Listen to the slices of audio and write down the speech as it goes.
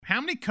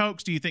how many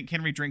Cokes do you think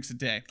Henry drinks a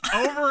day?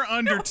 Over or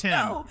under 10?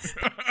 No.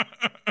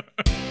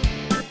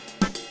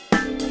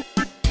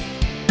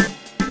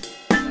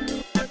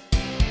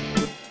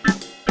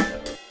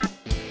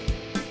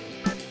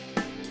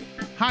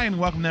 Hi, and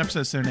welcome to episode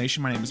of Cinenation.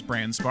 My name is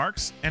Brandon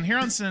Sparks, and here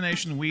on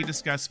Cinenation, we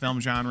discuss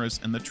film genres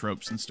and the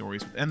tropes and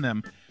stories within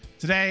them.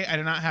 Today, I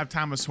do not have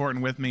Thomas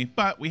Horton with me,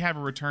 but we have a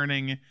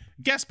returning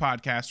guest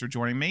podcaster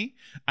joining me.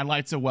 I'd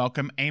like to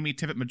welcome Amy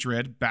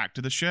Tippett-Madrid back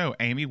to the show.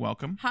 Amy,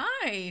 welcome.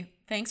 Hi.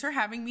 Thanks for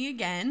having me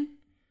again.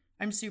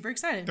 I'm super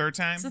excited. Third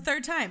time? It's the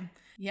third time.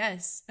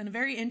 Yes. And a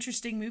very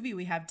interesting movie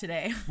we have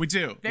today. We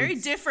do. Very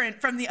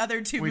different from the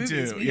other two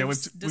movies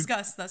we've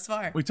discussed thus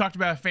far. We talked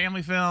about a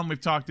family film.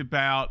 We've talked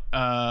about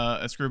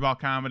a screwball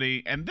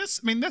comedy. And this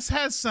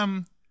has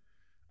some...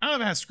 I don't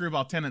know if it has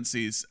screwball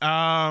tendencies.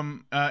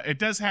 It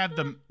does have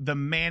the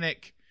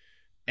manic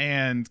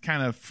and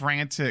kind of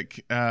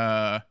frantic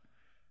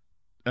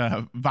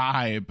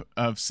vibe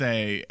of,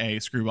 say, a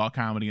screwball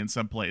comedy in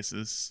some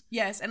places.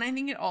 Yes, and I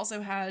think it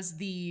also has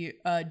the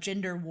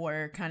gender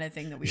war kind of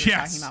thing that we were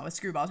talking about with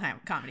screwball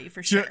comedy,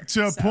 for sure.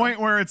 To a point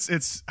where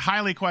it's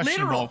highly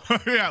questionable.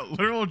 Yeah,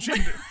 literal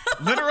gender,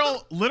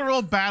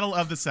 literal battle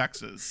of the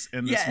sexes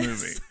in this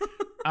movie.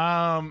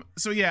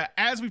 So yeah,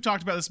 as we've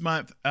talked about this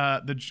month,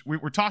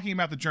 we're talking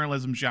about the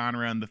journalism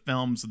genre and the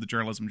films of the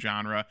journalism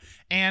genre.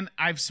 And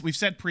we've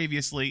said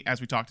previously,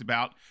 as we talked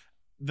about,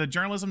 the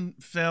journalism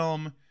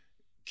film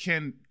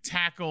can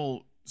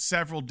tackle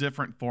several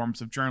different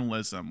forms of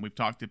journalism. We've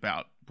talked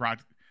about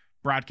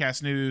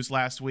broadcast news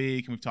last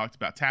week, and we've talked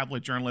about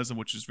tabloid journalism,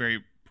 which is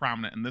very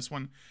prominent in this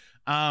one.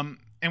 And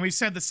we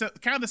said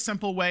the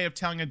simple way of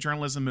telling a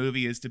journalism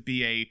movie is to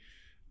be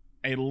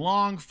a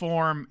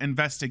long-form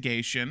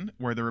investigation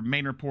where the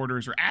main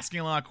reporters are asking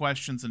a lot of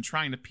questions and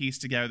trying to piece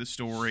together the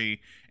story.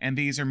 And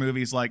these are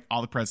movies like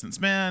All the President's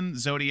Men,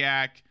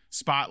 Zodiac,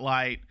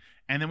 Spotlight.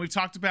 And then we've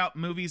talked about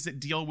movies that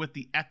deal with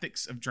the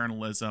ethics of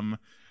journalism,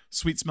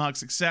 Sweet Smell of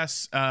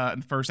Success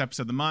in the first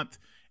episode of the month.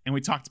 And we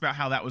talked about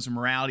how that was a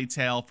morality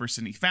tale for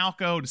Sidney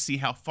Falco to see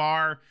how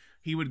far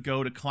he would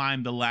go to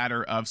climb the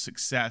ladder of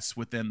success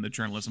within the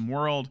journalism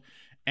world.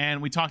 And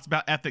we talked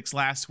about ethics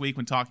last week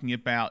when talking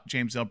about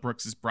James L.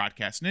 Brooks'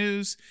 Broadcast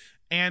News.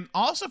 And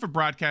also for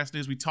Broadcast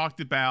News, we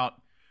talked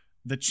about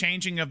the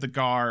changing of the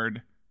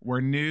guard, where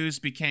news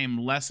became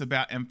less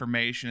about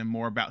information and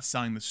more about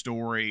selling the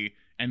story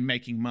and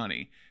making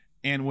money.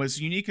 And what's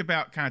unique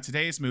about kind of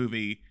today's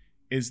movie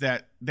is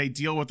that they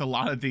deal with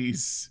all of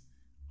these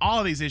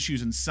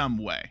issues in some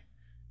way.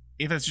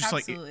 If it's just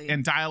Absolutely. Like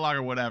in dialogue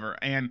or whatever.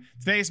 And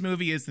today's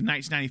movie is the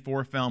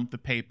 1994 film, The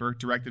Paper,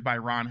 directed by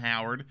Ron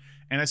Howard,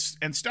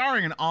 and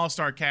starring an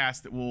all-star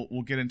cast that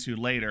we'll get into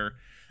later.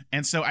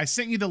 And so I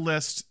sent you the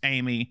list,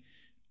 Amy,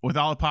 with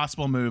all the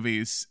possible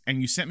movies, and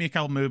you sent me a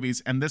couple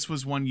movies, and this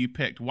was one you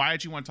picked. Why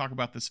did you want to talk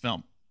about this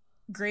film?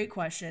 Great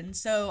question.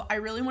 So I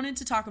really wanted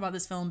to talk about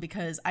this film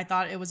because I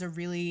thought it was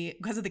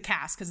because of the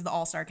cast, because of the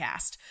all-star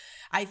cast.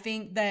 I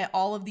think that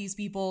all of these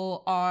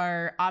people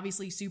are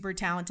obviously super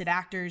talented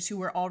actors who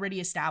were already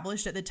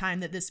established at the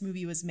time that this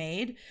movie was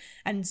made.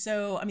 And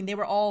so, I mean, they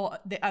were a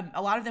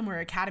lot of them were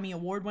Academy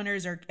Award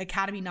winners or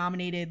Academy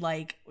nominated,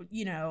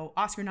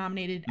 Oscar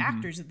nominated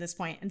actors at this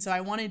point. And so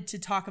I wanted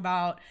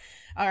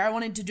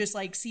to just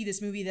like see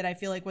this movie that I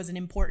feel like was an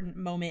important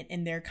moment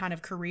in their kind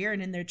of career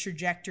and in their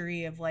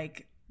trajectory of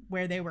like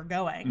where they were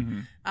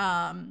going.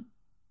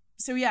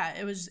 So yeah,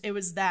 it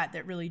was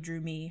that really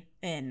drew me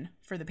in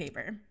for The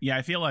Paper. Yeah,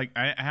 I feel like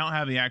I don't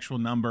have the actual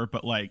number,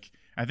 but like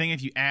I think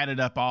if you added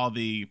up all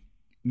the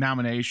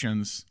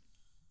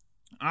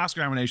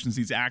Oscar nominations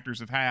these actors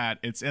have had,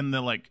 it's in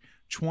the like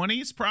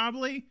 20s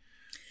probably.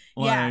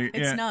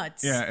 It's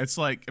nuts. Yeah, it's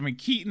like, I mean,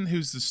 Keaton,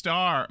 who's the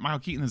star, Michael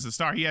Keaton is the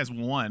star, he has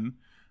 1,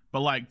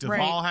 but like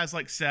Duvall has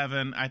like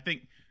 7. I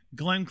think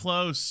Glenn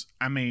Close,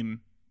 I mean,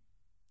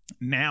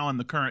 now in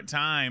the current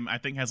time, I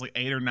think has like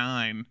 8 or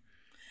 9.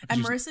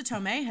 And Marissa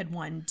Tomei had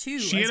won too.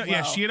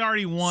 Yeah, she had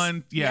already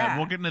won. Yeah,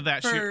 we'll get into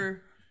that.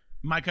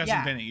 My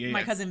Cousin Vinny. Yeah,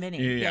 My Cousin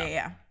Vinny.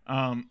 Yeah.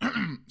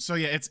 So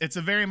yeah, it's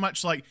a very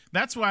much like,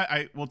 that's why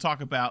I will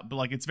talk about, but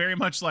like it's very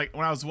much like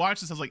when I was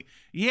watching this, I was like,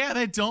 yeah,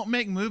 they don't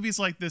make movies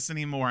like this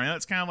anymore. I know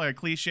it's kind of like a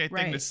cliche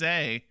thing to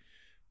say,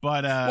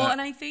 but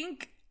and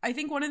I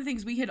think one of the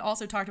things we had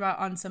also talked about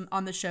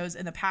on the shows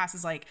in the past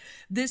is like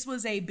this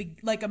was a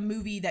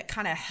movie that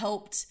kind of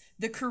helped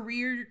the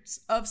careers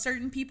of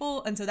certain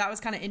people, and so that was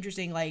kind of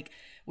interesting. Like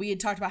we had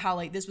talked about how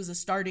like this was a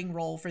starting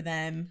role for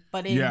them,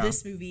 but in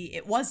this movie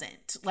it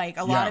wasn't. Like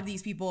a lot of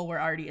these people were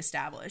already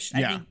established.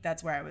 I think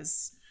that's where I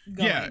was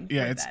going.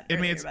 I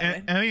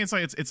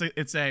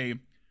think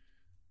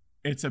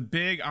it's a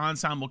big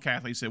ensemble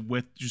cast, like you said,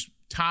 with just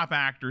top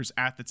actors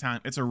at the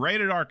time. It's a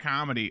rated R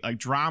comedy, like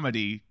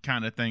dramedy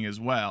kind of thing as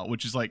well,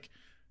 which is like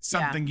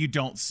something you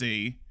don't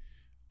see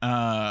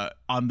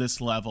on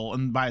this level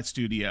and by a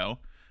studio.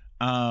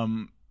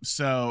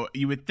 So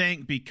you would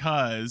think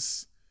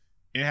because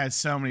it has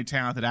so many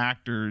talented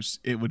actors,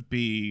 it would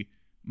be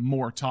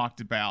more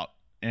talked about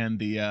in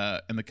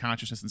the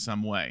consciousness in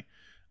some way.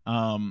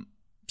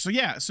 So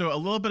a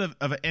little bit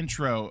of an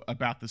intro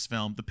about this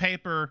film. The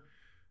Paper,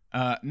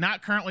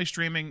 not currently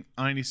streaming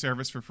on any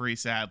service for free,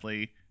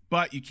 sadly,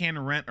 but you can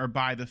rent or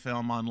buy the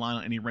film online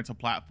on any rental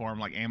platform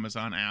like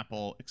Amazon,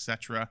 Apple,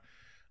 etc.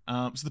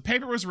 So The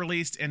Paper was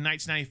released in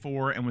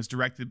 1994 and was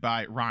directed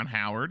by Ron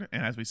Howard.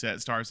 And as we said,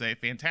 it stars a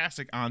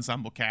fantastic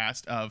ensemble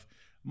cast of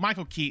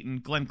Michael Keaton,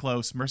 Glenn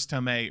Close, Marissa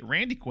Tomei,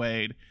 Randy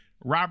Quaid,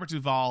 Robert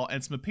Duvall,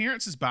 and some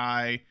appearances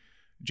by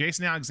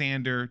Jason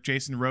Alexander,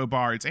 Jason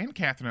Robards, and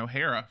Catherine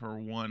O'Hara for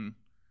one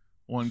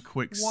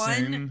quick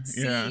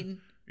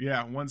scene.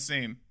 Yeah, one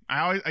scene.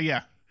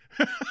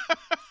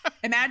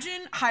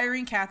 Imagine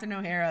hiring Catherine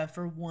O'Hara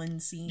for one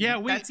scene.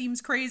 Yeah, that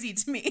seems crazy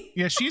to me.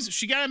 Yeah,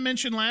 she got a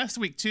mention last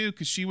week too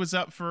because she was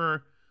up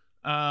for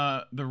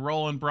the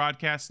role in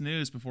broadcast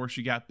news before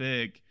she got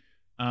big.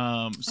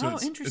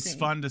 It's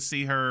fun to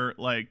see her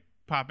like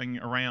popping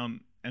around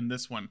in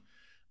this one.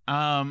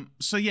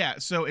 So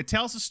it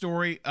tells the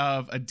story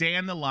of a day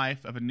in the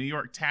life of a New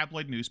York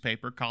tabloid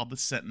newspaper called The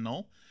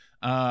Sentinel.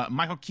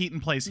 Michael Keaton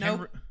plays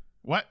Henry.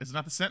 What? Is it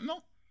not The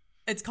Sentinel?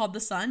 It's called The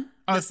Sun.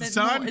 Oh, The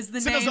Sun is the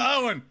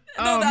name.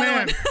 Oh,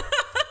 man.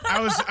 I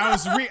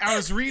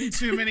was reading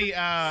too many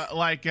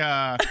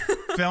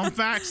film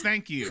facts.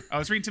 Thank you. I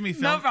was reading too many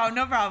film.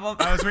 No problem.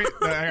 I was reading.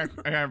 I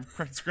got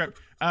a script.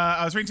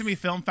 I was reading too many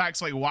film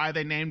facts, like why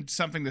they named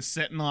something the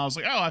Sentinel. I was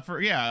like,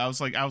 I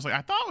was like,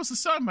 I thought it was the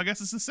Sun, but I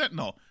guess it's the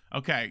Sentinel.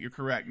 Okay, you're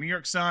correct. New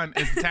York Sun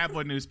is the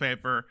tabloid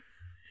newspaper.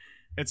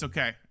 It's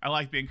okay. I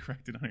like being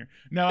corrected on here.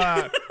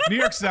 No, New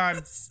York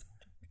Sun.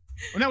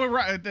 No, we're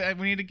right.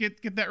 We need to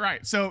get that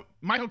right. So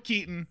Michael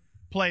Keaton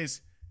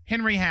plays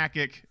Henry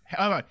Hackett,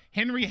 a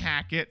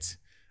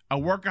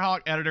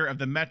workaholic editor of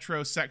the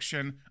Metro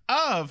section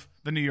of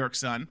the New York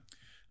Sun.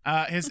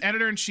 His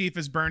editor-in-chief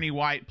is Bernie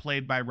White,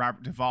 played by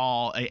Robert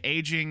Duvall, a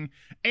aging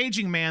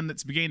man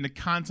that's beginning to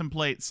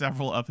contemplate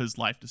several of his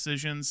life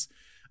decisions.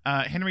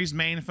 Henry's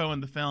main foe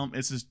in the film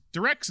is his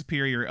direct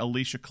superior,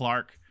 Alicia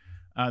Clark,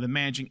 the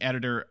managing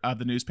editor of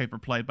the newspaper,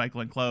 played by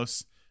Glenn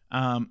Close.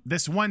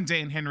 This one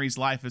day in Henry's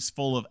life is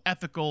full of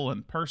ethical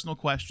and personal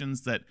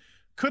questions that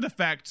could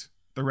affect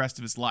the rest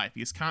of his life.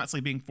 He is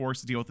constantly being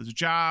forced to deal with his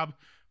job,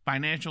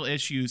 financial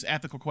issues,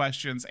 ethical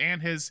questions,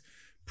 and his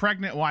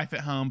pregnant wife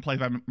at home, played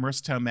by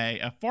Marissa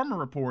Tomei, a former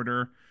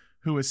reporter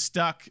who is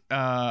stuck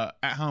at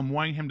home,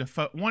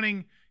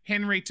 wanting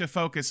Henry to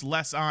focus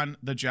less on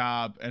the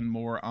job and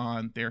more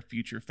on their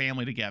future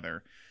family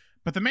together.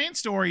 But the main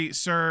story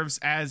serves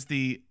as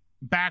the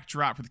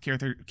backdrop for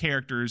the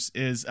characters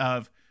is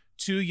of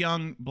two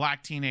young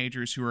black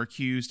teenagers who are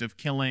accused of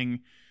killing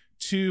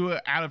two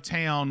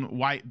out-of-town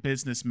white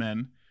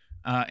businessmen.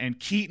 And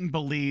Keaton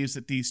believes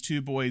that these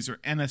two boys are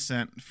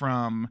innocent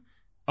from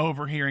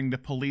overhearing the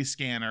police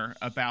scanner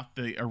about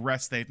the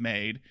arrest they've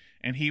made.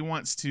 And he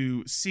wants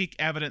to seek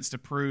evidence to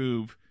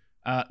prove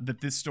that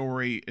this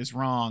story is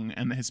wrong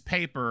and that his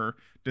paper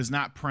does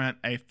not print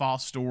a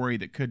false story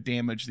that could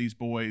damage these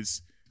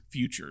boys'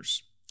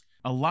 futures.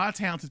 A lot of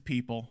talented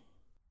people.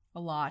 A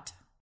lot.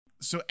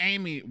 So,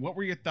 Amy, what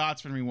were your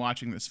thoughts when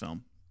rewatching this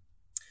film?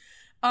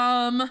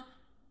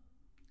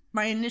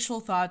 My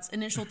initial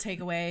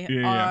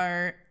takeaway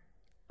are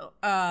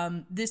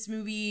this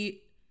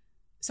movie.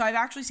 So I've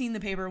actually seen The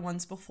Paper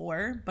once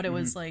before, but it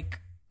was like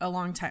a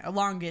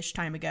longish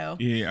time ago.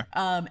 Yeah.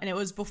 And it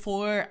was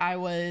before I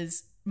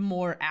was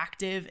more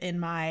active in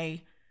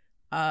my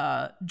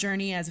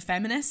journey as a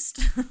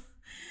feminist.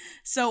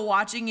 So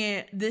watching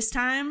it this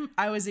time,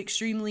 I was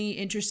extremely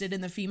interested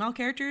in the female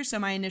characters. So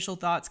my initial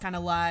thoughts kind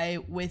of lie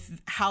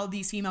with how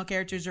these female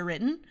characters are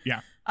written. Yeah.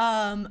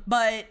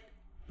 But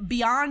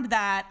beyond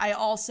that, I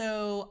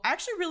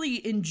actually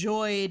really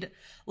enjoyed,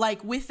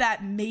 like, with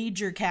that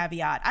major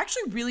caveat, I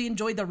actually really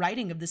enjoyed the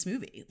writing of this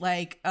movie.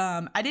 Like,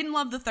 I didn't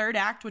love the third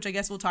act, which I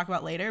guess we'll talk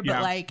about later,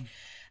 but like,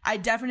 I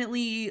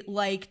definitely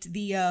liked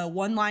the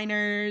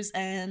one-liners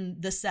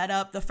and the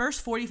setup. The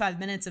first 45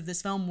 minutes of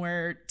this film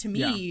were, to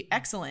me,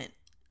 excellent.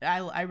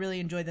 I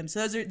really enjoyed them.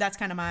 So that's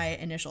kind of my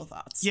initial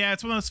thoughts. Yeah,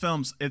 it's one of those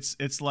films.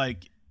 It's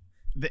like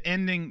the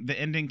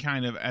ending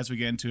kind of, as we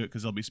get into it,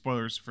 because there'll be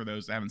spoilers for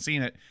those that haven't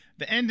seen it,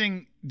 the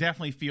ending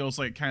definitely feels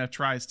like it kind of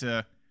tries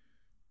to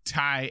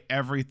tie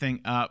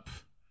everything up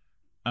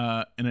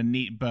in a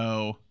neat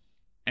bow,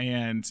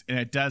 and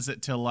it does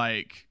it to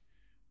like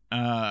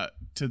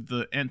to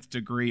the nth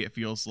degree. It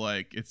feels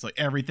like it's like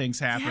everything's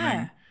happening.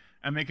 Yeah.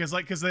 I mean,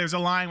 because there's a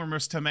line where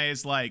Marissa Tomei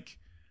is like,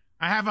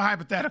 I have a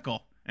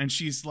hypothetical, and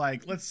she's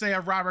like, let's say a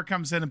robber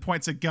comes in and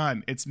points a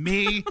gun. It's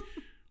me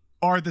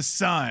or the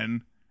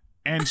sun.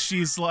 And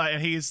he's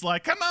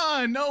like, come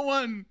on, no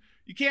one,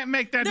 you can't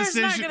make that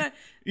decision.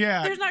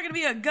 There's not gonna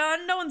be a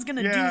gun. No one's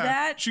gonna do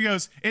that. She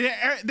goes,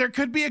 there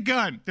could be a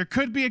gun. There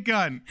could be a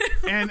gun.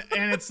 and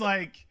it's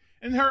like,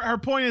 and her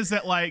point is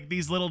that like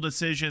these little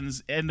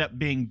decisions end up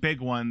being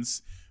big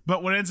ones.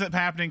 But what ends up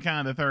happening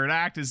kind of the third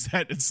act is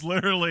that it's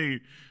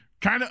literally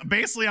kind of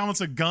basically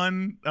almost a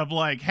gun of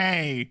like,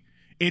 hey,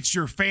 it's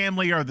your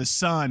family or the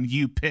sun,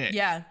 you pick.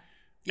 Yeah.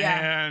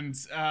 Yeah. And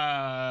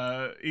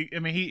I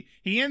mean,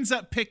 he ends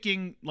up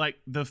picking like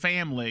the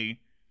family,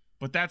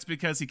 but that's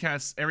because he kind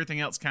of everything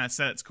else kind of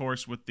set its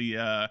course with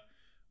the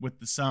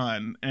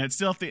sun, and it's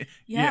still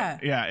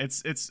yeah.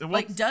 It's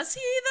like, does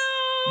he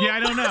though? Yeah, I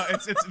don't know.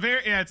 It's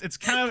very it's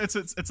kind of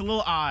it's a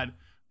little odd,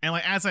 and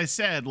like as I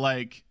said,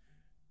 like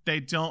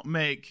they don't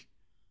make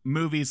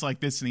movies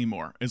like this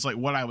anymore. It's like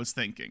what I was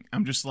thinking.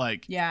 I'm just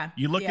like,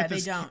 you look at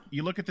this,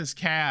 you look at this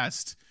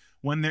cast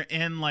when they're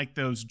in like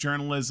those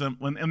journalism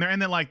and they're in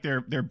like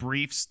their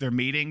briefs, their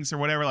meetings or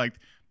whatever, like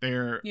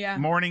their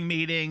morning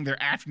meeting,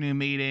 their afternoon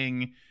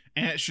meeting.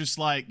 And it's just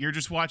like, you're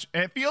just watching.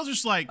 It feels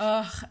just like,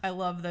 I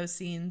love those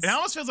scenes. It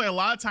almost feels like a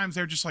lot of times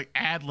they're just like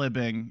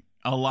ad-libbing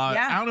a lot.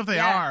 I don't know if they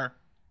are,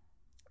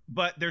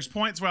 but there's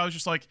points where I was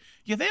just like,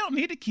 they don't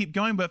need to keep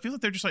going, but it feels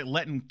like they're just like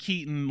letting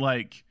Keaton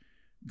like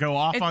go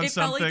off on something. It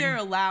felt like they're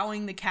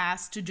allowing the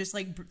cast to just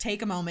like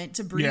take a moment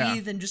to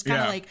breathe and just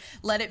kind of like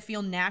let it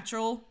feel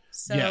natural.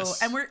 So,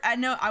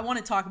 and I want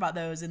to talk about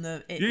those in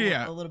a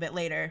little bit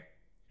later,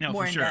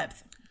 more in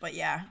depth. But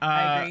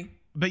I agree.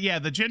 But yeah,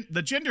 the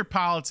gender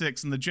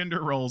politics and the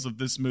gender roles of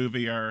this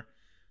movie are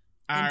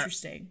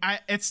interesting.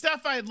 It's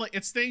stuff I like.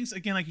 It's things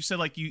again, like you said,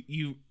 like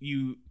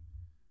you.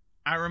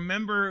 I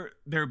remember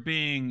there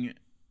being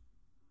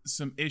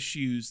some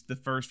issues the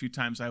first few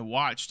times I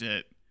watched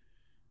it,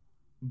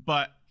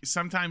 but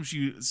sometimes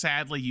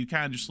sadly you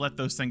kind of just let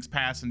those things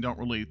pass and don't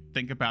really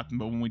think about them.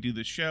 But when we do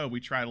this show, we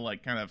try to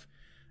like kind of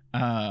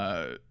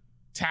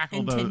tackle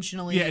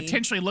intentionally.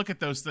 Intentionally look at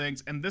those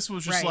things. And this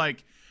was just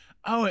like,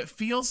 oh, it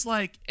feels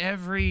like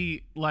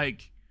every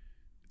like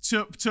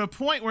to a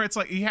point where it's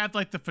like you had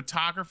like the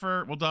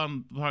photographer. We'll talk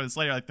about this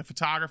later. Like the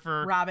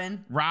photographer,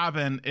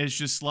 Robin is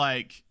just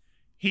like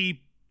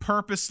he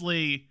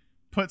purposely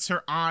puts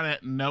her on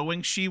it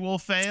knowing she will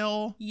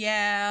fail.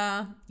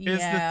 Is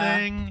the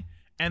thing.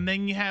 And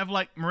then you have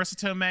like Marissa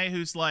Tomei,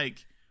 who's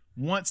like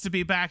wants to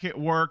be back at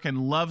work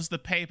and loves the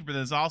paper, but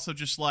is also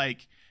just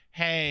like,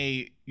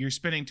 hey, you're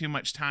spending too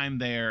much time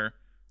there.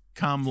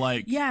 Come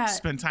like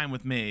spend time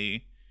with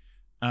me.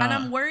 And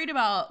I'm worried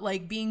about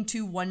like being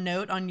too one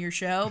note on your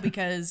show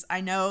because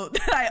I know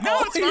that I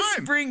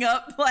always bring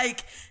up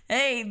like,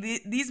 hey,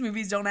 these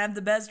movies don't have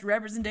the best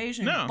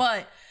representation. No.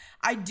 But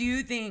I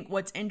do think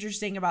what's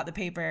interesting about the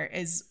paper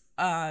is,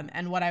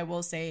 and what I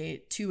will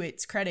say to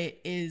its credit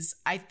is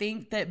I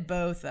think that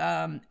both,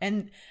 and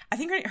I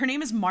think her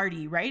name is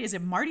Marty, right? Is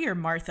it Marty or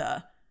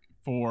Martha?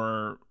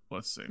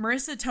 Let's see.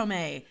 Marissa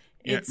Tomei.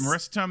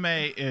 Marissa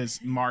Tomei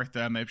is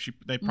Martha. Maybe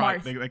they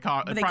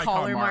call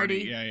her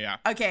Marty. Yeah.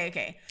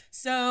 Okay.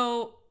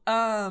 So,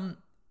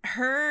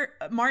 her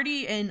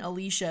Marty and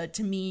Alicia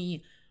to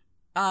me,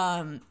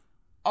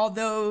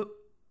 although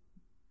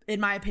in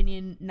my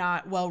opinion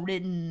not well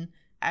written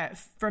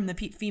from the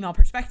female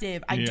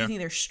perspective, I do think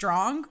they're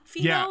strong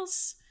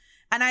females,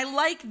 and I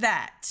like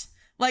that.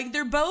 Like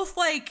they're both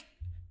like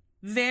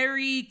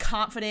very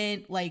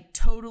confident, like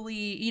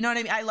totally, you know what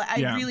I mean?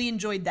 I really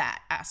enjoyed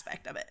that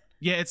aspect of it.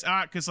 Yeah, it's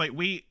odd because like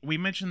we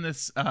mentioned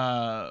this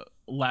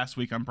last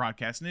week on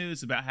Broadcast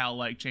News about how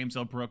like James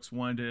L. Brooks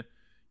wanted to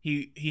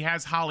he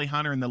has Holly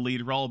Hunter in the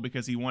lead role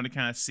because he wanted to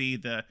kind of see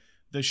the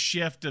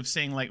shift of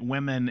seeing like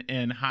women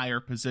in higher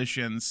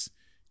positions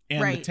in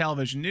the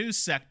television news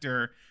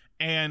sector.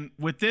 And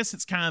with this,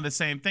 it's kind of the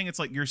same thing. It's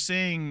like you're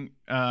seeing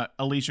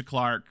Alicia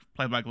Clark,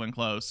 played by Glenn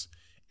Close,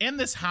 in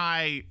this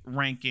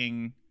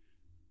high-ranking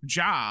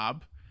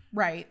job.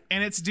 Right.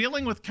 And it's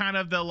dealing with kind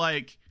of the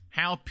like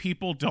how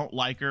people don't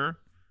like her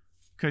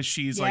because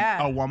she's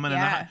like a woman.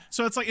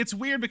 So it's like it's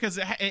weird because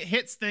it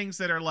hits things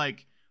that are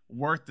like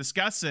worth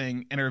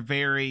discussing and are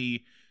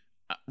very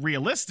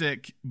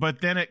realistic,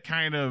 but then it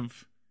kind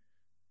of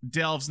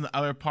delves into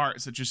other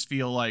parts that just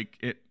feel like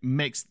it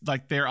makes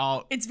like they're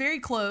all it's very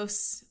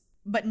close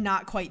but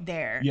not quite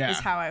there is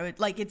how I would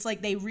like. It's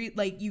like they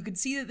like you could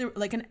see that there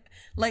like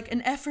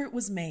an effort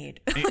was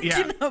made,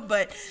 you know,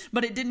 but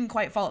it didn't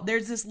quite follow.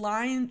 There's this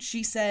line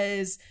she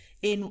says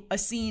in a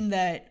scene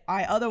that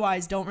I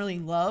otherwise don't really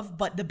love,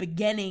 but the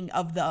beginning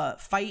of the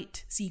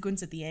fight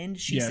sequence at the end,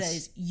 she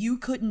says, "You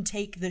couldn't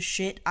take the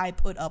shit I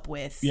put up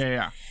with."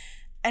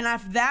 And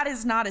if that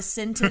is not a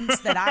sentence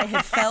that I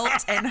have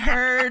felt and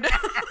heard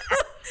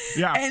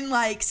and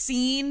like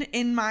seen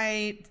in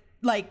my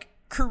like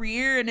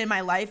career and in my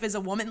life as a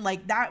woman,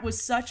 like that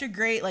was such a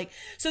great like.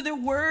 So there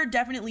were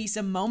definitely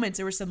some moments,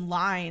 there were some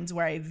lines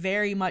where I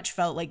very much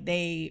felt like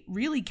they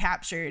really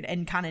captured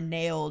and kind of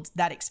nailed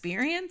that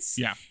experience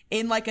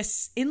in like a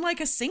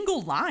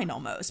single line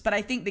almost. But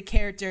I think the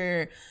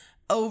character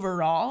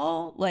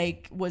overall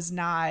like was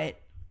not,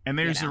 and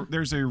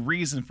there's a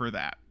reason for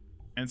that.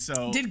 And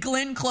so did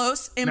Glenn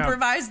Close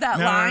improvise that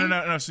line?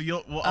 No. So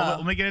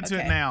let me get into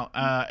it now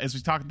as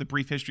we talk about the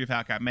brief history of how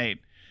it got made.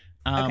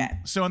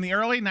 So in the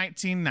early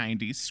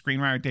 1990s,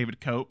 screenwriter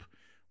David Koepp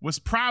was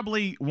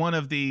probably one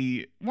of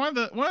the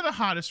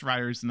hottest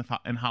writers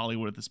in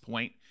Hollywood at this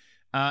point.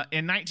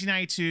 In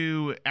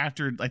 1992,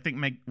 after I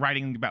think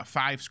writing about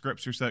 5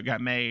 scripts or so that got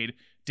made,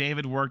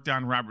 David worked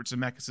on Robert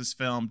Zemeckis'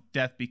 film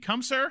Death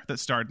Becomes Her that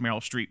starred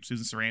Meryl Streep,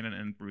 Susan Sarandon,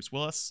 and Bruce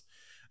Willis.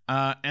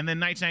 And then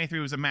 1993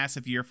 was a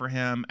massive year for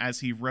him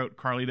as he wrote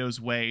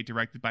Carlito's Way,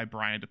 directed by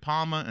Brian De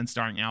Palma and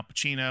starring Al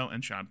Pacino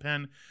and Sean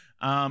Penn.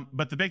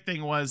 But the big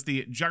thing was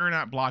the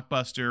juggernaut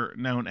blockbuster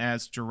known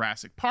as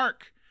Jurassic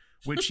Park,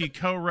 which he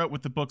co-wrote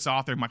with the book's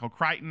author, Michael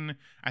Crichton.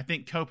 I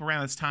think Cope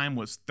around this time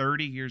was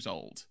 30 years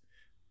old.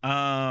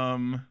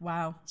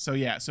 Wow.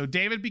 So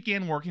David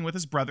began working with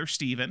his brother,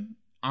 Stephen,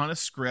 on a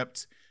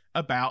script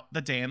about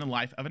the day in the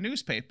life of a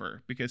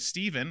newspaper, because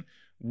Stephen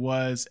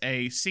was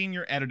a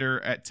senior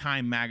editor at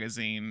Time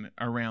magazine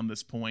around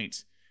this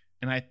point.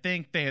 And I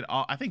think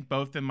I think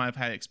both of them might have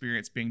had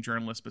experience being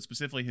journalists, but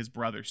specifically his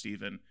brother,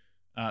 Stephen,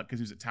 because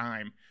he was at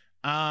Time.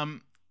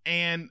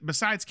 And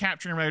besides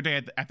capturing another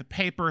day at the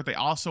paper, they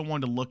also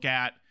wanted to look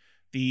at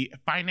the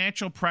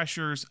financial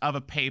pressures of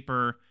a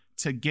paper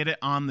to get it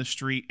on the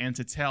street and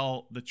to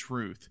tell the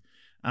truth.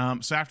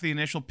 So after the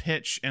initial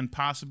pitch and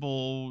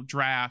possible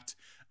draft,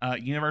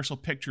 Universal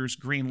Pictures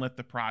greenlit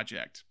the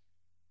project.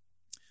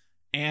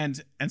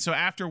 And so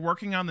after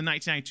working on the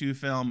 1992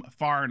 film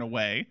Far and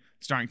Away,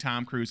 starring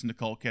Tom Cruise and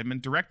Nicole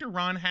Kidman, director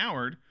Ron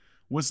Howard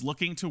was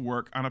looking to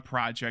work on a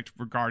project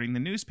regarding the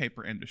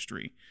newspaper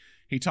industry.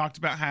 He talked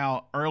about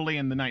how early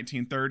in the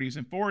 1930s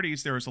and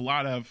 40s, there was a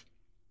lot of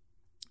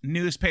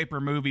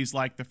newspaper movies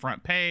like The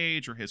Front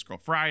Page or His Girl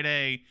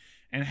Friday,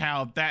 and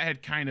how that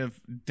had kind of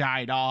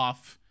died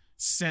off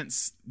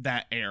since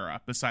that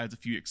era, besides a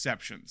few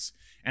exceptions.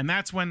 And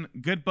that's when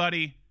good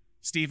buddy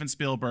Steven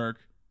Spielberg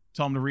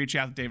told him to reach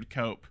out to David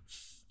Cope.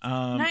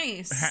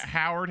 Nice.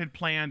 Howard had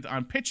planned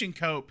on pitching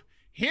Cope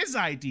his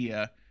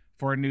idea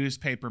for a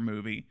newspaper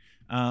movie,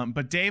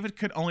 but David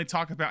could only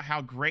talk about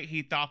how great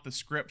he thought the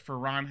script for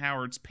Ron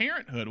Howard's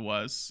Parenthood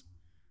was,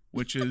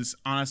 which is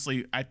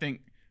honestly, I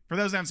think, for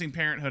those that haven't seen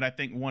Parenthood, I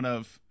think one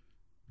of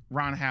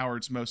Ron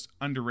Howard's most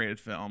underrated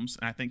films,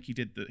 and I think he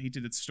did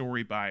the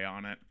story by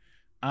on it.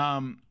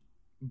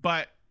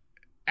 But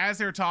as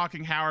they were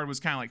talking, Howard was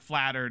kind of like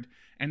flattered,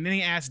 and then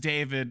he asked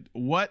David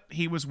what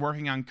he was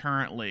working on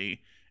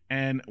currently.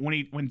 And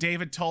when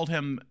David told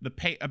him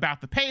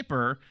about the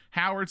paper,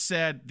 Howard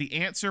said the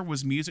answer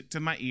was music to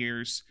my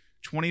ears,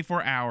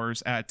 24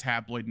 hours at a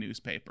tabloid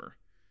newspaper.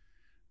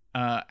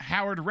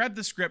 Howard read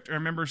the script and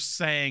remembers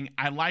saying,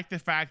 I like the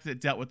fact that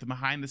it dealt with the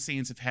behind the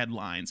scenes of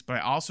headlines, but I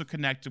also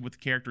connected with the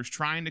characters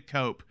trying to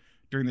cope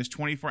during this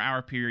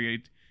 24-hour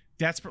period,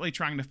 desperately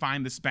trying to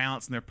find this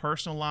balance in their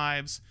personal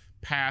lives,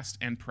 past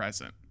and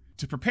present.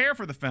 To prepare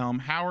for the film,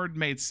 Howard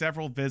made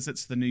several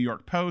visits to the New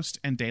York Post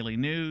and Daily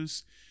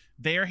News.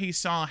 There he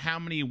saw how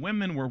many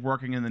women were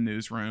working in the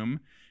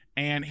newsroom,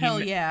 and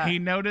he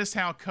noticed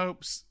how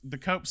the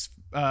Cope's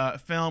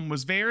film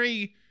was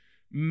very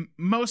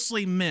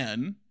mostly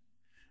men.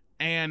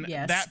 And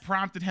that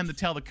prompted him to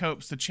tell the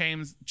Copes to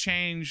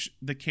change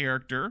the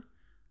character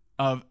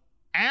of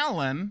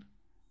Alan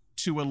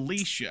to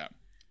Alicia.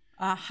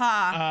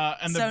 Aha.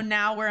 So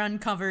now we're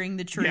uncovering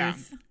the truth. Yeah.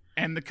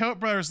 And the Cope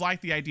brothers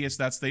liked the idea,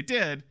 so that's what they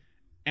did.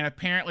 And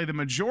apparently the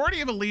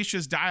majority of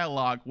Alicia's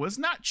dialogue was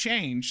not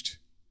changed,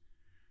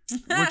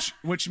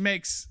 which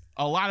makes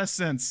a lot of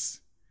sense.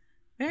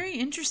 Very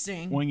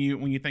interesting. When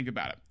you think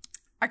about it.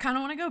 I kind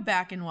of want to go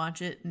back and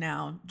watch it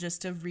now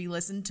just to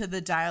re-listen to the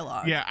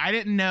dialogue. Yeah, I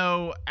didn't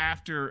know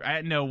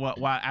when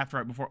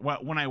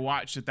I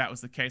watched it that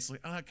was the case. Like,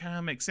 oh, that kind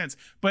of makes sense.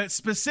 But it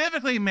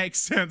specifically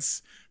makes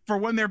sense for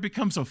when there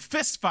becomes a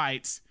fist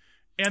fight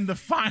and the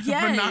final,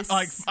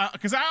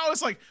 because I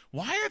was like,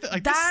 why are they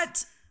like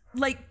that?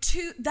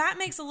 That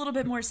makes a little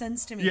bit more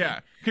sense to me. Yeah,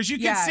 because you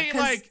can see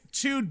like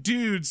two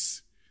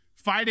dudes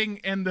fighting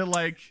in the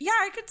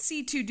I could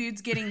see two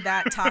dudes getting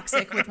that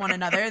toxic with one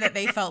another that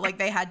they felt like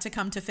they had to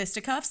come to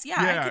fisticuffs.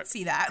 I could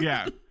see that.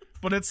 Yeah,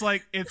 but it's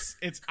like it's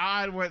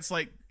odd where it's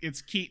like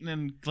it's Keaton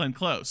and Glenn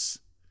Close,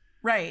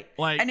 right?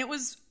 And it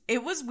was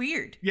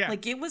weird. Yeah,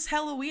 it was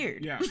hella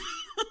weird. Yeah.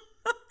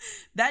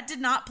 That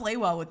did not play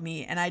well with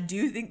me, and I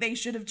do think they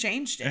should have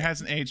changed it. It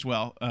hasn't aged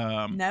well.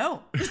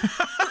 No,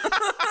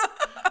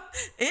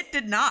 it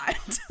did not.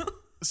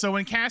 So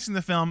when casting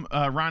the film,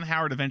 Ron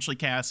Howard eventually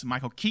cast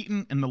Michael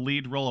Keaton in the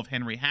lead role of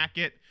Henry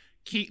Hackett.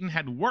 Keaton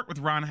had worked with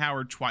Ron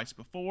Howard twice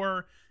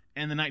before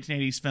in the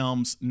 1980s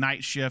films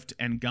Night Shift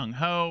and Gung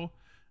Ho.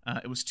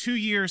 It was 2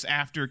 years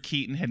after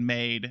Keaton had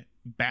made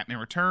Batman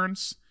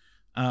Returns.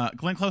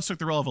 Glenn Close took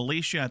the role of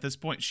Alicia. At this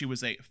point, she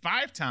was a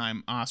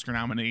 5-time Oscar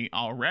nominee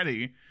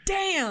already.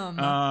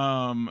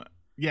 Damn.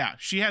 Yeah,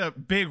 she had a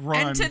big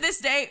run. And to this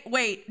day,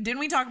 wait, didn't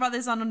we talk about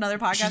this on another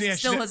podcast?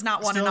 Still has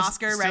not won an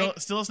Oscar, right?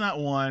 Still has not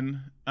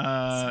won.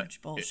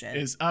 Such bullshit.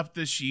 Is up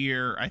this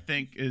year, I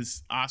think,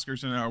 is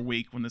Oscars in our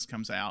week when this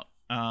comes out.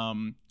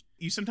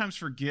 You sometimes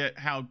forget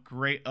how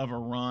great of a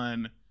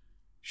run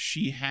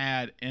she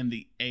had in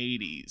the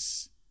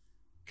 80s.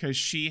 Because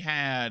she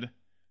had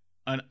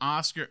an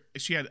Oscar.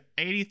 She had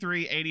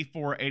 83,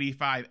 84,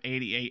 85,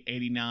 88,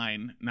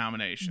 89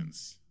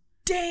 nominations.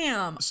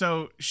 Damn.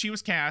 So she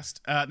was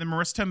cast. Then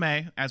Marissa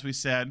Tomei, as we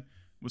said,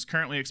 was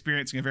currently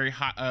experiencing a very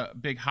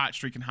big hot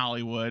streak in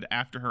Hollywood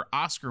after her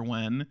Oscar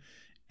win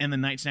in the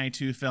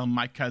 1992 film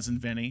My Cousin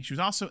Vinny. She was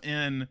also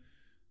in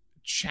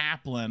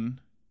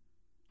Chaplin.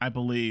 I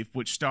believe,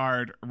 which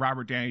starred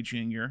Robert Downey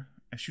Jr.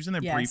 She was in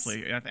there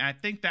briefly. I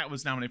think that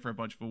was nominated for a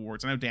bunch of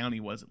awards. I know Downey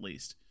was, at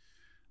least.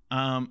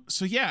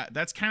 So yeah,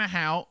 that's kind of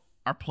how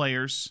our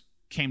players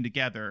came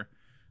together.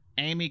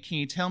 Amy, can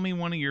you tell me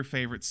one of your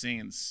favorite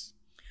scenes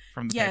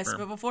from the paper? Yes,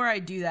 but before I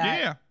do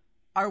that,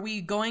 are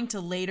we going to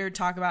later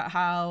talk about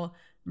how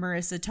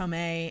Marissa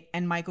Tomei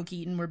and Michael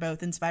Keaton were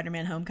both in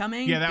Spider-Man: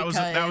 Homecoming? Yeah, that was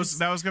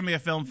going to be a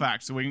film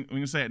fact, so we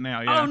can say it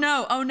now. Yeah.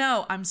 Oh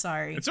no, I'm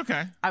sorry. It's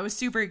okay. I was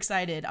super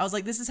excited. I was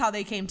like, this is how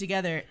they came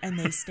together, and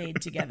they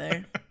stayed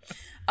together.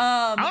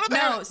 I don't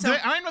know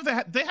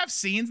if they have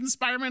scenes in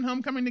Spider-Man: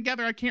 Homecoming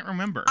together. I can't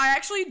remember. I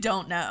actually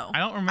don't know. I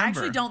don't remember. I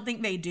actually don't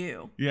think they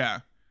do. Yeah.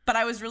 But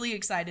I was really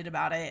excited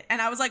about it.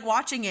 And I was like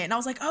watching it and I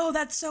was like, oh,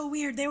 that's so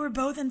weird. They were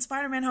both in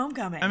Spider-Man: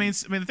 Homecoming. I mean,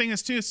 the thing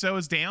is too, so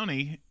is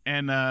Downey.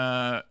 And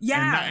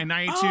in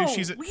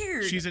 92,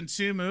 weird. She's in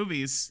 2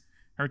 movies.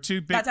 Her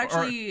 2 big, that's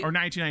actually, or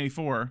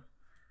 1994.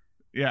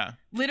 Yeah.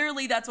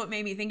 Literally, that's what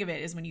made me think of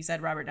it, is when you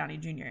said Robert Downey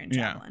Jr. and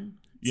Chaplin.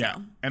 Yeah.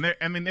 And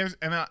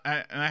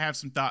I have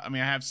some thought. I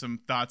mean, I have some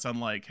thoughts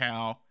on like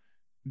how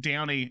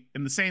Downey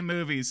in the same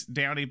movies,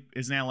 Downey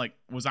is now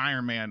was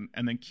Iron Man,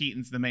 and then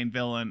Keaton's the main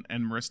villain,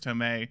 and Marissa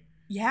Tomei.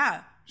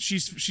 Yeah.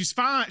 She's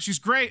fine. She's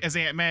great as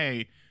Aunt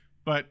May,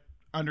 but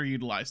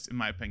underutilized in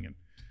my opinion.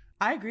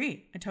 I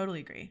agree. I totally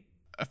agree.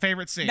 A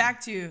favorite scene.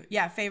 Back to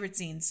favorite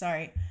scenes.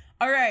 Sorry.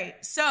 All right,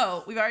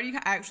 so we've already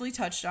actually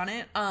touched on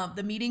it.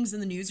 The meetings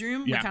in the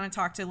newsroom, we kind of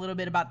talked a little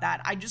bit about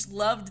that. I just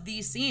loved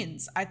these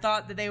scenes. I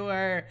thought that they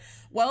were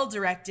well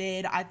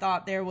directed. I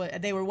thought they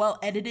were well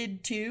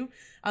edited too.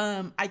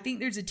 I think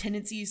there's a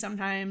tendency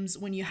sometimes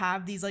when you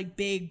have these like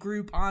big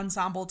group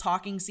ensemble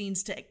talking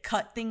scenes to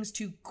cut things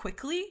too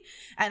quickly,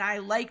 and I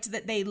liked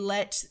that they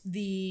let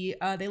the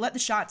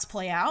shots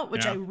play out,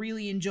 which I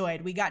really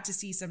enjoyed. We got to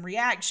see some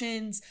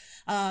reactions.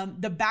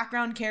 The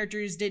background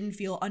characters didn't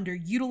feel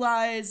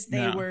underutilized.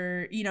 They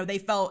were, they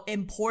felt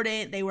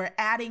important. They were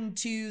adding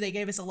to. They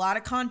gave us a lot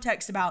of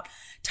context about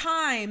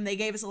time. They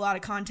gave us a lot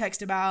of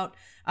context about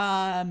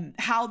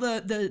how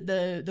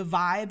the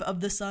vibe of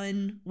the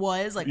sun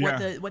was, like what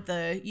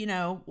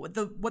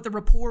the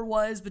rapport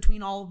was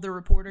between all of the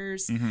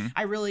reporters. Mm-hmm.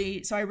 I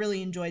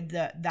really enjoyed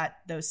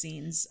those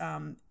scenes.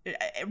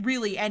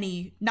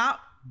 Really not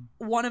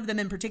one of them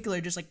in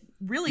particular, just like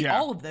really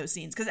all of those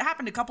scenes, because it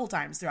happened a couple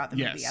times throughout the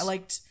movie. I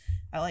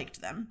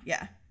liked them.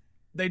 Yeah.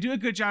 They do a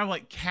good job of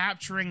like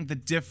capturing the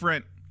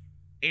different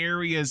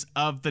areas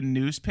of the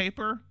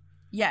newspaper.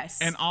 Yes.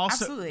 And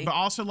also, absolutely. But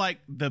also like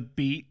the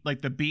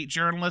beat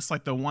journalists,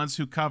 like the ones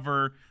who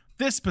cover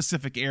this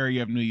specific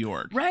area of New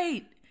York.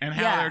 Right. And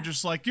how they're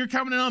just like, you're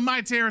coming in on my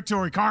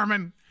territory,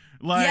 Carmen.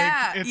 Like,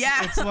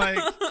 it's like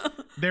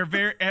they're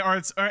very,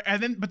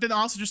 but then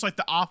also just like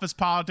the office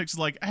politics,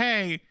 like,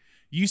 hey,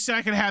 you said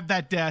I could have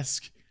that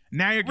desk.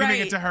 Now you're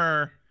giving it to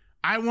her.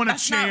 I want a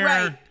chair. Not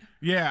right.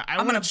 Yeah,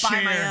 I'm gonna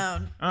buy my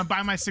own. I'm gonna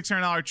buy my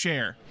 $600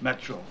 chair.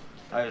 Metro.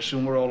 I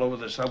assume we're all over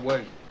the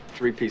subway.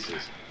 3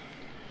 pieces.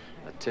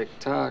 A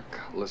tick-tock,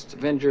 list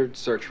of injured,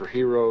 search for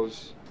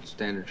heroes,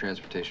 standard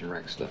transportation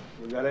wreck stuff.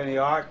 We got any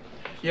art?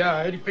 Yeah,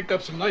 Eddie picked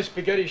up some nice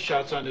spaghetti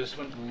shots on this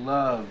one.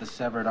 Love the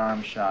severed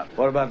arm shot.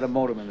 What about the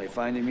motorman? They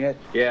find him yet?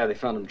 Yeah, they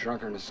found him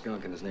drunker than a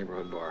skunk in his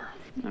neighborhood bar.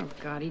 Oh,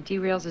 God, he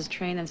derails his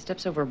train and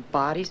steps over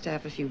bodies to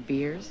have a few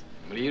beers.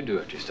 What do you do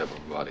after you step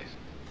over bodies?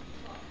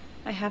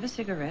 I have a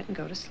cigarette and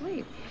go to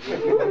sleep.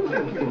 Hey,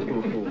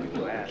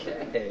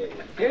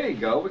 here you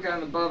go. We got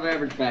an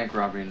above-average bank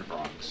robbery in the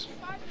Bronx.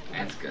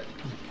 That's good.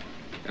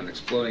 Got an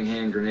exploding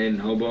hand grenade in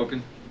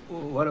Hoboken.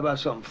 What about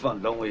something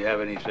fun? Don't we have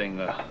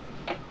anything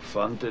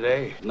fun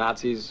today?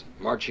 Nazis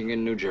marching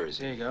in New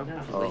Jersey. There you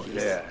go. Oh,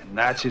 yeah.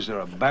 Nazis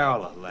are a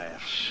barrel of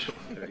laughs.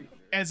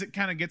 As it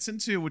kind of gets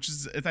into, which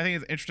is, I think,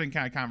 is an interesting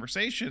kind of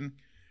conversation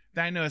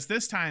that I noticed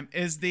this time,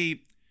 is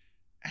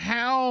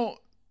how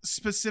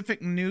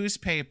specific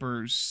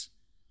newspapers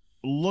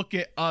look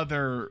at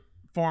other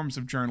forms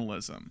of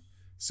journalism.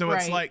 So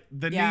it's like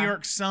the New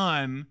York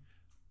Sun,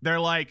 they're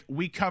like,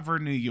 we cover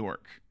New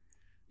York.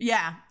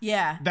 Yeah.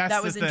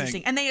 That was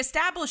interesting. And they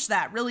established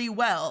that really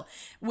well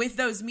with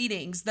those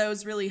meetings.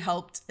 Those really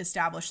helped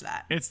establish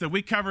that. It's the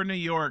we cover New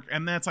York.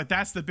 And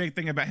that's the big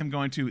thing about him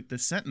going to the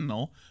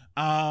Sentinel,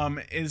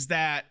 is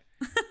that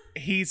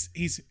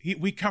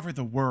we covered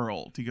the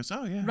world. He goes,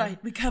 oh yeah, right.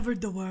 We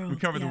covered the world. We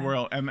covered the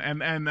world,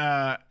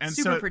 and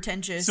super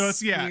pretentious. So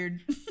it's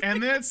weird.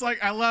 And then it's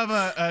like I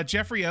love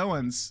Jeffrey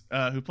Owens,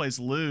 who plays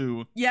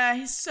Lou. Yeah,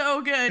 he's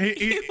so good.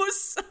 He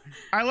was.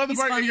 I love the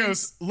part where he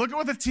goes, look at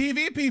what the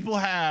TV people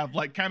have,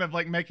 like kind of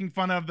like making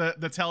fun of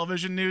the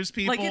television news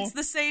people. Like it's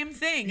the same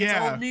thing. It's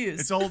old news.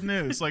 It's old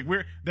news. Like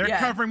they're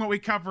covering what we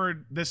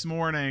covered this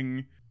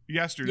morning,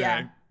 yesterday.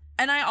 Yeah.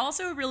 And I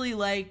also really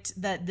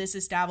liked that this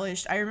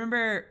established, I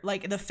remember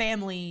like the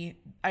family,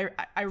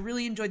 I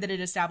really enjoyed that it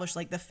established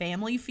like the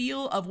family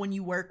feel of when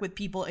you work with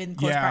people in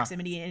close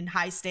proximity and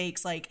high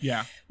stakes. Like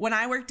when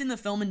I worked in the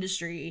film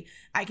industry,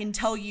 I can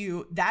tell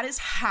you that is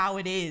how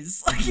it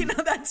is. Like, you know,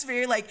 that's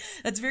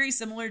very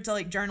similar to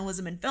like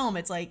journalism and film.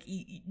 It's like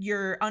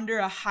you're under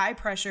a high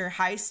pressure,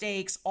 high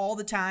stakes all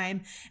the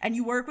time, and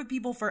you work with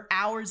people for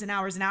hours and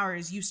hours and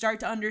hours. You start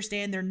to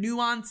understand their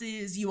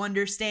nuances. You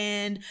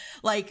understand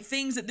like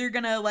things that they're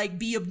gonna like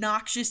be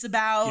obnoxious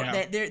about,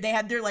 that they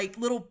have their like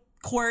little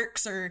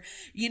quirks or,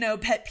 you know,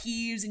 pet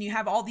peeves, and you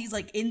have all these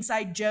like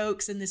inside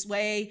jokes in this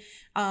way.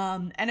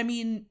 And I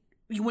mean,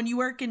 when you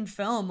work in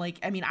film, like,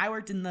 I mean, I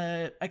worked in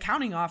the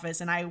accounting office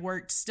and I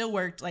still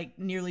worked like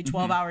nearly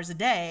 12 hours a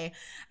day.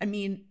 I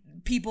mean,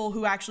 people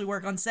who actually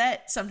work on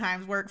set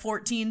sometimes work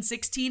 14,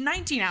 16,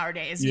 19-hour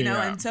days, you know?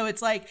 And so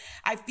it's like,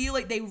 I feel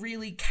like they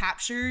really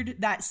captured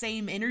that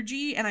same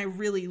energy, and I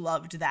really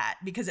loved that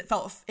because it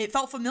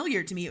felt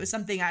familiar to me. It was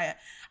something I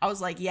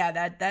was like,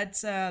 yeah,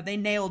 that's they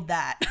nailed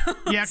that.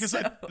 Yeah, because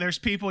like, there's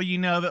people, you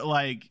know, that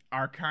like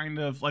are kind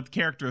of like the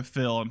character of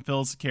Phil, and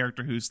Phil's a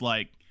character who's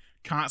like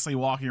constantly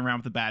walking around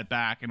with a bad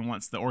back and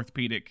wants the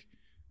orthopedic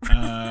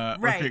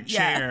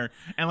chair,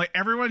 and like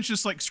everyone's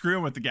just like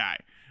screwing with the guy,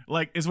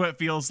 like is what it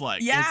feels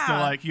like. It's the,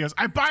 like he goes,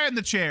 I buy in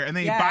the chair, and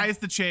then he buys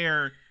the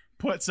chair,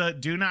 puts a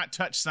do not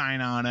touch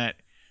sign on it,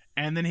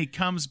 and then he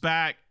comes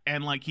back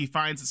and like he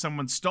finds that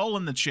someone's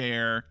stolen the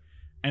chair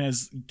and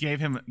has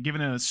given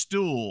him a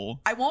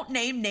stool. I won't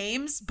name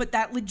names, but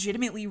that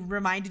legitimately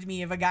reminded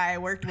me of a guy I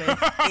worked with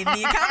in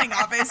the accounting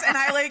office, and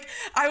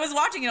I was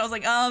watching it. I was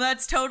like, oh,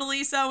 that's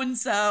totally so and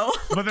so.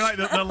 But like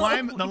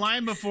the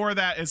line before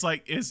that is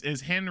like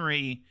is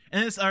Henry,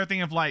 and this other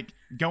thing of like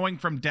going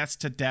from desk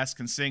to desk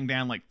and sitting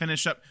down, like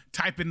finish up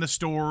typing the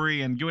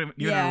story and giving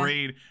it a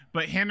read.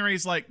 But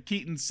Henry's like,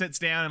 Keaton sits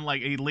down and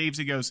like he leaves.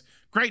 He goes,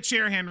 great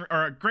chair, Henry,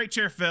 or great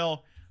chair,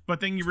 Phil. But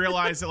then you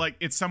realize that like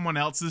it's someone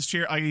else's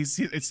chair. Like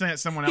it's at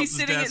someone else's desk.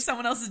 He's sitting at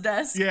someone else's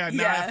desk. Yeah,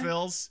 not at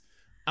Phil's.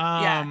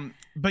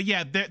 But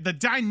yeah, the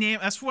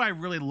dynamic. That's what I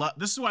really love.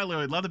 This is what I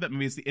really love about the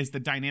movie is the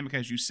dynamic,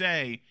 as you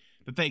say,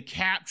 that they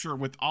capture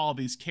with all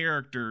these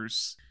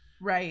characters,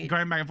 right?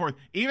 Going back and forth.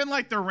 Even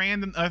like the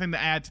random other thing to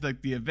add to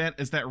the event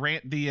is that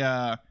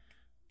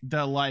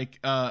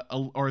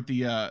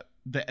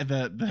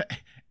the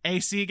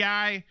AC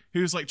guy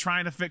who's like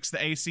trying to fix the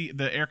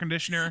air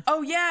conditioner.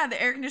 Oh yeah, the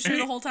air conditioner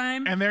the whole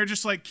time. And they're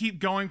just like keep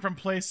going from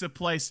place to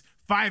place.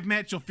 5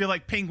 minutes, you'll feel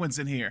like penguins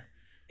in here.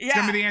 Yeah, it's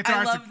gonna be the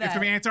Antarctica. I love that. It's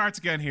gonna be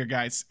Antarctica in here,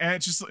 guys.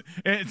 And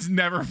it's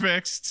never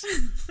fixed.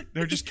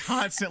 They're just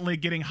constantly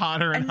getting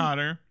hotter and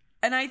hotter.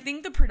 And I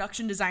think the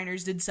production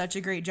designers did such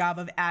a great job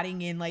of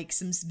adding in like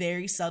some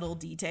very subtle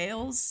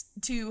details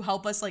to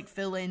help us like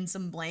fill in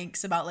some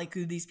blanks about like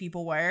who these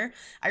people were.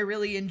 I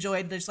really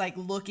enjoyed just like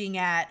looking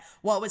at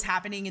what was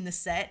happening in the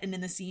set and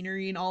in the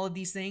scenery and all of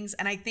these things.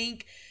 And I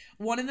think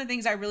one of the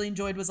things I really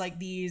enjoyed was like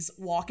these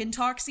walk and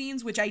talk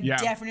scenes, which I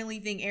definitely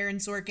think Aaron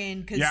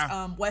Sorkin, because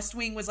West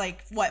Wing was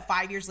like, what,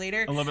 5 years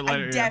later? A little bit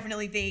later, I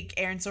definitely think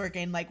Aaron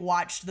Sorkin like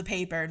watched the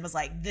paper and was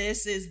like,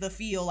 this is the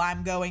feel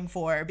I'm going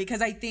for.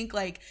 Because I think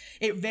like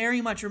it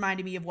very much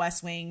reminded me of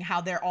West Wing, how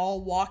they're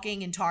all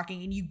walking and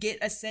talking, and you get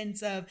a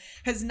sense of,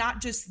 because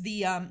not just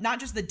the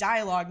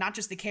dialogue, not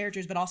just the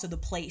characters, but also the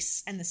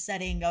place and the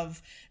setting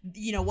of,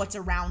 you know, what's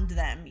around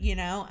them, you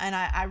know? And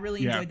I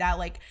really enjoyed that.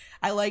 Like,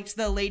 I liked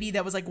the lady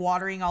that was like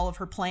watering all of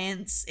her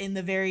plants in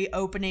the very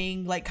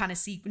opening, like kind of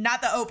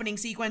not the opening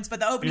sequence, but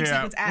the opening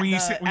sequence at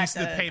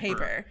the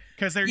paper.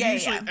 Because they're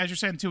usually, as you're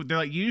saying too, they're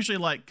like usually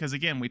like, because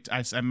again,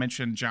 I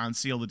mentioned John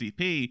Seal, the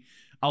DP.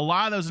 A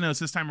lot of those notes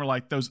this time were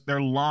like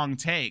they're long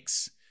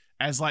takes,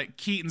 as like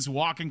Keaton's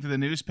walking through the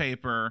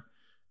newspaper,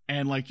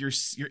 and like you're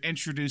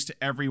introduced to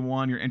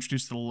everyone, you're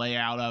introduced to the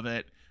layout of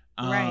it,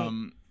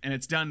 and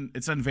it's done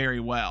very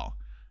well.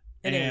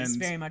 It is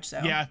very much so.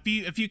 Yeah,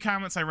 a few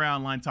comments I read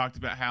online talked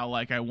about how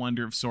like I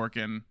wonder if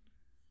Sorkin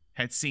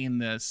had seen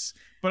this,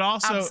 but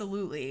also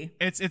absolutely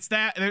it's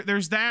that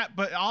there's that,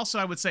 but also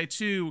I would say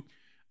too,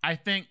 I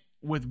think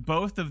with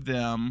both of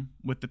them,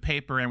 with the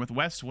paper and with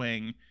West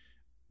Wing,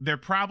 they're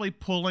probably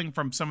pulling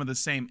from some of the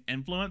same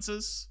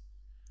influences.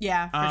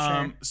 Yeah,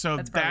 for sure.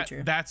 So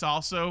true. That's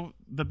also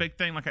the big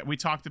thing. Like we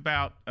talked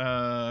about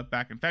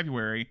back in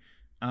February,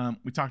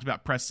 we talked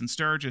about Preston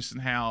Sturges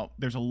and how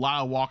there's a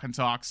lot of walk and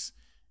talks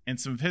in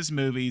some of his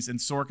movies, and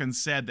Sorkin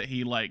said that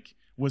he like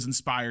was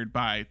inspired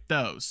by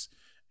those,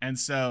 and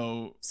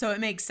so it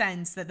makes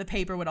sense that the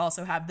paper would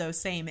also have those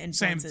same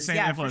influences.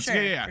 Same influence.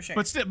 For sure.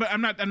 But still,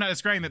 I'm not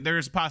disagreeing that there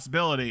is a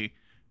possibility,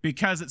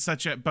 because it's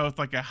such a both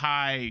like a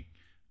high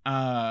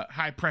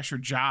pressure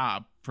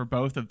job for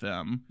both of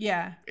them.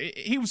 Yeah,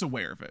 he was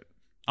aware of it.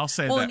 I'll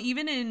say that. Well, and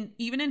even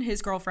in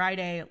His Girl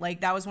Friday,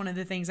 like that was one of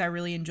the things I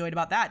really enjoyed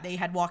about that. They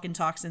had walk and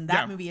talks in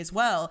that movie as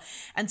well.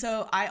 And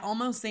so I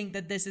almost think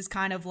that this is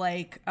kind of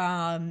like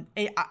I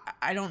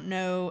don't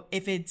know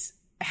if it's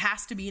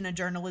has to be in a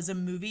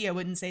journalism movie. I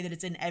wouldn't say that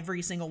it's in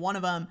every single one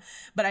of them,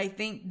 but I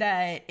think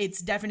that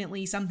it's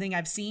definitely something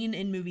I've seen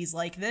in movies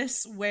like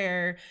this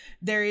where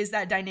there is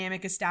that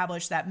dynamic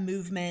established, that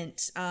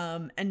movement.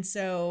 And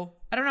so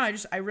I don't know.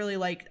 I really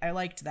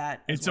liked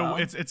that. It's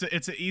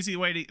an easy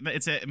way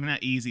to,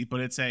 not easy, but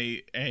it's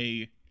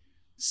a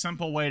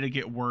simple way to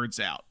get words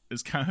out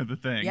is kind of the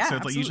thing. Yeah, so it's like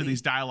absolutely. usually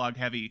these dialogue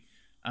heavy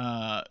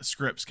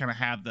scripts kind of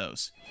have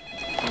those.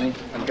 Honey,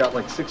 I've got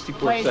like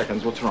 64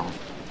 seconds. What's wrong?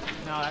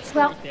 No, that's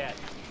Well- not that.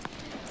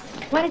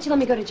 Why don't you let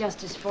me go to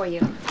Justice for you?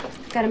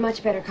 Got a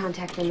much better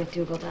contact than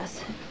McDougal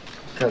does.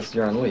 Because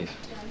you're on leave.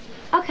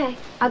 Okay,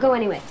 I'll go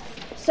anyway.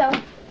 So,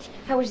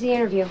 how was the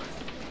interview?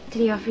 Did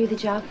he offer you the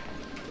job?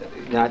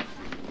 Not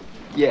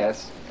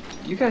yes.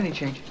 You got any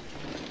change?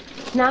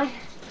 Not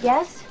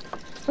yes?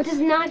 What does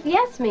not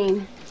yes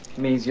mean? It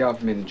means you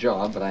offered me the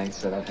job, but I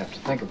said I'd have to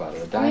think about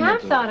it. I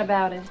have thought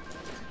about it.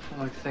 I'd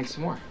like to think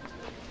some more.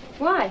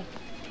 Why?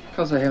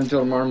 Because I have until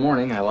tomorrow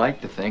morning. I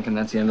like to think, and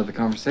that's the end of the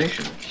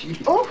conversation.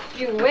 Jeez. Oh,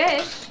 you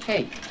wish.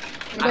 Hey.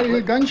 You got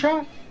a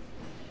gunshot?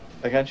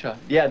 A gunshot?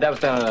 Yeah, that was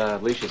down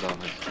at Alicia's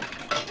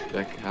office.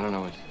 Like, I don't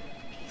know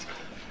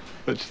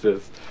what's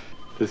this.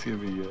 This is gonna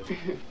be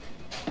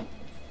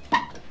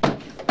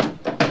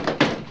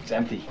It's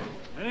empty.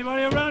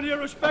 Anybody around here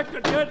respect the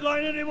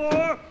deadline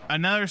anymore?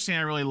 Another scene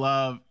I really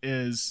love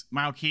is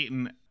Michael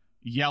Keaton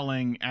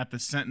yelling at the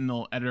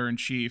Sentinel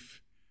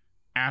editor-in-chief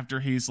after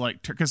he's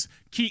like, because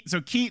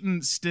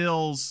Keaton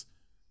steals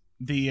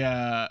the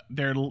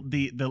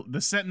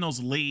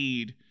Sentinel's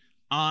lead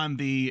on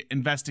the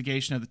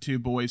investigation of the two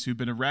boys who've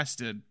been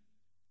arrested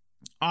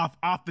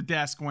off the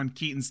desk when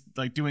Keaton's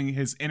like doing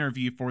his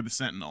interview for the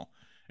Sentinel.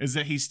 Is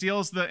that he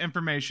steals the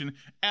information,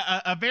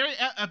 a very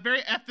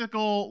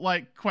ethical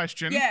like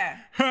question. Yeah.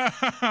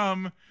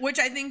 um, Which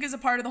I think is a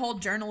part of the whole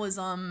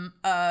journalism.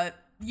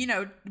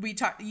 You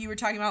were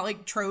talking about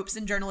like tropes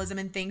in journalism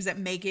and things that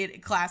make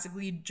it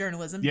classically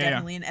journalism. Yeah,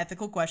 Definitely an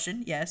ethical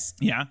question. Yes.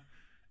 Yeah.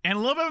 And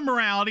a little bit of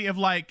morality of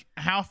like,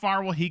 how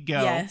far will he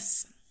go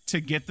Yes.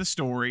 to get the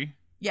story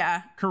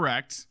Yeah.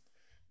 correct?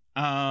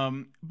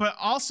 But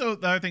also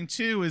the other thing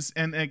too is,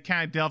 and it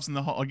kind of delves in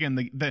the whole, again,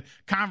 the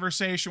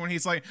conversation when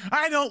he's like,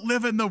 I don't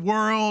live in the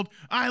world,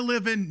 I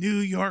live in New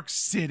York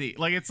City.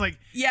 Like, it's like,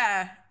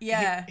 Yeah.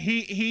 Yeah.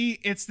 he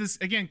it's this,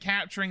 again,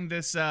 capturing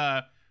this,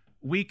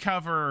 we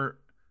cover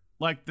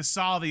like the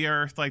saw of the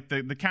earth, like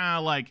the kind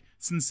of like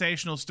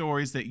sensational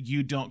stories that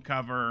you don't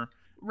cover.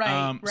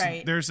 Right. So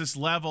right. there's this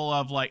level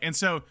of like, and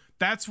so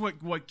that's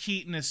what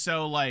Keaton is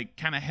so like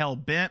kind of hell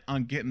bent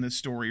on getting the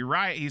story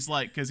right. He's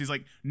like, because he's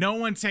like, no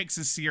one takes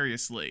us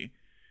seriously.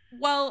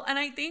 Well, and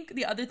I think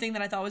the other thing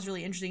that I thought was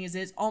really interesting is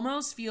it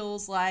almost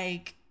feels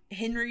like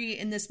Henry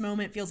in this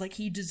moment feels like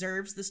he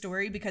deserves the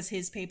story because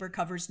his paper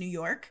covers New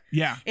York.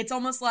 Yeah. It's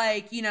almost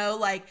like,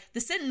 like the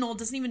Sentinel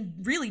doesn't even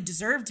really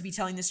deserve to be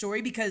telling the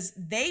story because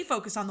they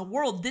focus on the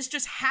world. This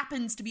just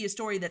happens to be a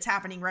story that's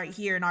happening right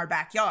here in our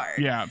backyard.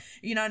 Yeah.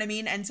 You know what I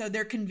mean? And so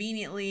they're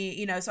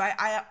conveniently, so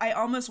I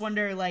almost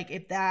wonder like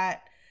if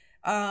that,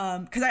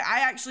 because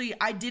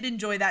I did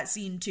enjoy that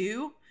scene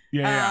too.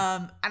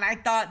 Yeah. And I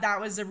thought that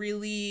was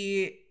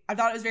I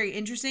thought it was very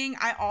interesting.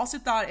 I also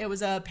thought it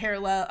was a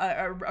parallel,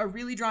 a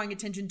really drawing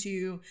attention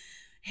to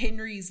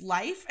Henry's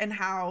life and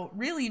how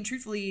really and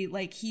truthfully,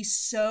 like he's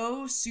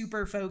so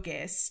super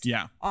focused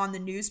on the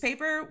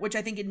newspaper, which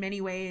I think in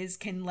many ways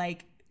can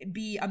like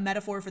be a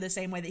metaphor for the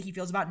same way that he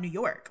feels about New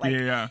York.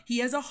 Like he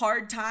has a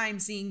hard time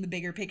seeing the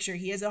bigger picture.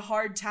 He has a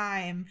hard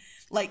time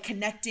like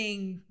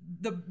connecting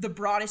the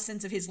broadest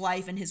sense of his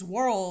life and his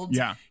world.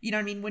 Yeah. You know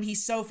what I mean? When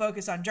he's so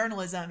focused on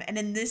journalism. And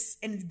in this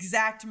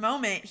exact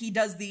moment, he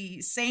does the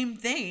same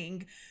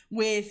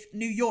with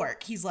New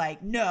York. He's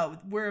like, no,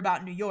 we're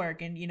about New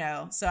York. And,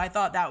 so I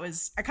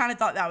kind of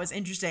thought that was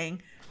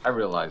interesting. I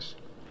realize,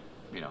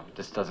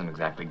 this doesn't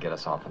exactly get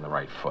us off on the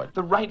right foot.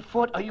 The right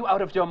foot? Are you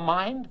out of your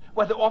mind?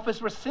 Well, the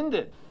office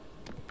rescinded.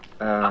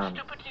 How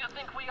stupid do you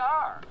think we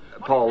are?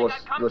 Paul,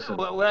 listen.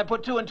 Well, when I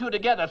put 2 and 2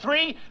 together,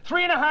 3,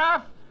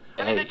 3.5.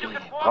 Hey,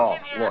 Paul,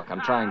 look,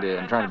 I'm trying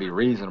to be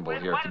reasonable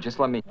here. If you just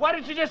let me. Why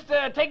don't you just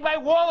take my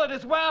wallet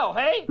as well,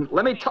 hey?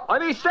 Let me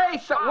say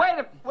something. Wait a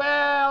minute.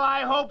 Well,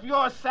 I hope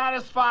you're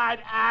satisfied,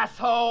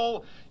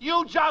 asshole.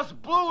 You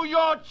just blew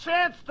your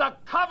chance to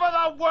cover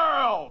the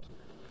world.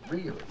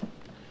 Really?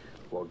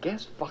 Well,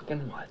 guess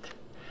fucking what?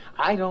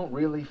 I don't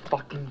really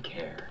fucking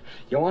care.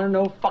 You wanna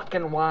know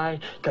fucking why?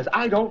 Because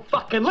I don't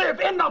fucking live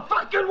in the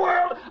fucking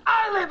world!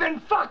 I live in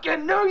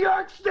fucking New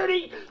York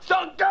City!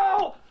 So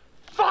go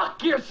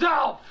fuck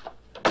yourself!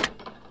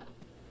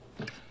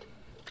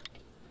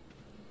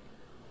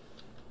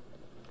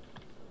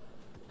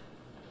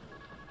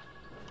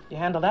 You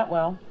handle that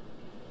well.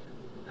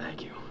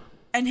 Thank you.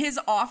 And his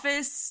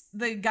office,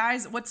 the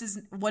guys, what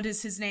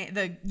is his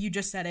name? You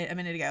just said it a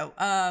minute ago.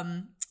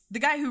 The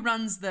guy who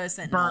runs the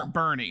Sentinel.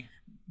 Bernie.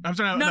 I'm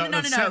sorry, no.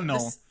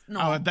 Sentinel. No.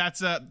 Oh,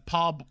 that's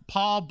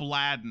Paul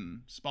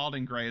Bladden.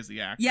 Spalding Gray is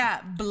the actor. Yeah,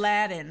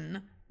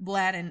 Bladden.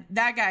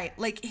 That guy,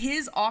 like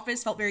his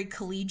office felt very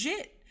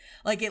collegiate.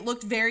 Like it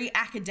looked very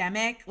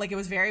academic, like it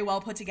was very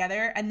well put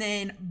together. And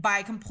then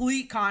by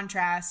complete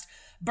contrast,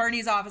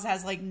 Bernie's office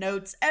has like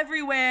notes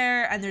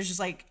everywhere, and there's just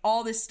like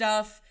all this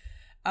stuff.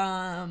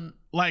 I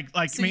liked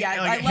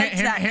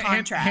that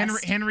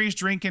contrast. Henry's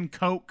drinking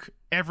Coke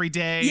every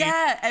day.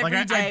 Yeah,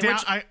 every day.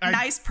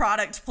 Nice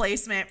product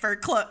placement for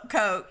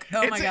Coke.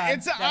 Oh my god,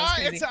 it's odd.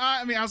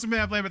 I mean, I was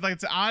gonna play, but like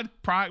it's an odd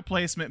product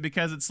placement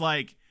because it's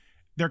like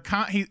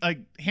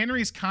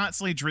Henry's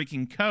constantly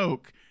drinking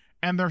Coke,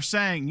 and they're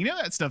saying, you know,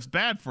 that stuff's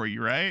bad for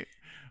you, right?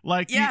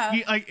 Like, yeah,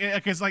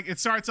 because like it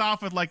starts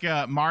off with like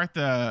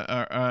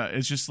Martha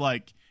is just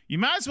like, you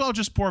might as well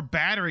just pour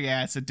battery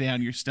acid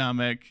down your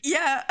stomach.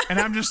 Yeah. And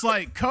I'm just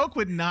like, Coke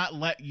would not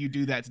let you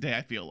do that today,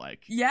 I feel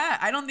like. Yeah,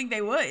 I don't think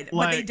they would.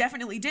 But they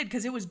definitely did,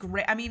 because it was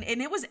great. I mean,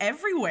 and it was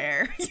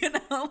everywhere, you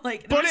know?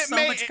 Like, there was so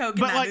much Coke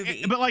in that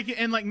movie. But like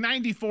in like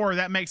 94,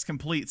 that makes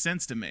complete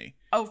sense to me.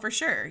 Oh, for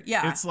sure.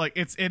 Yeah. It's like,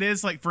 it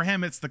is like, for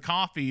him, it's the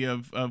coffee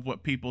of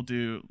what people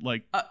do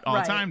like all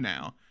the time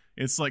now.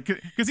 It's like,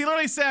 because he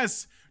literally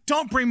says,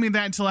 don't bring me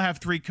that until I have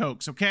 3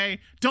 Cokes, okay?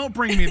 Don't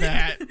bring me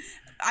that.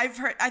 I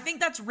think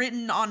that's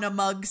written on a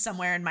mug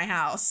somewhere in my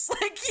house.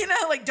 Like, you know,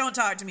 like, don't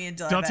talk to me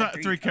until I've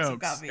had 3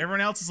 Cokes.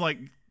 Everyone else is like,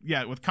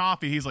 yeah, with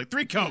coffee, he's like,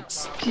 3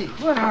 Cokes. Gee,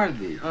 what are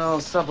these? Oh,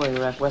 subway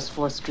rack, West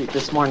 4th Street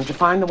this morning. Did you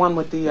find the one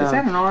with the, Is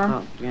that an arm?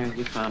 Oh, yeah,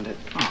 you found it.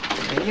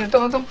 Oh, okay. Yeah,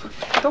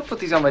 don't put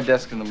these on my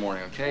desk in the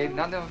morning, okay?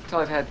 Not until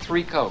I've had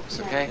 3 Cokes,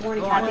 okay?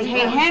 Morning, Kathy.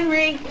 Hey,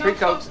 Henry. 3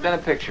 Cokes, then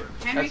a picture.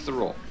 Henry? That's the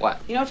rule. What?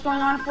 You know what's going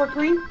on at Fort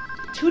Greene?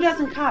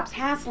 24 cops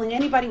hassling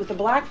anybody with a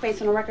black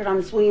face on a record on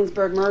this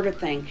Williamsburg murder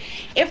thing.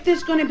 If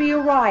there's going to be a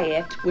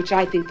riot, which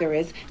I think there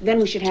is, then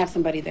we should have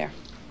somebody there.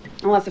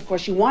 Unless, of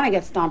course, you want to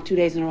get stomped 2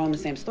 days in a row in the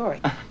same story.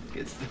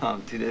 Get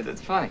stomped 2 days? That's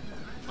funny.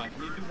 Mike,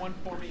 can you do one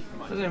for me?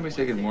 Come on. Doesn't anybody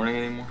say good morning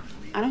anymore?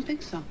 I don't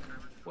think so.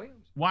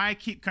 Why I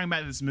keep coming back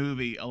to this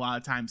movie a lot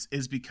of times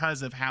is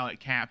because of how it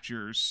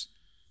captures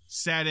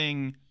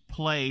setting,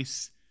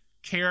 place,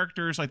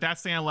 characters. Like,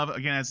 that's the thing I love,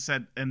 again, as I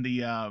said in the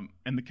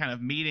kind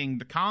of meeting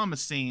the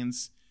columnist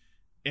scenes,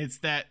 it's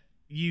that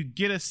you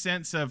get a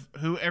sense of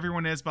who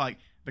everyone is by like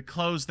the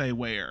clothes they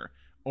wear,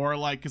 or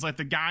like, because like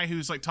the guy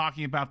who's like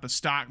talking about the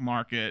stock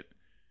market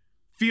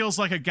feels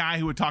like a guy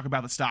who would talk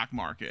about the stock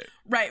market.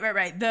 Right.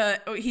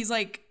 He's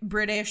like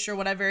British or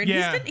whatever, and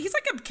he's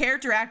like a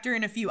character actor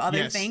in a few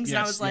other things, and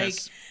I was like,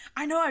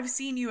 I know I've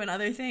seen you in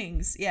other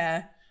things.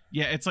 Yeah,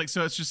 it's like,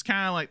 so it's just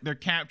kind of like they're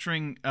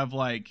capturing of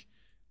like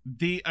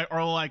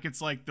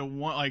it's like the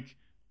one, like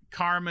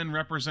Carmen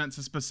represents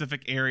a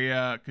specific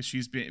area because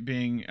she's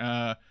being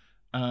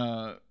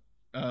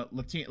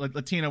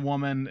Latina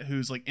woman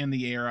who's like in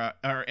the area.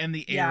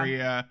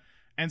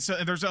 And so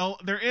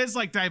there is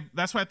like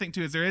that's what I think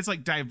too, is there is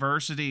like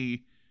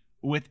diversity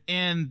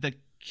within the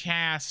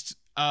cast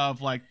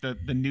of like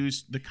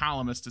the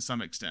columnists to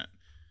some extent.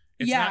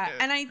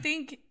 And I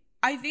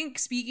think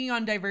speaking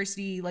on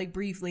diversity, like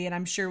briefly, and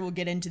I'm sure we'll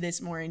get into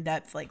this more in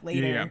depth like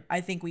later. Yeah.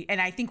 I think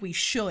we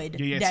should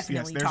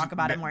definitely talk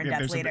about it more in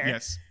depth later.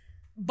 Yes.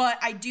 But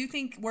I do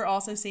think we're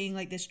also seeing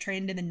like this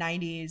trend in the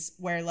 90s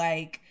where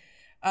like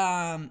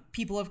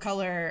people of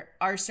color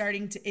are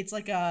starting to, it's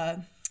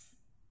kind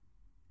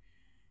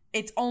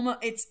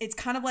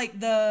of like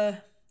the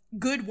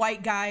good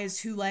white guys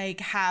who like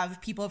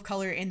have people of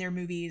color in their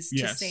movies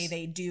to say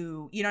they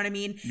do, you know what I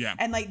mean? Yeah.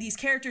 And like these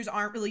characters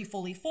aren't really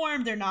fully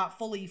formed, they're not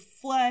fully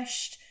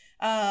fleshed,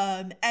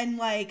 and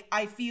like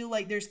I feel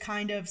like there's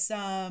kind of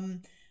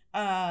some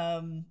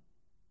I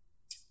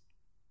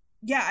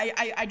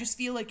just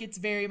feel like it's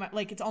very much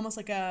like it's almost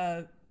like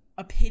a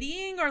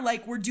pitying, or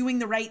like we're doing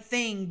the right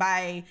thing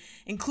by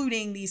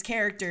including these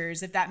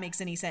characters, if that makes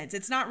any sense.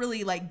 It's not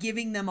really like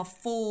giving them a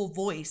full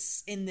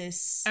voice in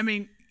this. I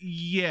mean,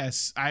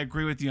 yes, I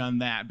agree with you on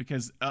that,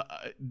 because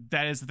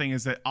that is the thing,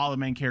 is that all the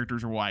main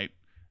characters are white.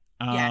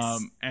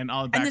 And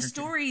all the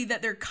story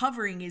that they're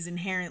covering is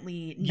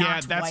inherently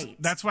not white.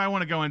 That's what I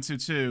want to go into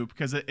too,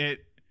 because I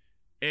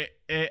don't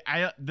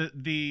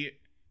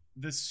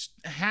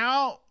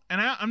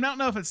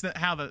know if it's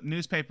how the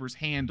newspapers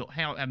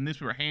how a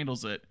newspaper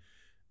handles it.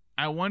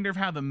 I wonder if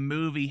how the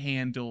movie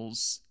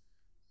handles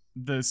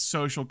the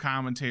social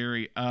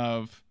commentary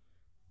of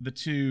the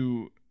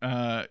 2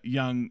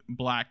 young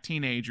black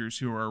teenagers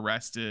who are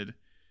arrested.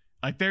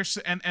 Like there's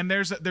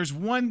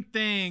one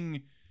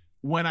thing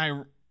when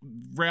I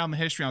read on the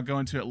history, I'll go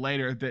into it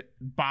later, that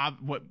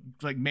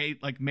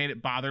made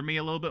it bother me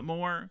a little bit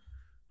more.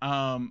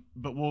 But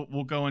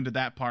we'll go into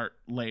that part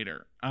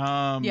later.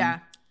 But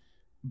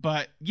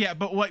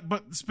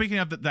speaking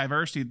of the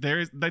diversity,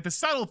 there's like the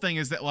subtle thing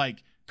is that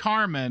like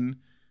Carmen,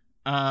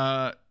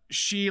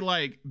 she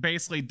like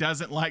basically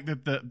doesn't like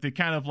that the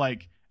kind of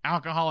like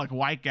alcoholic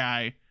white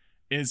guy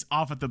is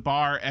off at the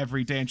bar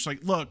every day, and she's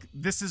like, look,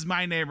 this is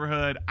my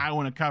neighborhood, I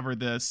want to cover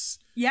this.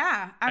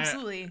 Yeah,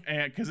 absolutely.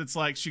 Because it's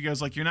like, she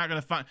goes like, you're not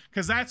gonna find,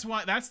 because I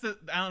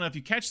don't know if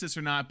you catch this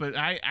or not, but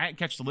I didn't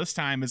catch the list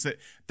time, is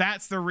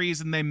that's the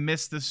reason they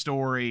missed the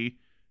story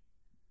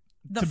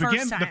the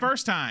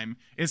first time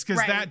is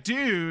because that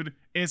dude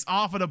is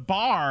off at a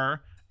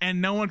bar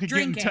and no one could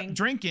get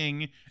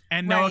drinking,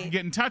 and no one could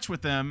get in touch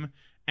with them.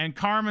 And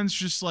Carmen's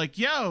just like,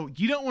 yo,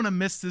 you don't want to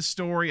miss this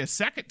story a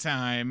second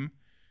time.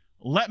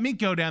 Let me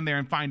go down there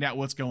and find out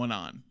what's going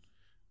on.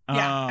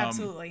 Yeah,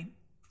 absolutely.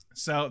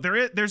 So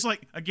there's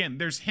like, again,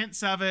 there's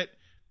hints of it.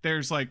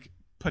 There's like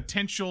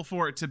potential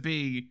for it to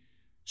be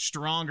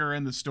stronger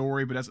in the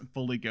story, but doesn't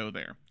fully go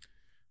there.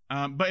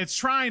 But it's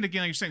trying,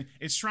 again, like you're saying,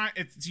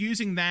 it's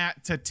using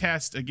that to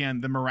test,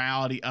 again, the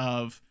morality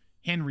of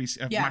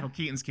Michael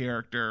Keaton's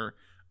character,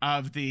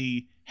 of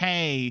the,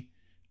 hey,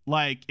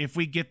 like, if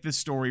we get this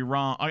story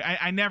wrong,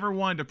 I never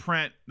wanted to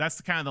print, that's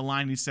the kind of the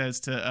line he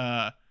says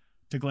to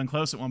Glenn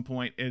Close at one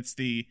point. It's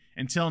the,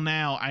 until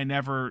now,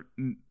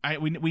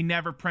 we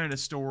never printed a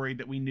story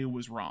that we knew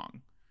was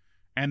wrong.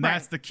 And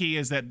that's the key,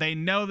 is that they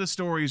know the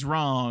story's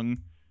wrong.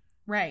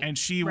 Right. And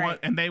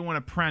and they want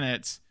to print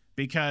it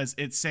because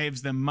it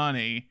saves them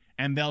money,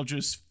 and they'll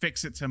just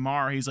fix it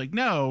tomorrow. He's like,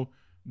 no,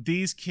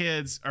 these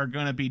kids are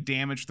going to be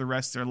damaged the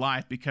rest of their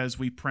life because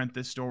we print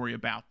this story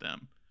about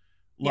them.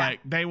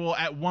 Like, they will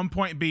at one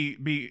point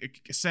be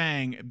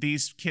saying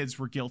these kids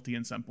were guilty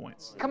in some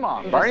points. Come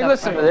on, Bernie,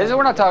 listen to this.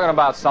 We're not talking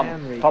about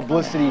some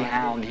publicity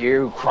hound here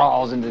who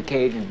crawls into the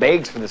cage and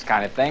begs for this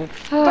kind of thing.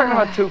 We're talking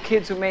about two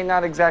kids who may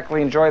not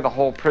exactly enjoy the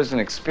whole prison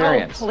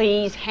experience. Oh,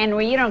 please,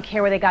 Henry, you don't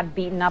care whether they got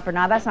beaten up or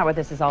not. That's not what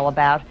this is all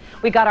about.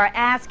 We got our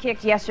ass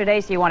kicked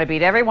yesterday, so you want to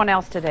beat everyone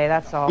else today,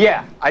 that's all.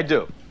 Yeah, I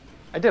do.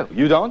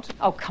 You don't?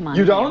 Oh, come on.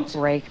 You don't?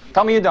 Break.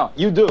 Tell me you don't.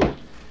 You do.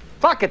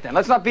 Fuck it then.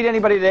 Let's not beat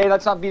anybody today.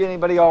 Let's not beat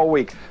anybody all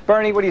week.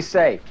 Bernie, what do you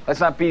say? Let's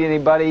not beat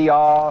anybody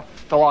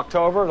till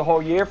October, the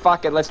whole year.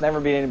 Fuck it. Let's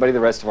never beat anybody the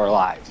rest of our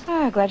lives.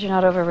 Oh, glad you're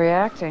not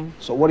overreacting.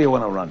 So what do you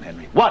want to run,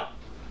 Henry? What?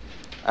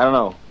 I don't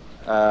know.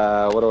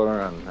 What do I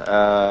want to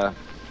run?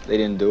 They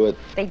didn't do it.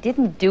 They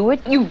didn't do it?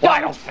 You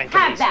don't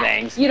have that.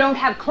 Things. You don't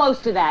have close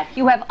to that.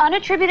 You have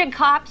unattributed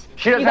cops.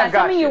 She doesn't you got have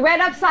something gotcha. you read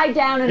upside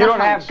down and you don't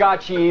have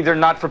gotcha either,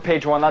 not for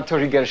page one, not until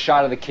you get a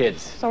shot of the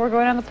kids. So we're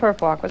going on the perp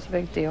walk. What's the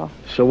big deal?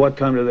 So what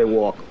time do they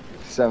walk?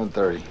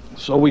 7:30.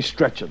 So we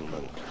stretch it a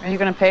little. Are you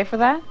going to pay for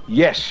that?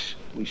 Yes.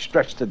 We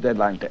stretch the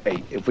deadline to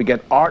 8. If we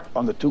get Art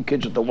on the two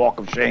kids at the Walk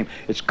of Shame,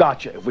 it's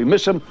gotcha. If we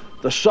miss him,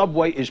 the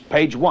subway is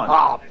page 1.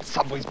 Oh,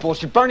 subway's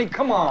bullshit. Bernie,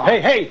 come on.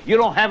 Hey, you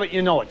don't have it,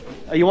 you know it.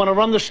 You want to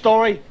run the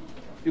story?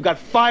 You got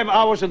 5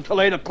 hours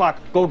until 8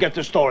 o'clock. Go get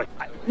the story.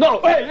 No,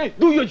 hey,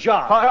 do your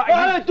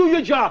job. Do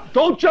your job.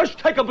 Don't just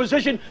take a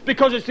position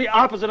because it's the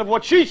opposite of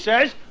what she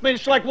says. I mean,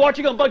 it's like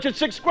watching a bunch of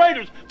 6th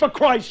graders, for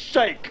Christ's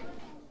sake.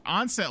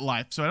 Onset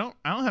Life. So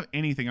I don't have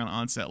anything on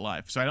Onset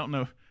Life. So I don't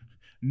know.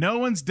 No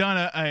one's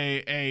done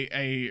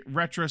a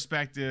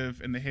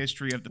retrospective in the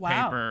history of the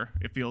paper,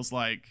 it feels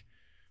like.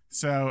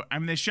 So, I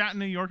mean, they shot in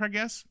New York, I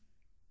guess,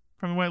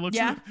 from the way it looks.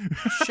 Yeah,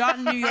 shot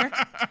in New York.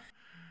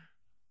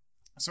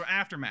 So,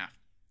 Aftermath.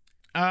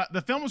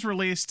 The film was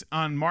released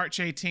on March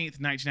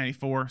 18th,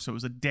 1994, so it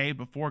was a day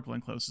before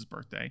Glenn Close's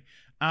birthday,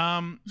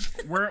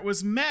 where it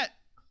was met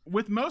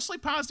with mostly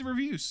positive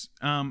reviews.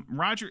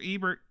 Roger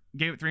Ebert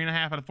gave it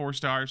 3.5 out of 4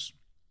 stars.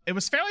 It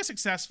was fairly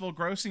successful,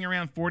 grossing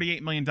around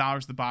 $48 million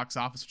at the box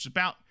office, which is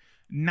about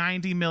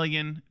 $90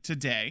 million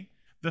today.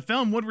 The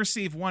film would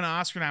receive 1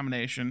 Oscar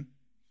nomination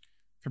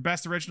for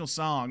Best Original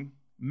Song,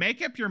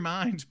 Make Up Your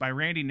Mind by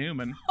Randy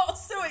Newman.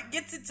 Also, it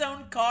gets its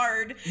own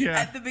card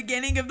at the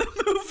beginning of the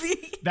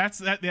movie.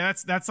 That's like I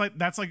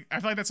feel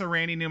like that's a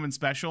Randy Newman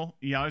special.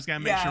 You always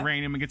gotta make sure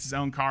Randy Newman gets his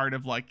own card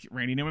of like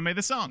Randy Newman made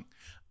the song.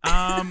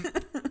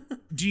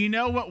 Do you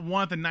know what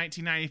won the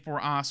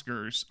 1994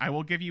 Oscars? I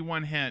will give you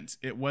one hint.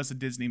 It was a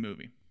Disney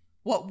movie.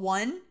 What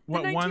won?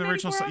 What won the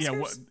original song? Yeah,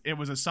 it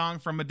was a song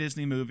from a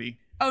Disney movie.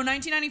 Oh,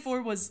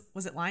 1994 was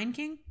it Lion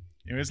King?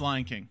 It was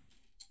Lion King.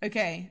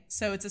 Okay,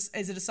 so is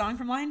it a song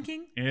from Lion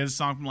King? It is a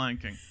song from Lion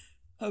King.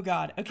 Oh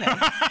God. Okay.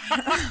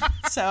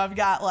 So I've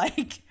got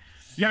like.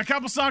 You got a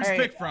couple songs to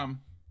pick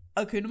from.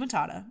 Hakuna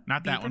Matata.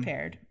 Not that one. Be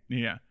prepared.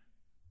 Yeah.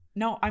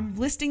 No, I'm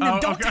listing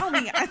them. Don't tell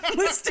me. I'm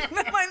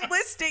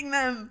listing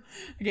them.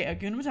 Okay,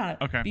 Hakuna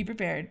Matata. Okay. Be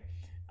prepared.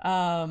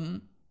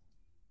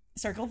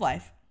 Circle of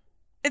Life.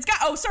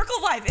 Circle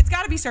of Life. It's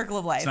got to be Circle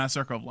of Life. It's not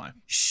Circle of Life.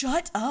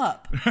 Shut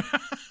up.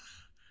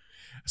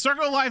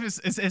 Circle of Life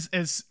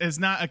is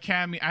not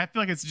Academy. I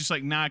feel like it's just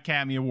like not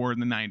Academy Award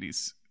in the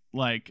 90s.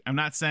 Like, I'm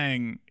not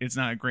saying it's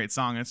not a great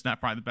song. It's not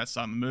probably the best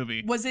song in the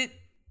movie. Was it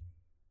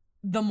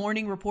The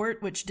Morning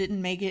Report, which didn't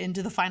make it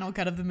into the final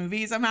cut of the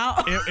movie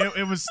somehow?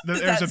 It was.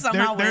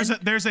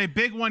 There's a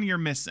big one you're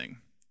missing.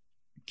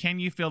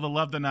 Can You Feel the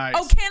Love Tonight?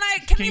 Oh, can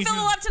you feel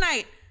the love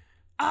tonight?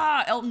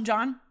 Elton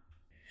John.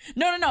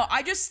 No.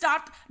 I just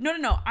stopped.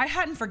 No. I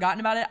hadn't forgotten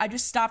about it. I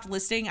just stopped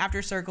listing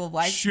after Circle of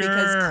Life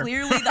because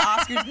clearly the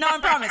Oscars. No, I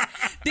promise.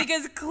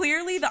 Because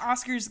clearly the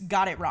Oscars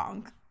got it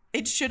wrong.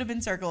 It should have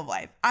been Circle of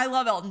Life. I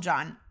love Elton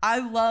John. I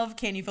love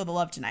Can You Feel the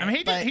Love Tonight. I mean,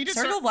 he did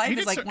Circle of Life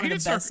is like one of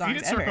the best songs ever. He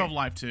did Circle of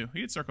Life too.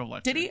 He did Circle of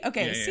Life. Did he?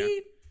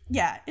 Okay.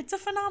 Yeah, it's a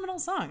phenomenal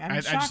song. I'm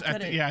shocked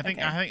that it. Yeah, I think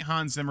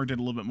Hans Zimmer did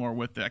a little bit more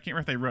with it. I can't remember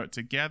if they wrote it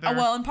together. Oh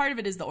well, and part of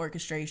it is the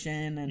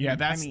orchestration. And yeah,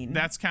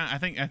 that's kind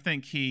of. I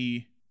think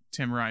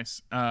Tim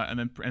Rice and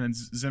then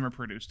Zimmer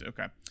produced it.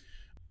 Okay.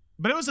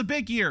 But it was a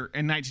big year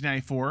in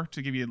 1994.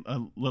 To give you a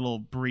little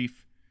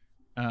brief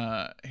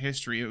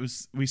history,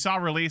 we saw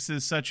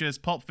releases such as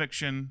Pulp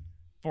Fiction,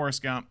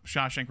 Forrest Gump,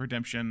 Shawshank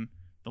Redemption,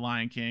 The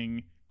Lion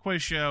King,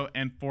 Quiz Show,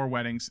 and 4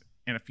 Weddings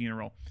and a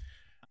Funeral.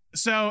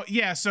 So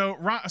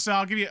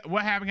I'll give you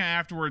what happened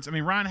afterwards. I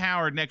mean, Ron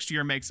Howard next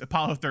year makes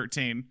Apollo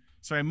 13,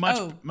 so a much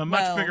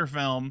bigger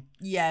film.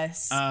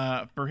 Yes.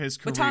 For his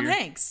career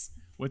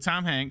with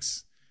Tom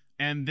Hanks,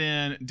 and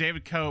then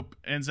David Cope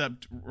ends up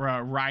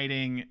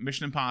writing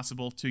Mission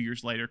Impossible 2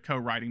 years later,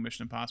 co-writing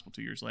Mission Impossible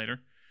 2 years later.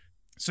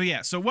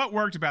 So what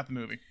worked about the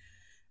movie?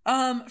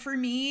 For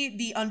me,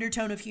 the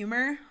undertone of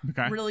humor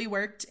really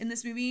worked in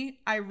this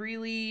movie.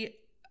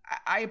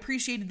 I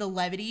appreciated the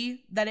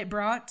levity that it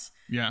brought.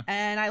 Yeah.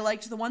 And I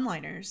liked the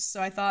one-liners.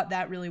 So I thought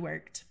that really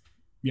worked.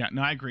 Yeah,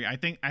 no, I agree. I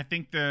think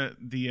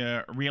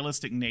the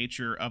realistic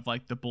nature of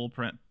like the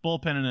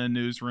bullpen in a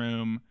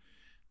newsroom,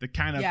 the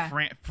kind of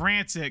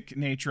frantic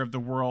nature of the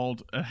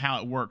world, how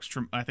it works,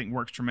 I think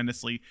works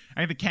tremendously.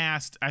 I think the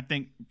cast,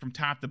 from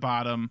top to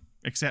bottom,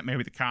 except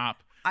maybe the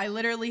cop. I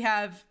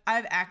have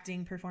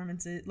acting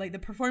performances. Like the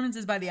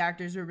performances by the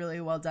actors were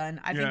really well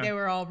done. I think they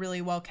were all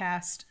really well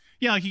cast.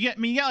 Yeah, like you get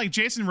like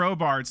Jason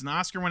Robards, an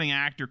Oscar-winning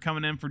actor,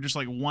 coming in for just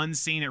like one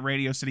scene at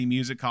Radio City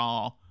Music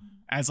Hall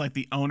as like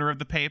the owner of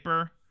the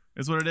paper,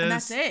 is what it is. And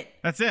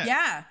that's it.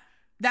 Yeah,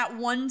 that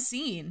one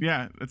scene.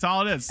 Yeah, that's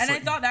all it is. And I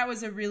thought that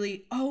was a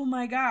really, oh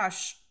my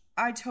gosh,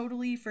 I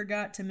totally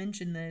forgot to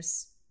mention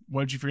this.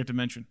 What did you forget to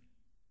mention?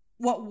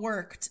 What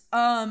worked?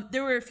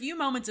 There were a few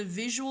moments of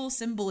visual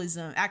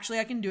symbolism. Actually,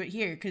 I can do it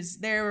here because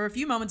there were a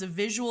few moments of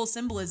visual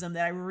symbolism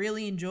that I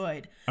really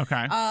enjoyed.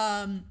 Okay.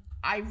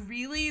 I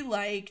really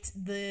liked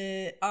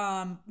the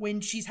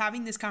when she's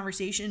having this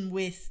conversation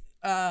with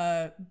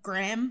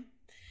Graham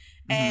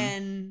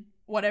and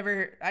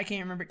whatever, I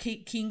can't remember,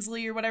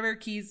 Kingsley or whatever,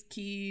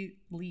 Keesley,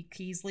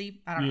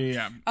 I don't know.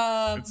 Yeah.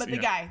 But the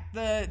guy,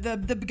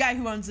 the guy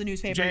who owns the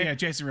newspaper.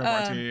 Jason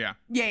Robards.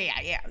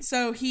 Yeah.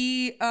 So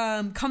he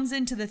comes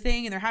into the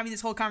thing and they're having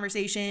this whole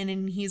conversation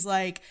and he's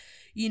like,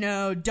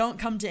 don't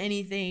come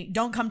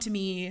to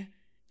me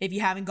if you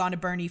haven't gone to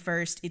Bernie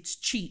first. It's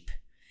cheap.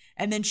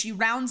 And then she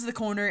rounds the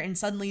corner and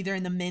suddenly they're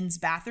in the men's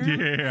bathroom.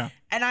 Yeah.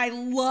 And I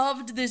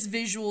loved this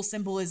visual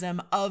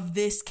symbolism of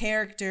this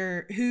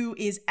character who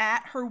is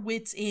at her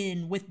wit's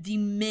end with the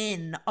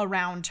men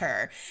around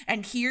her.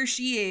 And here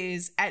she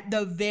is at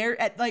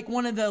like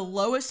one of the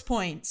lowest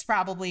points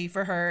probably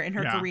for her in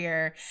her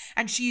career.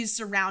 And she's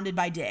surrounded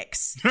by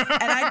dicks. And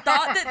I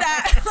thought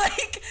that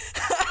like,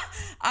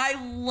 I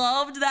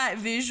loved that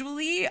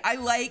visually. I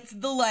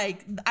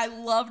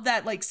loved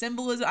that like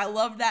symbolism. I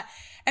loved that.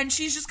 And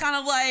she's just kind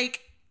of like,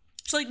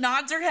 she like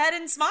nods her head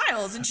and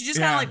smiles and she just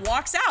kind of like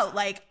walks out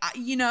like,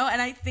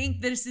 and I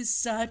think this is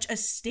such a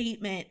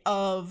statement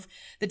of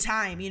the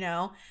time,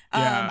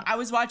 I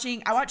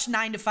watched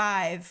 9 to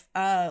 5,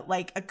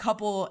 like a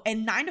couple,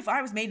 and 9 to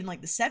 5 was made in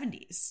like the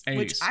 70s,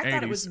 which I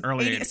thought it was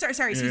early 80s.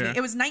 Sorry, excuse me.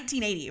 It was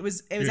 1980. It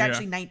was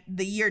actually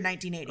the year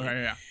 1980.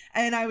 Right,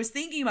 and I was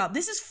thinking about,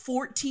 this is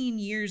 14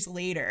 years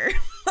later,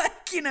 like,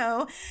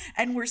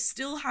 and we're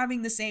still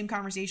having the same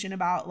conversation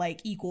about like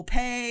equal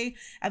pay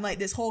and like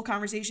this whole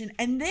conversation.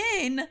 And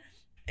then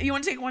you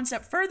want to take it one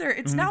step further,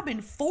 it's now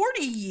been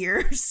 40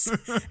 years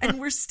and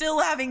we're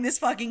still having this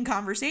fucking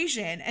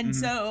conversation. And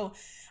so,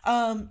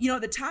 at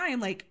the time,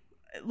 like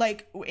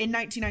in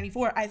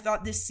 1994, I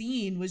thought this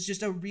scene was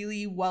just a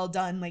really well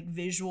done, like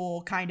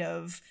visual kind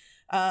of,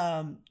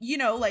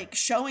 like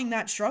showing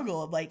that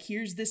struggle of like,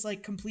 here's this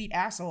like complete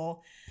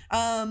asshole.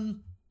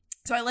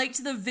 So I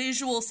liked the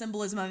visual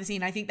symbolism of the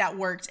scene. I think that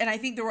worked. And I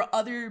think there were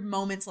other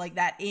moments like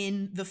that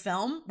in the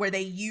film where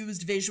they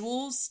used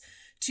visuals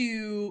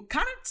to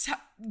kind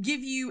of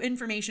give you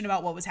information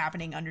about what was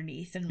happening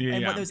underneath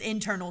and what those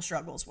internal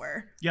struggles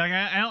were. Yeah, like,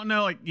 I don't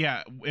know,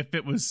 if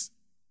it was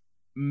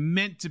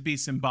meant to be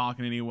symbolic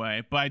in any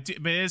way, but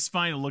it is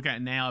fine to look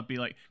at now. It'd be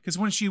like, because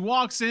when she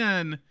walks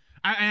in,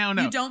 I don't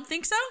know. You don't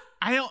think so?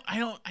 I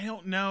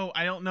don't know.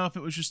 I don't know if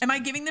it was just. Am I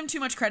giving them too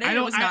much credit? It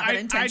was not that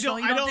intentional.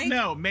 I don't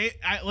know.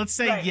 Let's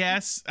say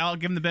yes. I'll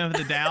give them the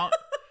benefit of the doubt.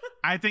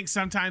 I think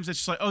sometimes it's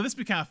just like, this would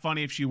be kind of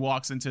funny if she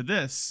walks into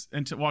the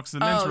men's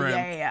room.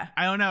 Yeah.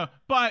 I don't know,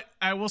 but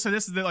I will say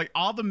this is that like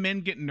all the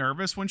men get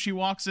nervous when she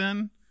walks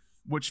in,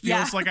 which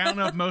feels like I don't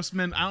know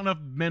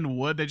if men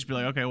would. They'd just be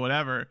like, okay,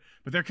 whatever.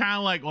 But they're kind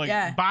of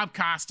like Bob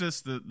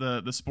Costas,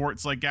 the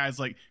sports like guys,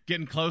 like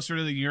getting closer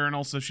to the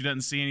urinal so she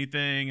doesn't see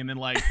anything, and then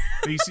like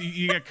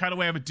you get cut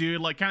away of a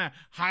dude like kind of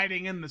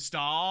hiding in the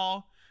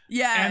stall.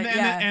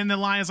 Yeah, and the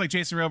line is like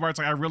Jason Robards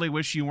like, I really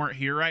wish you weren't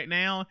here right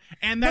now.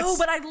 And that's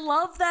but I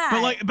love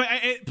that. But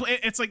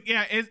it's like,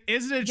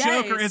 is it a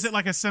joke or is it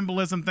like a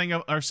symbolism thing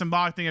or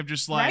symbolic thing of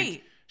just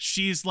like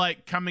she's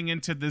like coming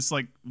into this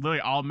like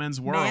literally all men's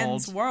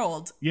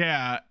world.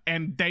 Yeah,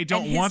 and they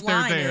don't want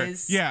her there.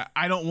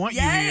 I don't want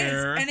you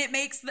here. And it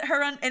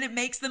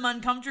makes them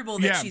uncomfortable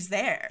that she's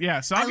there.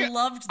 Yeah, so I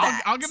loved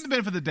that. I'll give them the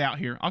benefit of the doubt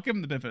here.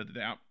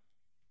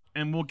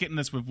 And we'll get in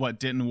this with what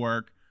didn't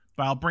work,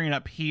 but I'll bring it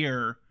up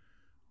here.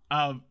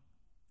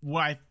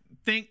 what I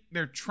think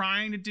they're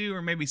trying to do,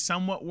 or maybe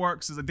somewhat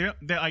works, is that they're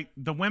like,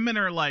 the women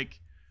are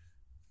like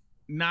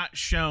not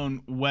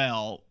shown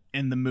well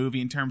in the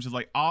movie in terms of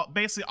like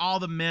basically all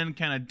the men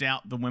kind of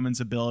doubt the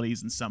women's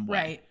abilities in some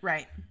way.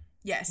 Right.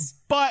 Yes.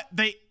 But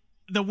the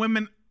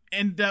women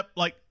end up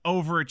like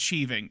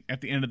overachieving at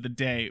the end of the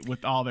day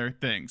with all their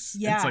things.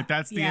 Yeah. It's like,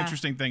 that's the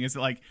interesting thing, is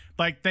that like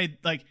they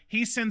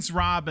he sends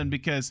Robin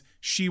because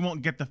she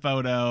won't get the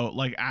photo.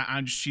 Like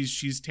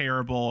she's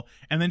terrible.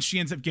 And then she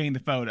ends up getting the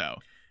photo.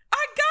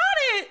 I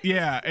got it.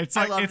 Yeah. It's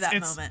like, I love that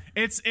moment.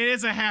 It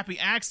is a happy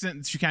accident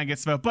that she kind of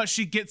gets the photo, but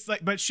she gets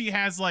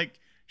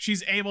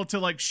she's able to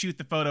like shoot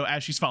the photo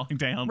as she's falling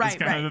down. Right,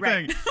 kind of the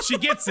thing. She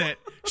gets it.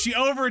 She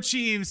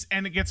overachieves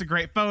and it gets a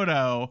great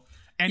photo.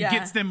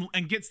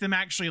 And gets them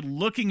actually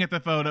looking at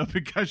the photo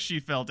because she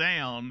fell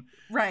down.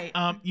 Right.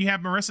 You have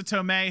Marissa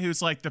Tomei,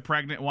 who's like the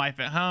pregnant wife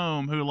at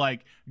home, who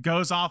like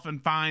goes off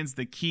and finds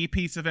the key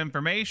piece of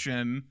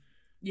information.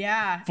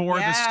 For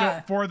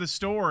the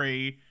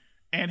story,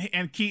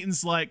 and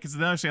Keaton's like, because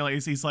the other thing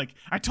like, he's like,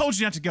 I told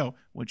you not to go.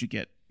 What'd you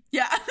get?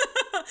 Yeah.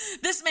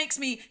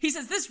 He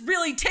says, this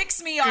really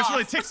ticks me off. This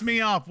really ticks me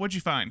off. What'd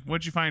you find?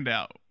 What'd you find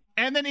out?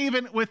 And then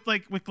even with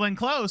Glenn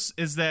Close,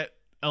 is that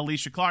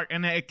Alicia Clark,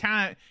 and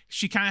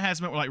she kind of has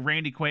a moment where like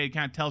Randy Quaid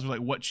kind of tells her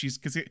like what she's,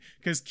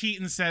 because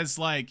Keaton says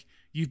like,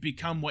 you've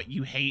become what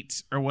you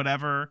hate or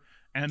whatever,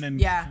 and then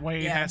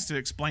Quaid has to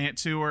explain it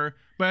to her.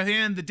 But at the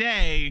end of the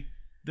day,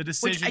 the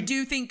decision, which I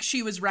do think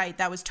she was right,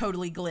 that was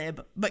totally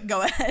glib, but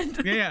go ahead.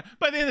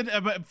 But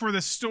but for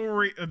the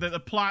story, the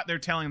plot they're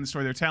telling, the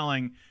story they're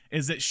telling,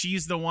 is that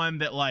she's the one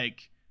that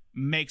like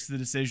makes the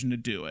decision to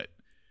do it.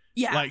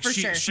 Yeah, like for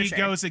she sure.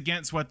 goes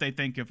against what they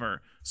think of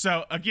her.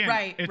 So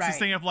again, it's this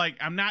thing of like,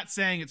 I'm not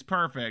saying it's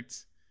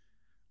perfect,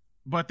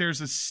 but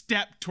there's a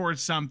step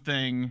towards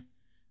something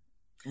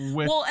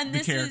with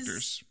the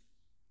characters.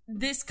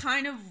 This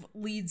kind of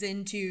leads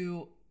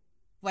into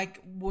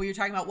like, we were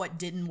talking about what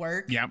didn't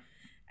work. Yeah.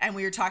 And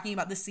we were talking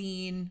about the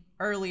scene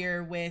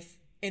earlier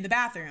in the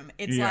bathroom.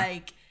 It's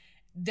like,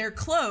 they're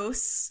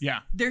close. Yeah.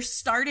 They're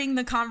starting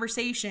the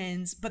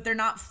conversations, but they're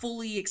not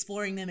fully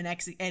exploring them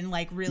and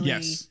like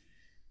really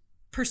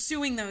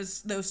pursuing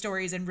those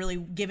stories and really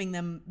giving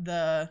them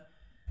the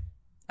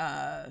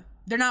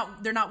they're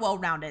not well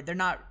rounded. They're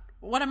not,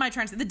 what am I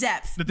trying to say? The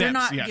depth. They're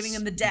not giving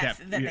them the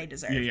depth that they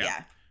deserve.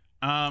 Yeah.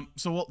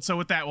 So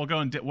with that, we'll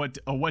go into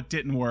what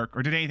didn't work,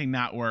 or did anything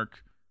not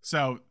work?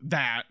 So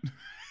that.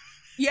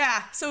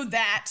 Yeah. So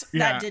that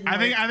didn't work.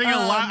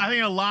 I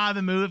think a lot of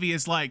the movie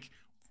is like,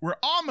 we're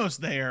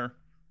almost there,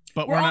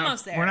 but we're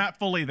not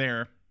fully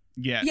there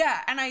yet.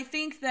 Yeah, and I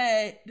think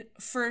that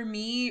for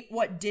me,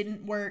 what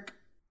didn't work,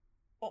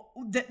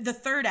 the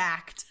third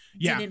act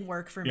didn't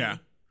work for me.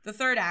 The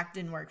third act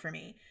didn't work for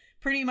me.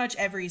 Pretty much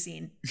every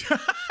scene.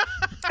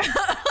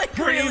 Like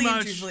pretty really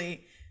much.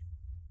 truthfully.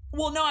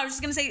 Well, no, I was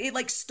just gonna say it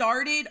like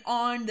started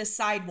on the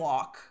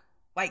sidewalk.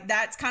 Like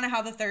that's kind of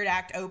how the third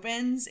act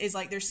opens. Is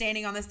like they're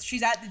standing on this.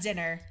 She's at the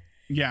dinner.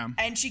 Yeah.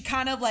 And she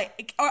kind of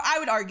like, or I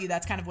would argue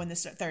that's kind of when the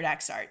third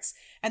act starts.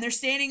 And they're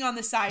standing on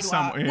the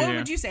sidewalk. What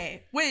would you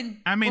say?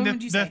 I mean,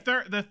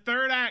 the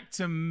third act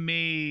to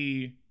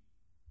me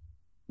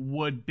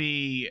would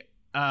be,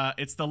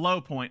 it's the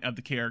low point of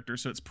the character.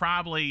 So it's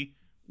probably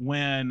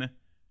when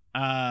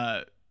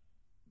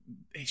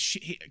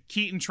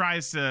Keaton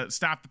tries to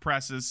stop the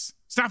presses.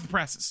 You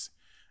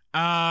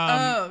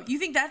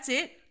think that's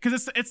it?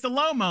 Because it's the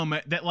low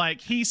moment that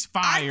like he's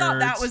fired. I thought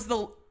that was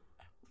the...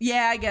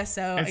 Yeah, I guess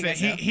so.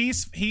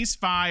 He's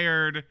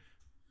fired.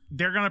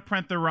 They're gonna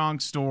print the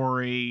wrong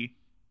story.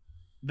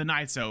 The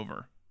night's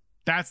over.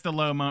 That's the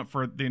low moment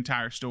for the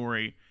entire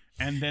story.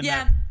 And then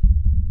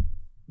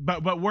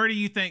but where do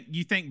you think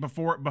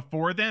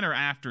before then or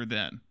after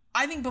then?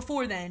 I think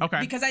before then.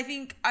 Okay. Because I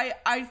think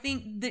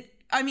that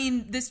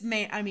this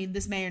may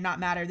or not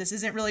matter. This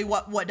isn't really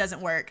what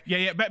doesn't work.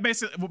 Yeah, but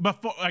basically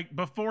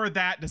before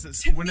that, does it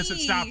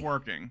stop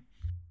working?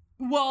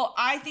 Well,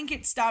 I think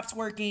it stops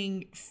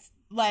working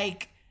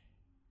like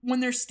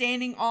when they're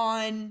standing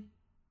on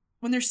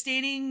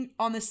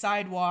the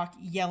sidewalk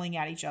yelling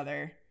at each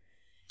other.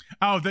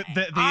 Oh,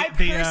 I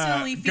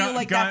personally feel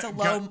like that's a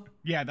low.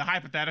 The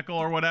hypothetical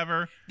or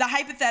whatever. The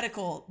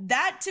hypothetical,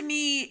 that to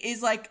me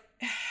is like,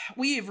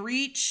 we have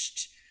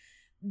reached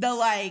the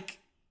like,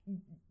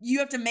 you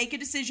have to make a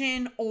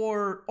decision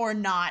or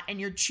not, and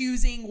you're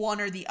choosing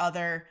one or the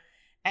other,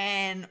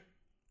 and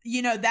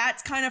you know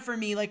that's kind of for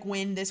me like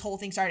when this whole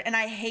thing started, and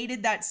I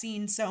hated that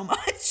scene so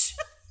much.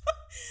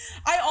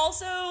 I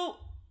also,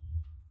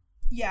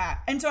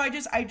 and so I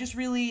just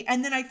really,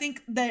 and then I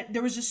think that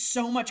there was just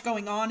so much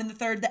going on in the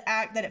third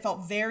act that it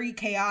felt very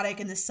chaotic,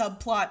 and the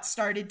subplot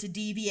started to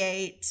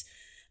deviate,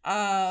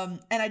 and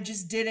I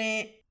just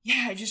didn't.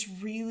 Yeah, I just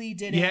really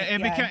didn't. Yeah,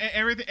 and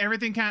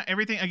everything kind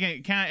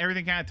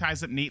of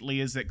ties up neatly.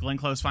 Is that Glenn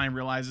Close finally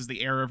realizes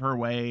the error of her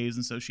ways,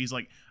 and so she's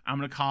like, "I'm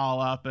gonna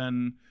call up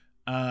and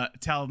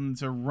tell them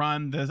to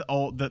run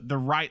the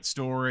right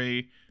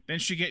story." Then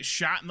she gets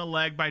shot in the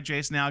leg by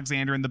Jason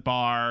Alexander in the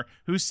bar,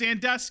 who's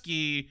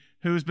Sandusky,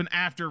 who's been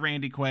after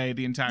Randy Quaid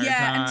the entire time.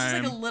 Yeah, and she's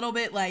like a little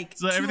bit like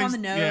too on the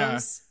nose. Yeah.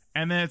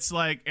 And then it's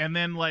like,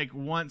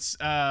 once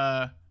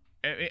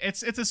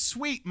it's a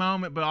sweet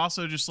moment, but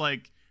also just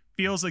like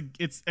feels like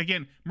it's,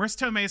 again,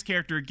 Marissa Tomei's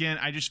character again.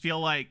 I just feel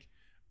like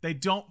they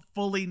don't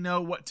fully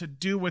know what to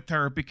do with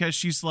her, because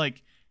she's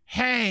like,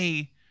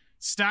 hey,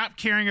 stop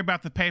caring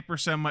about the paper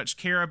so much,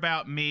 care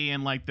about me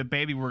and like the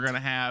baby we're gonna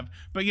have.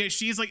 But yet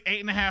she's like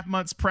 8.5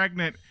 months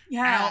pregnant,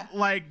 out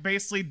like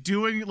basically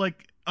doing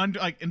like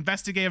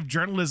investigative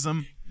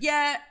journalism.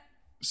 Yeah.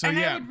 So and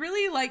I would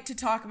really like to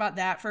talk about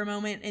that for a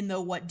moment in the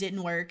what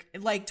didn't work,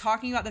 like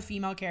talking about the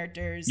female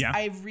characters. Yeah.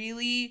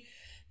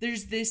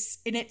 There's this,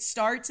 and it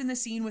starts in the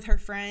scene with her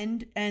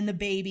friend, and the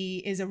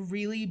baby is a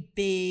really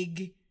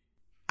big,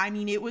 I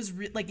mean, it was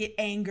it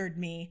angered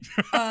me.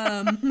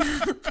 I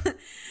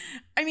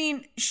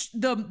mean,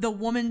 the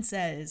woman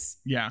says,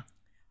 yeah,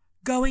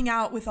 going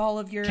out with all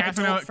of your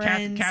adult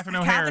friends. Catherine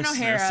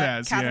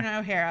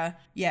O'Hara,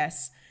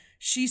 yes.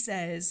 She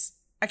says,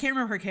 I can't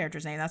remember her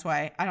character's name. That's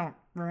why I don't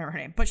remember her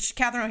name. But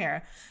Catherine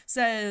O'Hara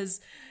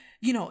says,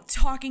 you know,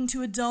 talking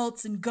to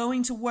adults and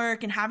going to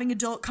work and having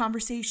adult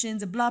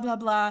conversations and blah, blah,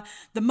 blah.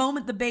 The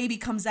moment the baby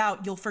comes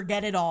out, you'll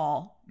forget it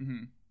all.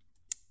 Mm-hmm.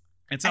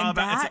 It's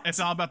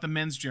all about the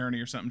men's journey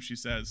or something, she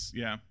says.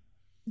 Yeah.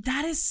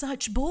 That is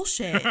such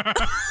bullshit.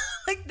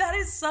 That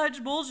is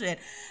such bullshit.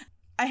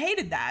 I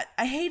hated that.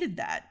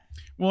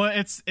 Well,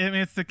 it's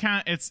very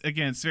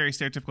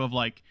stereotypical of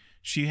like,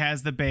 she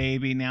has the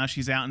baby, now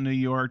she's out in New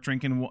York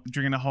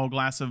drinking a whole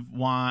glass of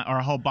wine or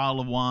a whole bottle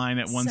of wine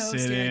at one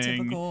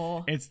sitting.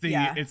 Stereotypical. It's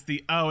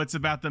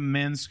about the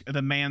man's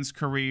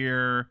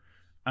career.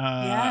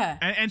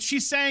 And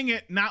she's saying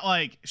it not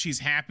like she's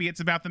happy it's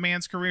about the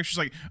man's career. She's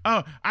like,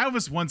 oh, I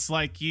was once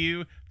like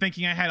you,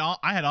 thinking I had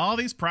all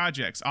these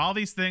projects, all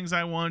these things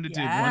I wanted to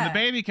do. But when the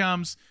baby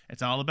comes,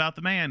 it's all about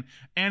the man.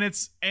 And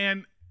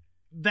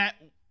that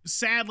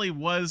sadly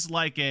was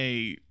like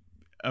a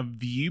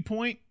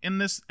viewpoint in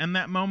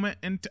that moment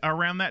and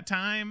around that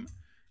time.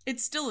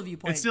 It's still a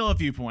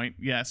viewpoint.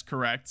 Yes,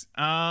 correct.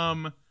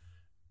 But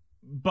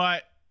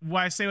what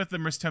I say with the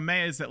Marissa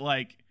Tomei is that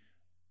like,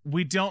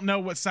 we don't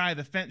know what side of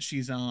the fence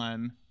she's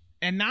on,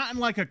 and not in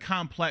like a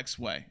complex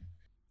way.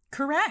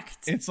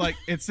 Correct. It's like,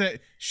 it's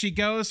that she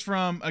goes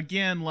from,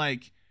 again,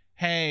 like,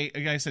 hey,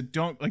 like I said,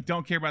 don't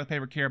care about the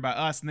paper, care about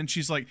us. And then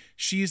she's like,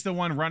 she's the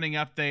one running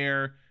up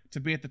there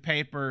to be at the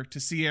paper, to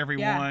see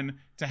everyone,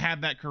 to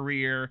have that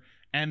career.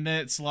 And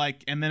then it's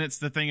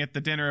the thing at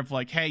the dinner of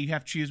like, hey, you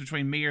have to choose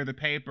between me or the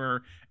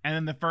paper. And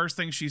then the first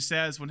thing she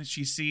says when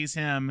she sees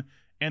him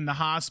in the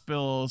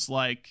hospital is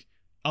like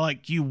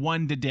you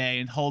won today,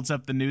 and holds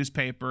up the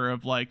newspaper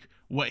of like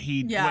what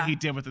he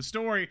did with the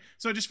story.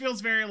 So it just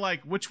feels very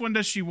like, which one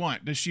does she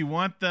want? Does she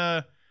want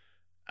the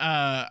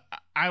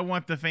I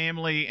want the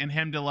family and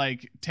him to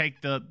like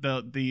take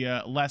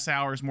the less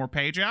hours, more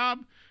pay job?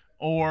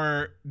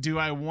 Or do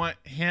I want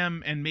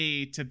him and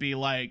me to be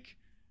like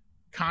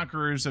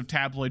conquerors of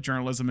tabloid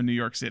journalism in New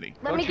York City?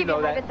 Let me give you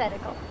a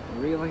hypothetical.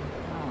 Really?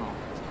 Oh.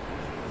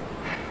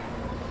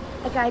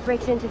 A guy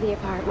breaks into the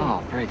apartment.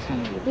 Oh, breaks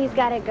into it. He's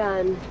got a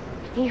gun.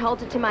 He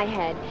holds it to my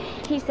head.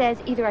 He says,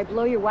 either I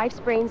blow your wife's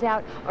brains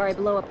out or I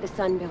blow up the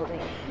Sun building.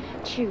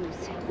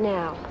 Choose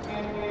now.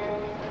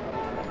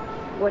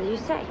 What do you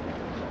say?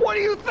 What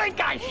do you think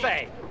I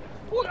say?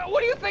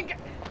 What do you think?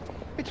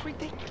 It's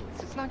ridiculous.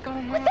 It's not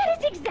gonna happen. But that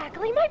is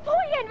exactly my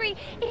point, Henry.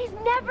 It is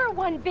never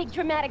one big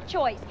dramatic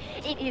choice.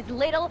 It is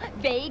little,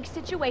 vague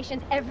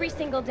situations every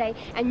single day,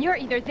 and you're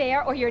either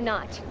there or you're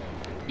not.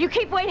 You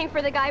keep waiting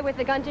for the guy with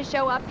the gun to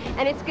show up,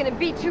 and it's gonna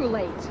be too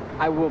late.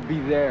 I will be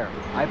there.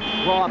 I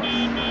promise.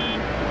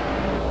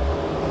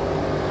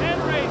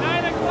 Henry,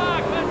 9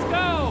 o'clock, let's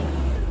go!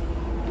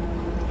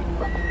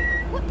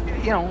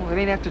 You know, I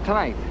mean, after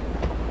tonight,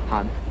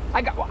 hon.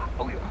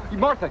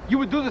 Martha, you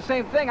would do the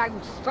same thing. I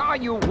saw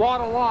you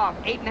waddle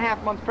off,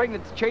 8.5 months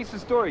pregnant, to chase the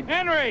story.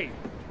 Henry,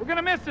 we're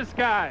gonna miss this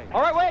guy.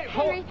 All right, wait,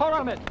 Henry, hold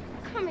on a minute.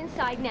 Come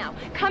inside now.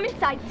 Come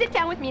inside, sit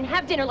down with me, and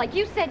have dinner like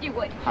you said you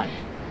would. Hon,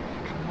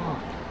 come on.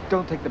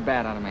 Don't take the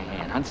bat out of my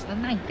hand. It's the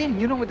ninth inning.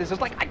 You know what this is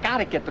like. I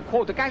gotta get the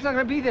quote. The guy's not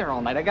gonna be there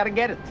all night. I gotta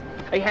get it.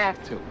 I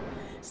have to.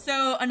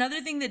 So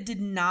another thing that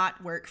did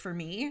not work for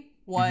me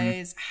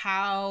was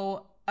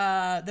how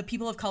the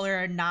people of color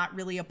are not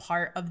really a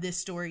part of this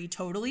story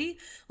totally.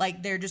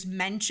 Like, they're just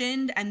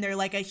mentioned, and they're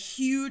like a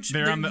huge.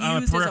 They're on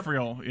the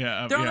peripheral.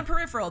 They're on the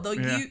peripheral.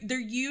 They're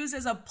used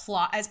as a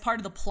plot, as part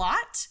of the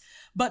plot,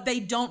 but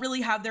they don't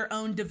really have their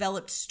own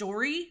developed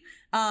story.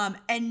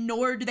 And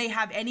nor do they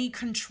have any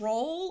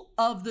control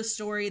of the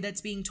story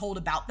that's being told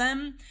about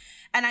them.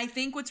 And I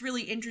think what's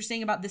really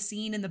interesting about the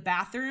scene in the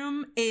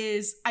bathroom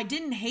is I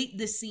didn't hate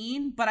the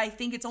scene, but I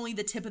think it's only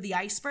the tip of the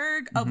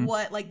iceberg of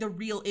what like the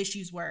real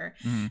issues were.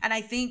 And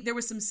I think there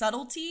was some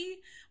subtlety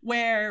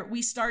where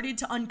we started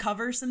to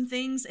uncover some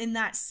things in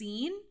that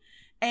scene.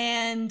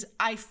 And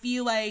I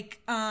feel like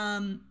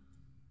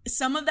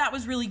some of that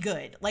was really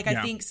good. Like,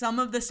 I think some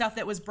of the stuff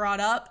that was brought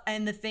up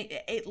and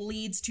it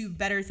leads to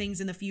better things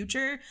in the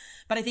future.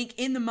 But I think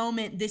in the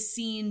moment, this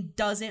scene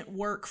doesn't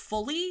work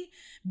fully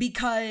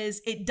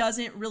because it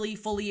doesn't really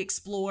fully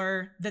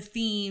explore the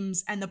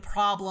themes and the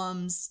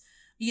problems,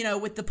 you know,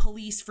 with the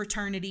police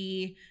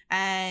fraternity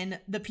and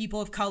the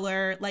people of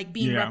color, like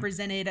being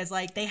represented as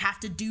like, they have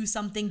to do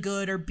something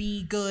good or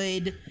be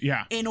good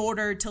in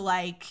order to,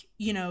 like,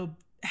 you know,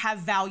 have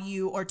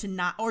value or to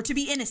not, or to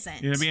be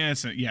innocent. Yeah, to be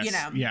innocent. Yes. You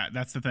know? Yeah,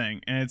 that's the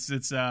thing. And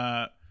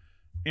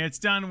it's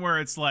done where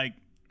it's like,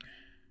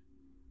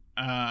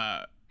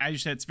 as you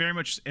said, it's very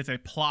much, it's a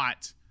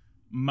plot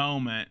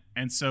moment.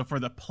 And so for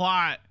the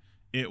plot,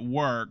 it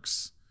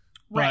works,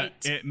 but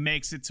it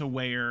makes it to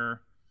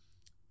where,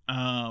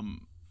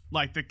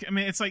 like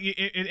it's like,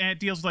 it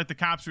deals with like the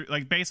cops,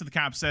 like basically the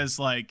cop says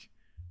like,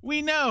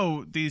 we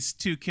know these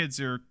two kids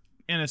are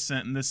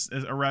innocent and this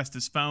arrest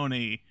is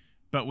phony,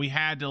 but we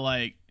had to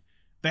like,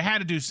 they had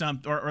to do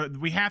something, or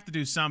we have to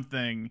do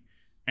something,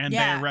 and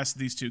they arrested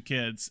these two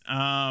kids.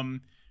 And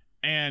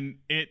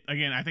it,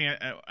 again, I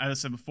think as I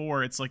said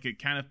before, it's like,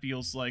 it kind of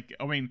feels like,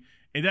 I mean,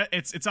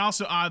 it's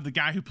also odd. The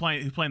guy who's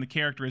playing the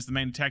character is the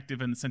main detective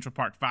in the Central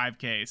Park 5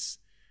 case,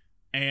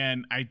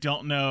 and I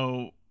don't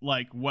know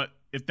like what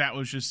if that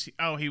was just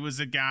he was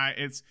a guy.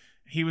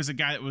 He was a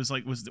guy that was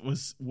like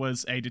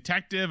was a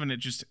detective, and it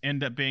just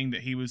ended up being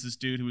that he was this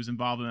dude who was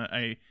involved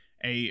in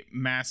a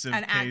massive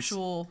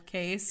actual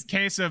case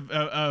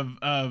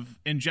of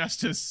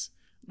injustice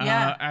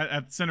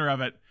at the center of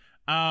it.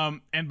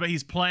 But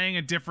he's playing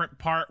a different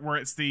part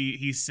where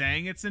he's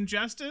saying it's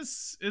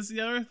injustice is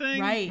the other thing.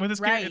 Right. With this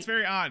character. It's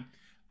very odd.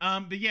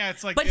 But yeah,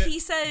 it's like, he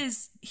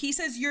says,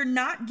 you're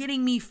not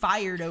getting me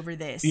fired over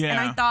this. Yeah. And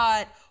I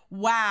thought,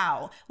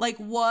 wow, like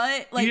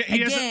what? Like he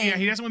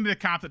doesn't want to be the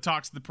cop that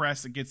talks to the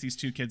press that gets these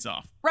two kids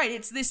off. Right.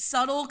 It's this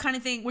subtle kind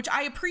of thing, which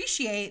I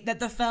appreciate that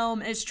the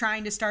film is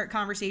trying to start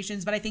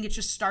conversations, but I think it's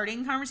just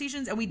starting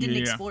conversations, and we didn't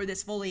explore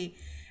this fully.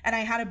 And I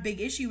had a big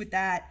issue with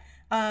that.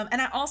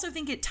 And I also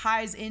think it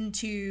ties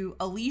into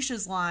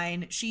Alicia's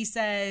line. She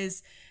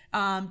says,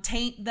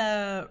 taint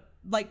the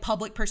like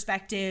public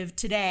perspective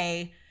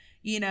today,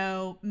 you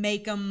know,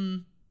 make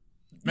them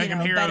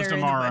heroes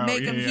tomorrow.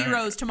 Make them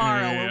heroes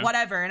tomorrow or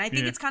whatever. And I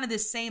think it's kind of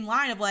this same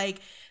line of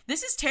like,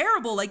 this is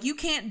terrible. Like, you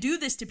can't do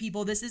this to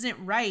people. This isn't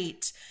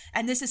right.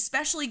 And this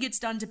especially gets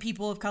done to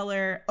people of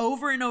color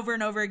over and over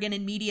and over again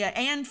in media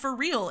and for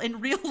real, in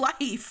real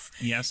life.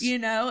 Yes. You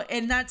know,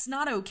 and that's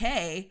not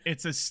okay.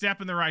 It's a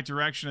step in the right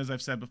direction, as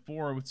I've said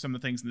before, with some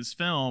of the things in this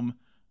film.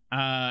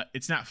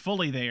 It's not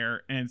fully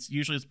there. And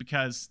it's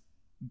because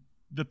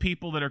the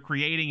people that are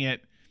creating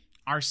it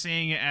are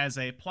seeing it as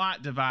a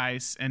plot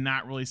device and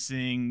not really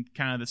seeing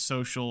kind of the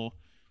social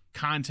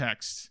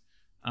context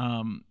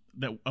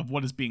of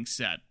what is being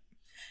said.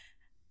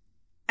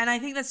 And I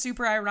think that's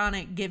super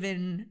ironic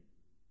given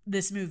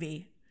this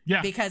movie.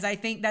 Yeah. Because I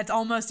think that's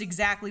almost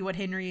exactly what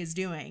Henry is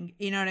doing.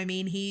 You know what I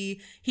mean? He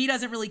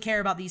doesn't really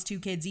care about these two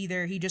kids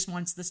either. He just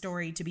wants the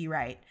story to be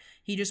right.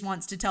 He just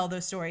wants to tell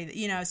the story,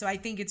 you know, so I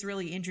think it's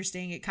really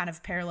interesting. It kind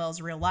of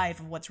parallels real life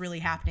of what's really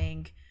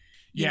happening.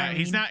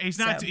 He's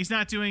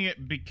not doing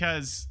it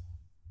because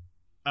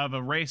of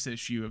a race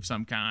issue of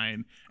some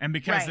kind, and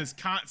because this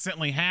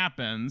constantly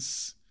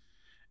happens.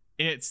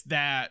 It's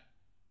that,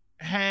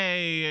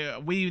 hey,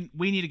 we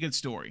need a good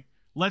story.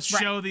 Let's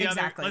show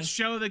let's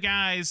show the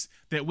guys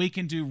that we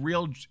can do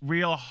real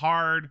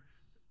hardcore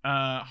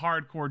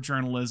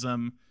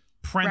journalism,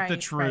 print the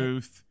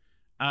truth,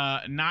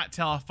 not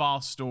tell a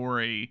false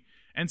story.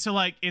 And so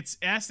like it's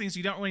things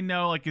you don't really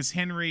know, like, is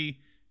Henry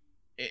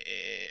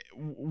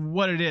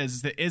what it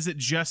is it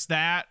just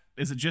that?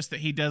 Is it just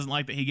that he doesn't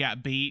like that he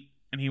got beat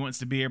and he wants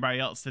to be everybody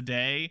else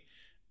today?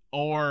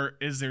 Or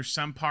is there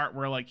some part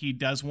where like he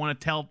does want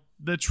to tell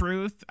the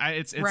truth?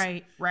 It's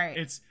right.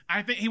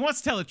 I think he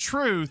wants to tell the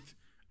truth.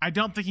 I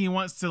don't think he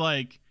wants to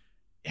like,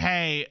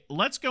 hey,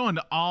 let's go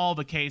into all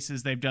the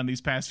cases they've done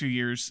these past few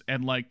years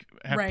and like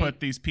have put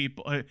these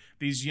people,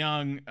 these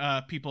young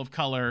people of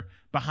color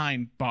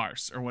behind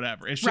bars or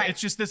whatever. It's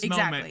just this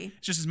moment.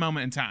 It's just this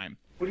moment in time.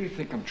 What do you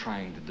think I'm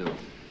trying to do?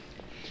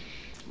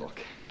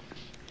 Look,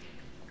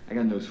 I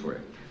got news for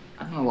you.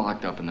 I'm not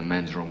locked up in the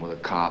men's room with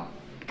a cop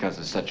because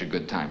it's such a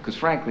good time. Because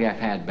frankly, I've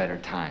had better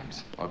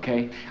times,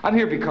 okay? I'm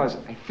here because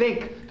I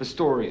think the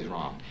story's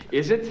wrong.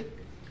 Is it?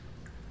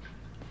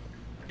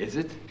 Is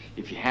it?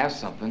 If you have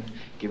something,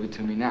 give it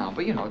to me now.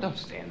 But, you know, don't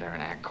stand there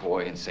and act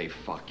coy and say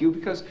fuck you,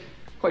 because,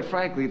 quite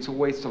frankly, it's a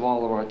waste of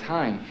all of our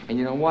time. And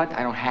you know what?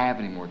 I don't have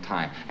any more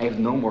time. I have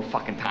no more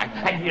fucking time.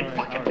 I need it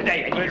fucking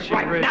today. I need it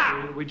right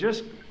now. We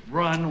just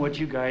run what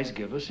you guys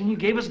give us, and you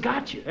gave us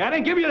gotcha. I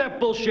didn't give you that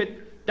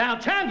bullshit.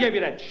 Downtown gave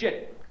you that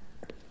shit.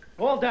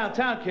 All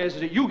downtown cares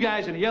is that you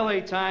guys in the LA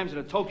Times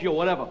and the Tokyo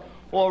whatever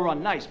all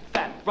run nice,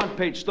 fat,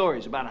 front-page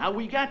stories about how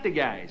we got the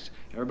guys.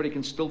 Everybody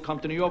can still come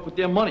to New York with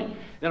their money.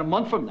 Then a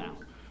month from now,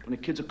 when the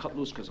kids are cut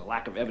loose because of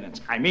lack of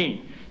evidence, I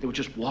mean, they were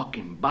just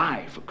walking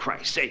by, for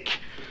Christ's sake.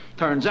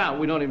 Turns out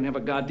we don't even have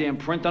a goddamn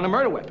print on a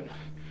murder weapon.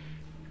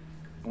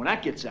 And when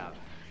that gets out,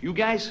 You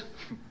guys,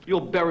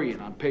 you'll bury it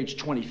on page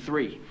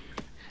 23.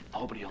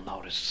 Nobody will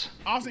notice.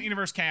 Alternate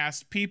universe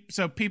cast.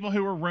 So people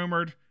who were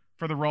rumored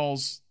for the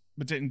roles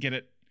but didn't get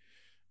it.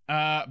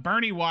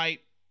 Bernie White.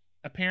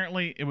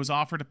 Apparently, it was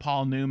offered to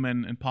Paul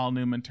Newman, and Paul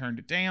Newman turned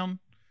it down.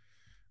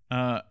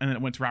 And then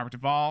it went to Robert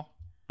Duvall.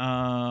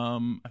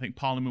 I think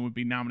Paul Newman would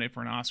be nominated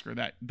for an Oscar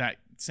that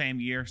same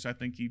year, so I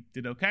think he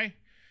did okay.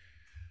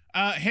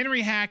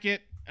 Henry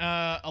Hackett.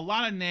 A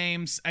lot of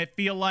names. I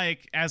feel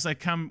like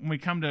when we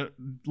come to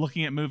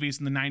looking at movies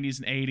in the 90s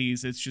and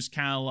 80s, it's just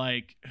kind of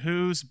like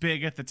who's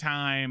big at the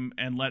time,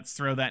 and let's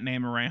throw that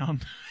name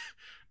around.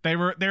 They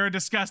were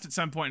discussed at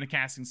some point in a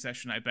casting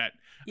session, I bet.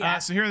 Yeah.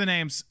 So here are the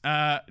names: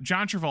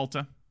 John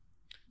Travolta,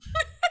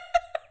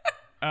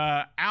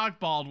 Alec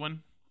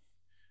Baldwin,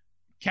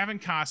 Kevin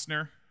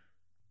Costner,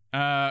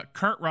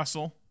 Kurt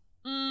Russell.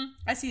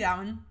 I see that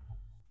one.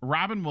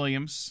 Robin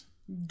Williams.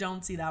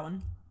 Don't see that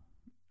one.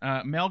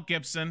 Mel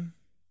Gibson,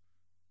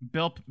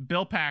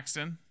 Bill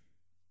Paxton.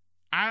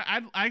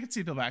 I could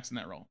see Bill Paxton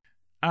in that role.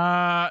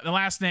 The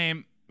last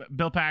name,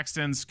 Bill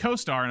Paxton's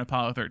co-star in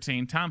Apollo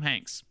 13, Tom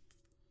Hanks,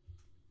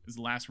 is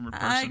the last rumored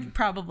person. I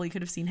probably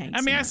could have seen Hanks.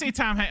 I mean, I see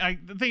Tom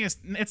Hanks. The thing is,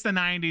 it's the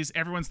 90s.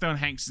 Everyone's throwing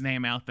Hanks'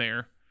 name out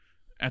there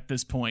at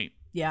this point.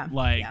 Yeah.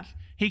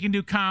 He can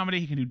do comedy.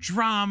 He can do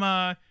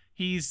drama.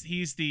 He's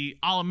the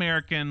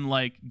all-American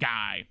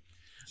guy.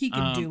 He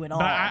can do it all.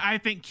 But I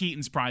think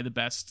Keaton's probably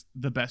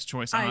the best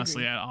choice,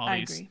 honestly, out of all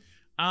these.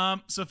 I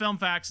agree. So film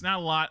facts, not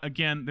a lot.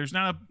 Again, there's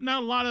not a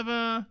lot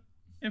of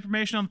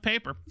information on the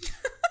paper.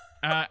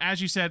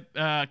 As you said,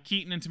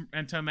 Keaton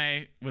and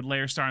Tomei would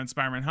later star in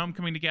Spider-Man: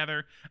 Homecoming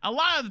together. A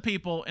lot of the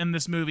people in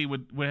this movie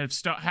would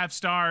have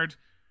starred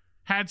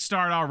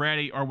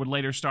already, or would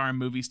later star in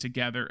movies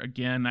together.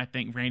 Again, I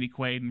think Randy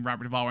Quaid and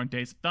Robert Duvall were in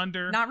Days of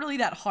Thunder. Not really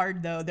that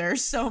hard though.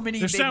 There's so many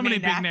big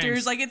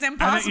actors. Names. It's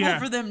impossible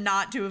for them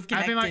not to have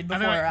connected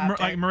before or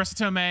after. Marissa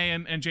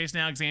Tomei and Jason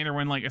Alexander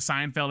were in a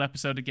Seinfeld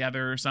episode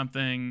together or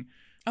something.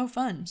 Oh,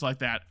 fun! It's like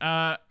that.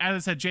 As I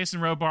said,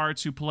 Jason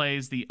Robards, who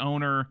plays the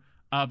owner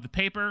of the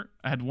paper,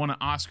 had won an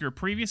Oscar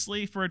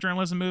previously for a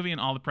journalism movie in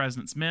All the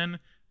President's Men,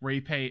 where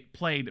he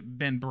played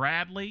Ben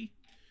Bradley.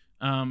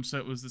 So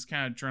it was this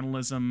kind of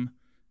journalism,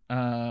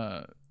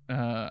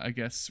 I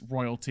guess,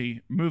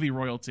 movie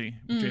royalty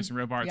with Jason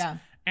Robards. Yeah.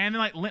 And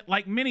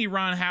like many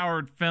Ron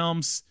Howard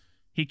films,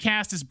 he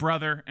cast his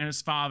brother and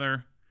his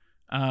father,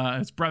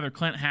 his brother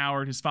Clint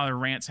Howard, his father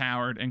Rance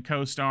Howard, and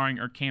co-starring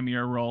or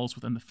cameo roles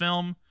within the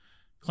film.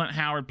 Clint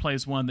Howard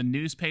plays one of the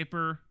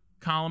newspaper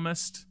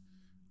columnists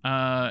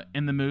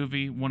in the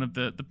movie, one of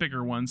the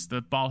bigger ones,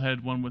 the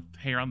bald-headed one with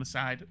hair on the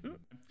side.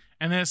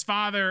 And then his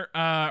father,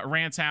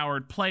 Rance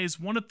Howard, plays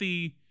one of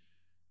the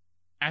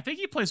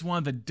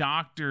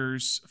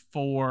doctors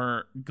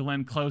for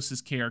Glenn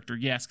Close's character.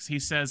 Yes, because he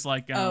says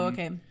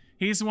okay.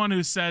 He's the one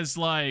who says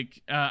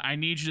I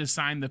need you to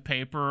sign the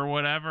paper or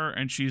whatever,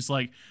 and she's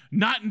like,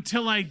 not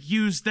until I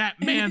use that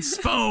man's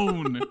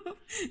phone.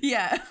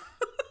 Yeah.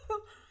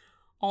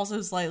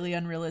 Also slightly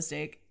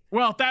unrealistic.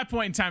 Well, at that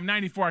point in time,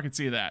 94, I could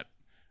see that.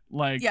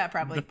 Yeah,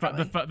 probably.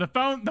 The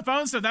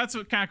phone stuff, that's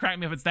what kind of cracked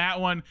me up. It's that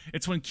one.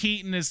 It's when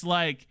Keaton is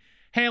like,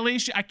 hey,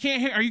 Alicia, I can't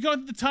hear. Are you going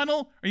through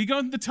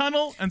the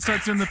tunnel? And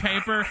starts doing the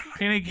paper.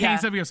 And he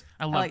hangs up. He goes,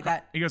 I love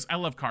that. He goes, I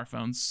love car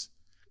phones.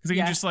 Because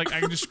I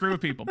can just screw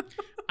with people.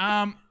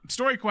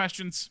 Story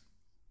questions.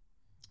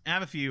 I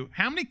have a few.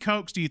 How many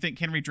Cokes do you think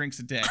Henry drinks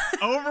a day?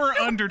 Over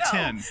under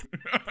 10?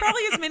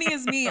 Probably as many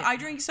as me. I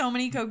drink so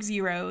many Coke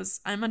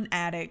Zeros. I'm an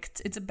addict.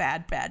 It's a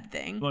bad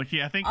thing. Look,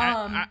 yeah, I think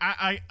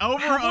I over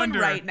have under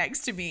one right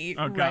next to me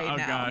now.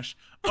 Gosh.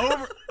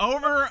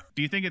 Over.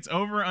 Do you think it's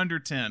over or under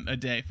 10 a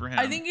day for him?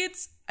 I think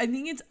it's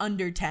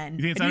under 10.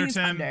 You think it's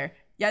under 10?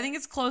 Yeah, I think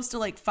it's close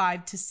to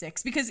 5 to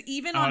 6 because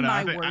even on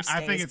my worst days,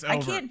 I think it's over. I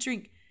can't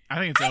drink. I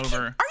think it's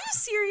over. Are you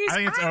serious? I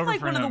think it's over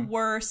for one him. of the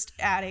worst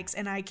addicts,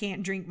 and I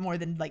can't drink more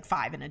than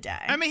 5 in a day.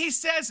 I mean, he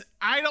says,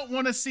 I don't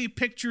want to see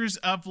pictures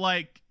of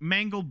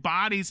mangled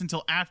bodies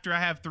until after I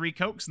have 3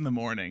 Cokes in the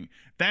morning.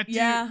 That dude,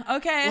 yeah,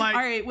 okay. All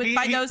right,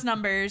 by those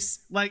numbers.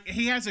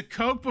 He has a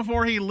Coke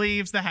before he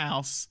leaves the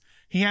house.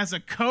 He has a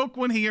Coke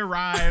when he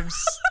arrives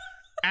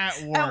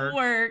at work. At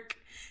work.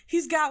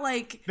 He's got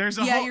there's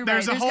a whole, whole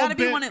there's got to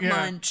be one at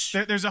lunch.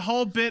 There's a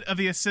whole bit of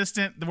the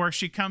assistant where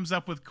she comes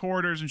up with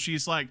quarters and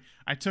she's like,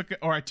 I took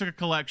a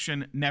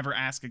collection, never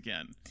ask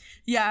again.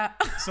 Yeah.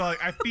 So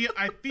I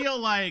feel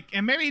like,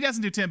 and maybe he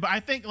doesn't do 10, but I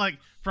think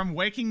from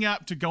waking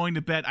up to going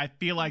to bed, I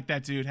feel like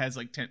that dude has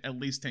 10, at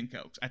least 10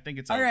 Cokes. I think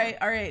it's all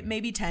right,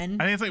 maybe 10.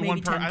 I think it's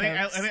one per.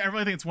 I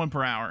really think it's 1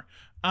 per hour.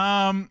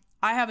 I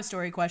have a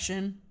story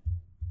question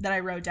that I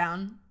wrote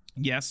down.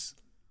 Yes.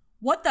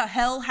 What the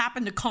hell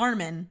happened to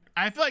Carmen?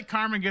 I feel like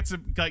Carmen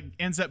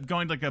ends up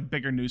going to a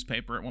bigger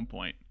newspaper at one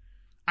point.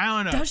 I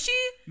don't know. Does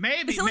she?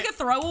 Maybe. Is it a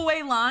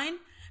throwaway line?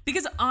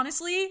 Because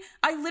honestly,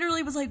 I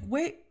literally was like,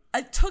 wait,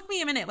 it took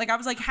me a minute. Like I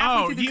was like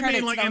halfway through the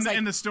credits. Mean like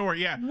in the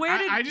story? Yeah.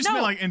 I just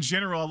meant like in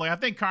general. Like I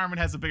think Carmen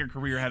has a bigger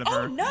career ahead of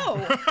her. Oh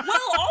no.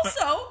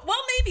 Well,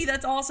 maybe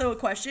that's also a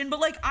question. But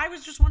like I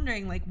was just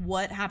wondering, like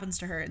what happens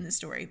to her in this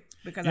story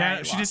because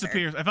she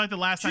disappears. I feel like the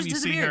last time you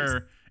see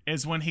her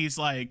is when he's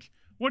like,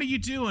 "What are you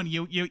doing?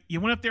 You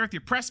went up there with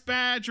your press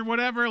badge or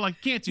whatever? Like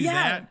you can't do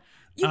that.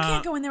 You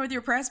can't go in there with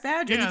your press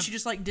badge." And then she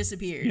just like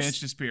disappears. Yeah,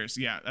 she disappears.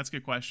 Yeah, that's a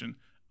good question.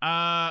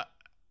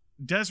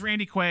 Does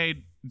Randy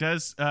Quaid?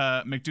 Does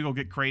McDougal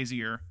get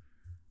crazier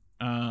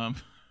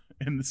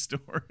in the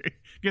story?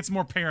 Gets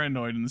more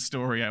paranoid in the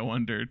story, I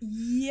wondered.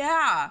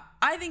 Yeah,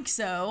 I think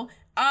so.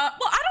 Well,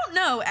 I don't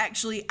know,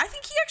 actually. I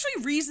think he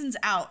actually reasons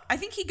out. I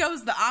think he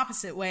goes the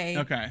opposite way.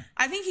 Okay.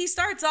 I think he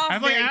starts off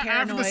very paranoid.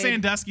 After the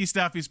Sandusky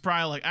stuff, he's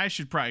probably like, I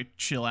should probably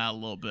chill out a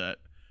little bit.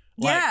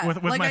 Yeah.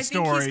 With my I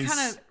stories. Think he's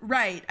kind of,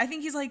 right. I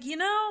think he's like,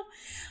 and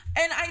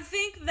I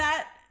think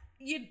that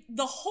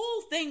the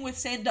whole thing with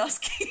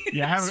Sandusky.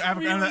 Yeah,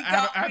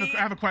 I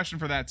have a question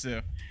for that too.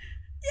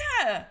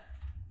 Yeah.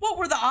 What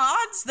were the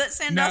odds that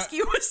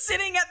Sandusky was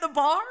sitting at the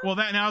bar? Well,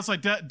 now it's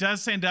like,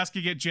 does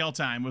Sandusky get jail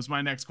time? Was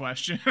my next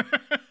question.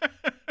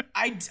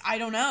 I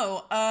don't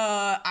know.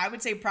 I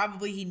would say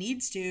probably he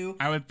needs to.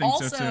 I would think so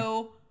too.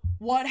 Also,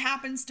 what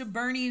happens to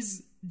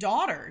Bernie's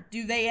daughter?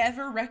 Do they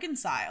ever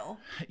reconcile?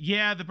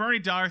 Yeah, the Bernie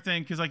daughter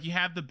thing, because like you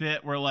have the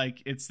bit where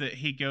like it's that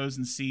he goes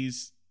and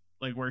sees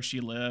like where she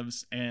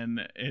lives,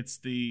 and it's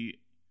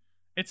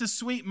a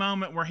sweet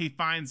moment where he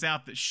finds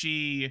out that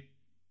she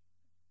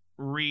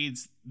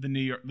reads the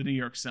New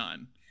York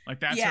Sun.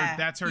 Like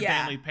that's her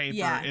daily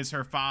paper. Is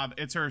her father?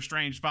 It's her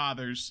estranged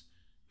father's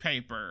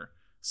paper.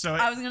 So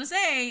I was gonna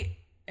say,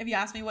 if you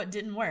ask me what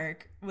didn't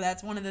work, well,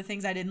 that's one of the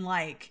things I didn't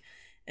like.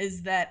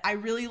 Is that I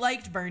really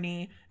liked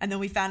Bernie, and then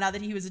we found out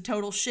that he was a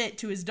total shit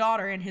to his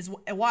daughter and his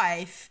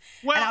wife.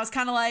 Well, and I was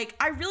kind of like,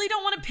 I really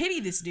don't want to pity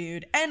this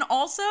dude. And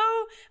also,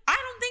 I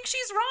don't think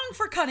she's wrong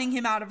for cutting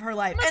him out of her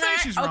life.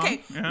 She's wrong.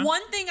 Okay, yeah.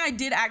 One thing I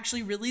did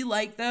actually really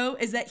like, though,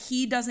 is that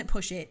he doesn't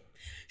push it.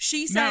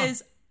 She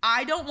says,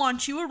 I don't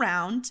want you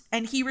around,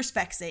 and he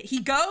respects it. He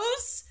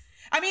goes...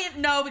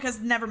 no, because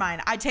never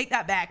mind. I take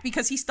that back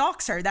because he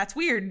stalks her. That's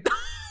weird.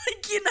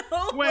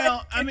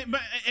 Well,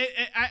 but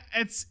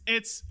it's.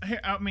 I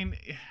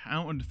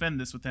don't want to defend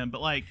this with him,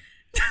 but like.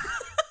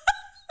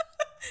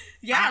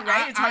 Yeah,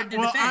 right. It's hard to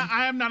defend.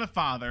 I am not a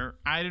father.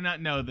 I do not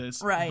know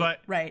this. Right. But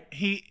right.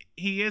 He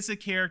is a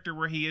character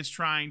where he is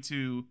trying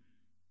to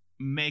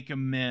make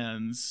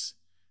amends,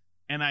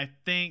 and I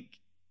think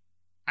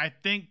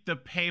the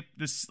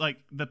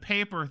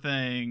paper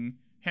thing.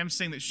 Him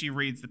saying that she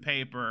reads the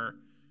paper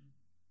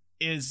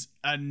is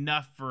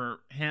enough for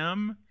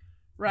him,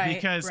 right?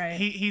 Because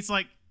he's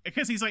like,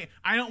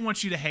 I don't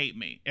want you to hate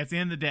me. At the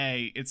end of the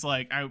day,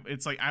 I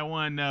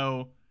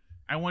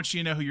want you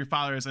to know who your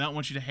father is. I don't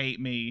want you to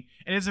hate me.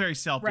 And it's a very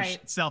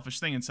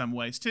selfish thing in some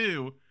ways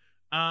too.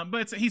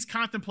 But he's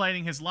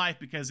contemplating his life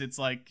because it's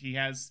like he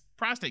has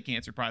prostate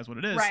cancer, probably is what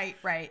it is.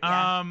 Right.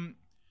 Yeah.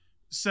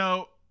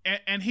 So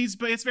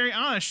it's very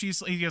honest.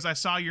 He goes, I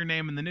saw your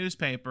name in the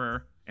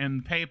newspaper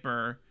and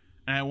paper,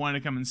 and I wanted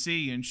to come and see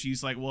you. And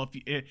she's like, well,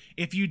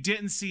 if you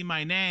didn't see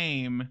my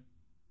name,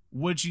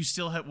 would you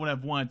still would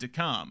have wanted to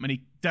come? And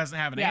he doesn't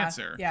have an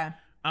answer. Yeah.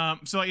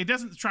 So like, it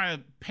doesn't try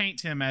to paint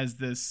him as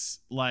this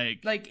like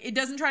it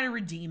doesn't try to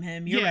redeem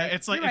him.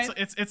 It's like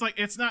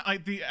it's not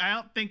like I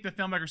don't think the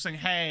filmmaker's saying,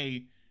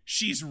 hey,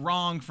 she's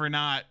wrong for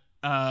not.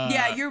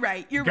 You're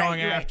right.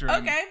 Going after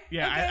him. Okay.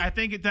 Yeah, okay. I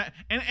think that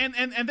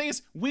and thing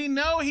is, we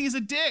know he's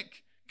a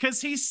dick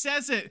because he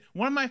says it.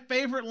 One of my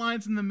favorite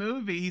lines in the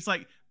movie. He's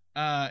like.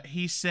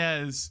 He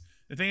says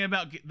the thing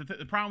about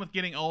the problem with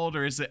getting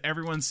older is that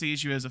everyone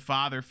sees you as a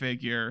father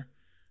figure,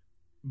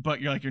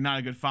 but you're not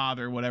a good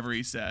father. Whatever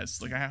he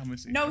says, like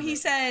he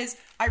says.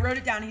 I wrote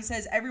it down. He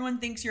says everyone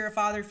thinks you're a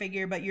father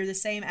figure, but you're the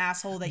same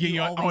asshole that you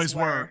always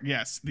were.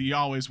 Yes, you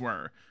always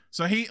were.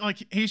 So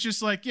he's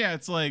just like, yeah,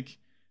 it's like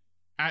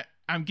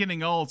I'm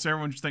getting old, so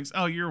everyone just thinks,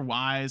 oh, you're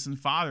wise and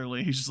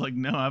fatherly. He's just like,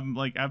 no,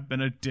 I've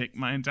been a dick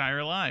my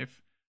entire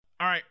life.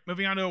 All right,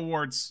 moving on to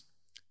awards.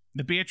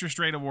 The Beatrice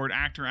Straight Award,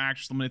 actor,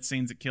 actress, limited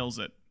scenes that kills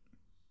it.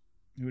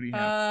 Who do you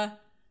have?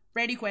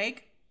 Randy Quaid.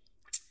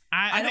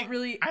 I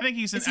think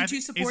he's. Is he too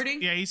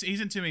supporting? He's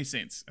in too many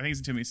scenes. I think he's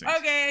in too many scenes.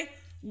 Okay,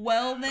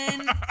 well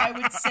then I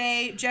would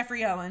say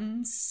Jeffrey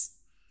Owens.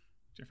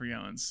 Jeffrey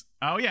Owens.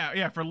 Oh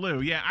yeah, for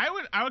Lou. Yeah, I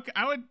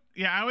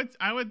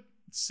would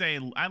say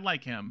I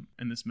like him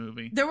in this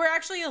movie. There were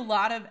actually a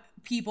lot of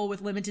people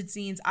with limited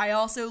scenes. I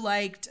also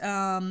liked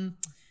the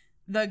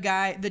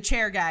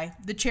chair guy.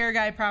 The chair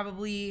guy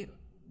probably.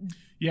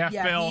 Yeah,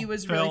 Phil. He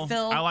was Phil. really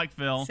Phil. I like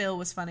Phil. Phil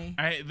was funny.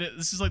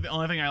 This is like the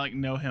only thing I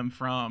know him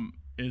from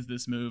is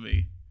this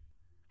movie.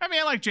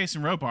 I like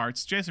Jason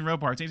Robards.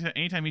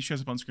 Anytime he shows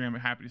up on screen, I'm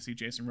happy to see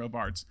Jason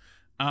Robards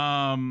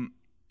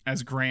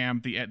as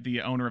Graham,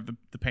 the owner of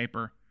the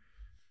paper.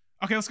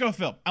 Okay, let's go with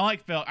Phil. I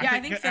like Phil. I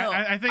think Phil.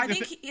 I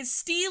think he is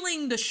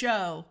stealing the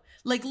show.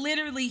 Like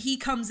literally, he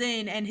comes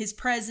in and his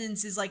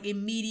presence is like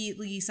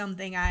immediately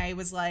something I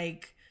was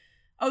like,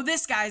 oh,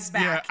 this guy's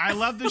back. Yeah, I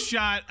love the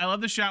shot. I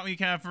love the shot when you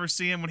kind of first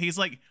see him when he's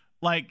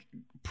like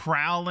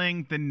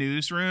prowling the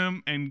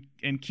newsroom, and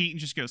Keaton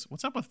just goes,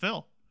 "What's up with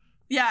Phil?"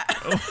 Yeah,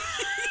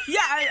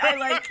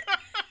 yeah.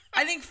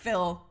 I think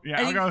Phil. Yeah, I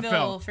I'll think go with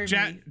Phil. for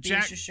Jack,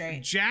 me.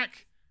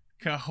 Jack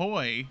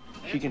Cahoy.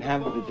 She can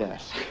handle the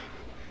desk,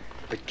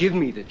 but give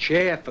me the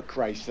chair for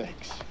Christ's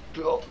sakes.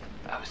 Bill,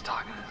 I was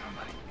talking to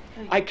somebody.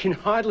 I can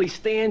hardly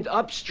stand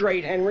up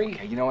straight, Henry.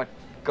 Okay, you know what?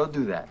 Go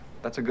do that.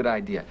 That's a good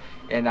idea.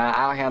 And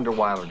I'll handle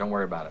Wilder. Don't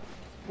worry about it.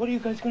 What are you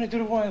guys going to do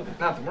to Wilder?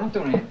 Nothing. We're not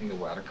doing anything to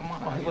Wilder. Come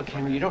on. Oh, look,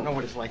 Henry, you don't know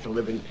what it's like to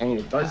live in pain.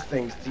 It does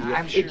things to you.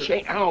 I'm sure.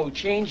 It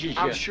changes you.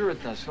 I'm sure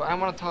it does. So I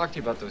want to talk to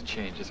you about those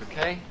changes,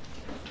 okay?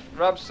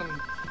 Rub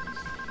some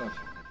stuff.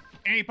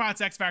 Annie Potts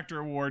X Factor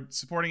Award,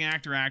 supporting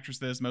actor, actress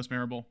that is most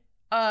memorable.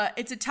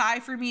 It's a tie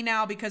for me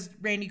now because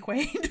Randy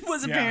Quaid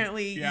was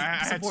apparently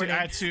supported. I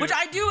had to. Which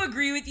I do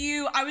agree with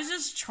you. I was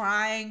just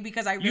trying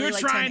because I really You were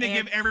liked trying him to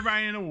give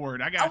everybody an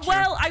award. I got you.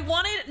 Well,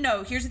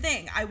 here's the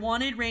thing. I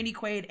wanted Randy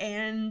Quaid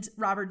and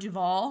Robert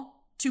Duvall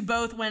to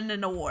both win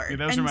an award. Yeah,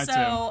 those are my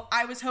two.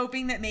 I was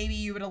hoping that maybe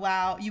you would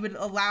allow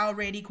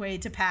Randy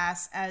Quaid to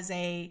pass as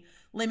a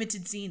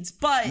limited scenes,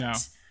 but No.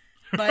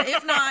 But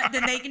if not,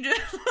 then they can just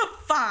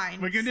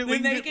fine. We'll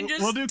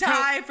do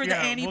tie for the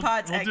Annie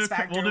Potts X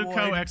Factor We'll do Award.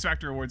 co-X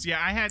Factor awards. Yeah,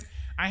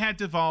 I had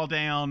Duvall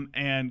down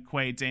and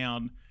Quaid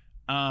down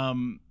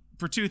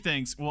for two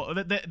things. Well,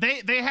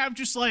 they have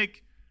just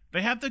like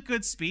they have the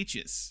good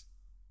speeches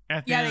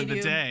at the end of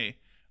the day.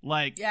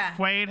 Like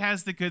Quaid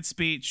has the good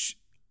speech,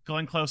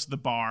 Glenn Close to the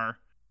bar,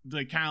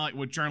 kind of like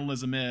what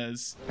journalism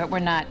is. But we're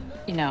not,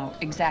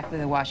 exactly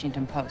the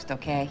Washington Post,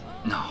 okay?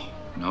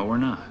 No, we're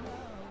not.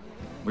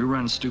 We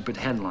run stupid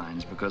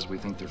headlines because we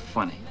think they're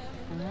funny.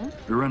 Mm-hmm.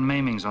 We run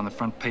maimings on the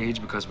front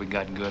page because we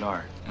got good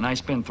art. And I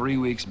spend 3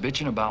 weeks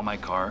bitching about my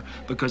car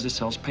because it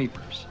sells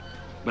papers.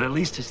 But at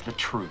least it's the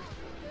truth.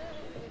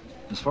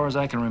 As far as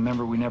I can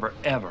remember, we never,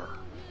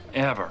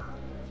 ever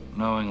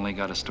knowingly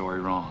got a story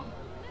wrong.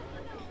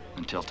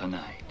 Until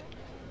tonight.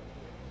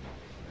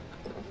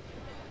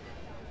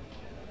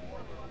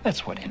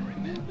 That's what Henry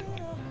meant.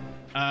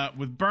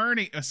 With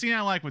Bernie, a scene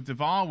I like with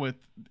Duvall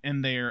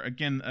in there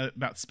again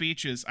about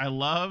speeches. I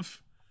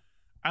love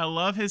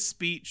his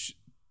speech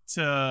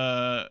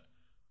to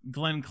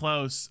Glenn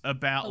Close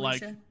about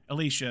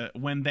Alicia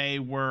when they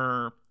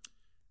were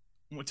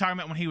talking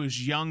about when he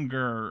was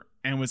younger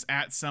and was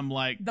at some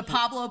the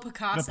Pablo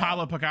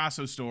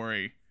Picasso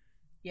story.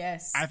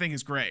 Yes, I think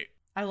is great.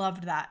 I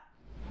loved that.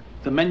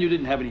 The menu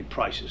didn't have any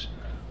prices,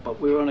 but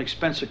we were on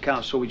expense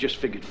account, so we just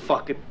figured,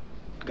 fuck it,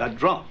 got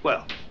drunk.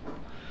 Well,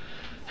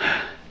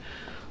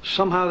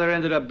 somehow there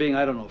ended up being,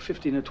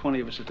 15 or 20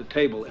 of us at the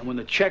table, and when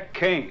the check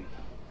came,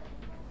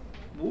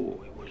 it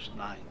was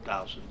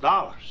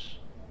 $9,000.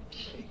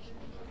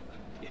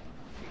 Yeah,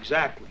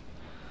 exactly.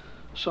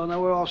 So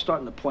now we're all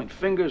starting to point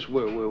fingers.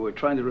 We're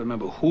trying to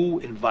remember who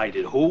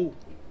invited who.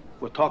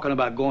 We're talking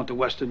about going to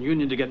Western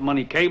Union to get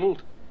money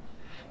cabled.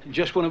 And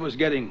just when it was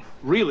getting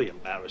really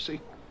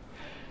embarrassing,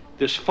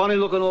 this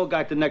funny-looking old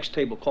guy at the next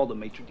table called the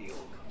maitre d'.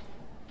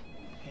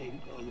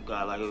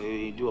 Guy,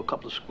 he do a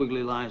couple of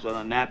squiggly lines on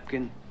a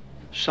napkin,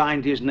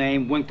 signed his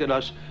name, winked at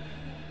us,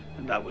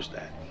 and that was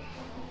that.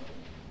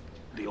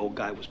 The old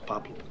guy was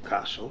Pablo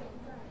Picasso,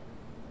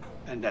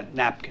 and that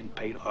napkin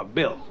paid our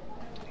bill.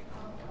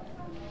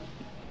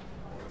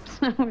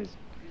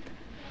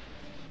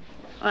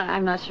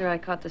 I'm not sure I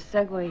caught the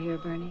segue here,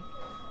 Bernie.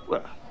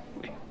 Well,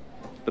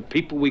 the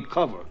people we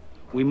cover,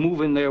 we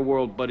move in their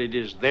world, but it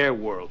is their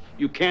world.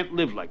 You can't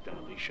live like that,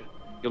 Alicia.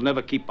 You'll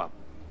never keep up.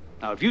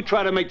 Now, if you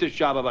try to make this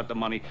job about the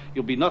money,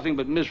 you'll be nothing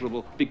but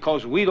miserable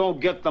because we don't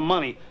get the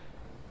money.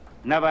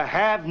 Never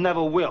have,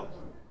 never will.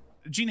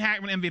 Gene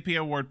Hackman MVP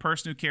Award,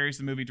 person who carries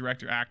the movie,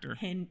 director, actor.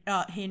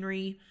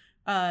 Henry,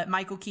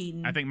 Michael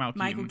Keaton. I think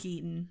Michael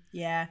Keaton.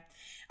 Yeah.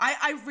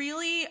 I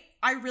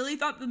really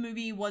thought the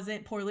movie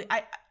wasn't poorly.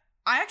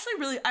 I actually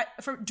really,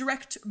 for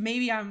direct,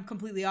 maybe I'm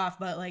completely off,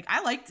 but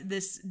I liked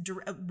this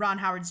Ron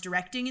Howard's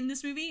directing in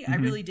this movie. Mm-hmm. I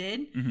really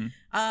did. Mm-hmm.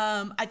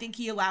 I think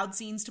he allowed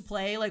scenes to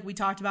play like we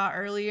talked about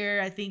earlier.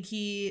 I think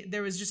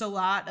there was just a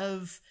lot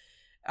of,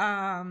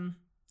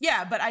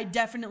 but I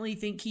definitely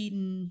think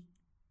Keaton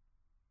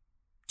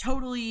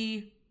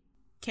totally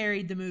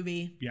carried the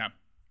movie. Yeah.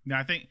 No,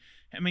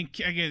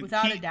 again,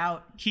 without a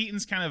doubt,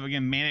 Keaton's kind of,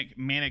 again,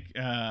 manic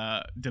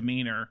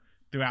demeanor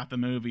throughout the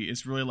movie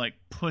is really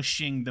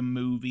pushing the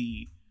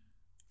movie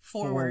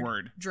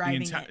forward.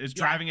 Driving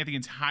driving it the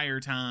entire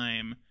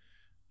time.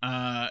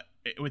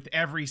 With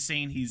every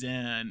scene he's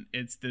in,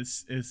 it's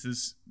this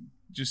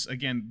just,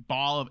 again,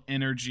 ball of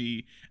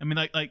energy.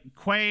 Like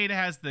Quaid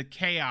has the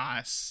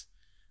chaos,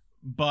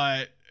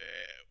 but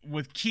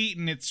with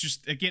Keaton, it's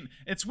just, again,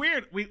 it's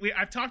weird.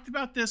 I've talked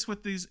about this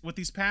with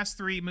these past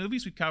three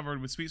movies we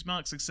covered, with Sweet Smell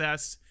Like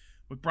Success,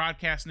 with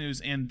Broadcast News,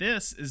 and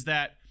this is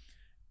that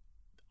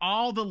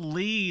all the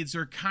leads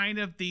are kind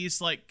of these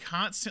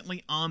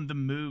constantly on the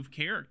move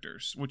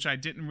characters, which I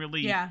didn't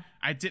really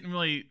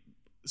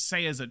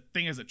say as a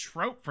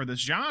trope for this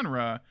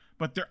genre,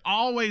 but they're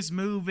always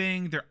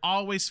moving. They're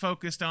always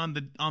focused on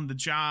the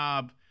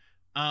job.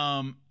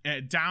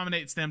 It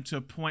dominates them to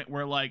a point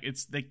where like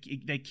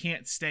they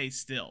can't stay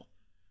still.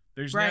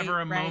 There's never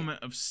a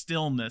moment of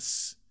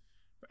stillness.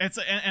 It's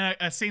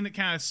a scene that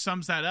kind of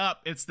sums that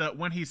up. It's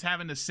when he's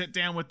having to sit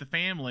down with the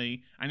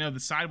family. I know the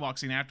sidewalk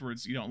scene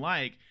afterwards you don't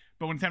like,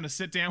 but when he's having to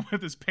sit down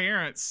with his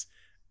parents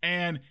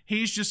and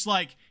he's just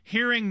like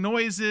hearing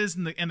noises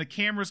and the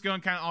camera's going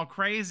kind of all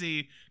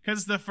crazy because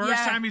it's the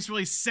first time he's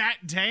really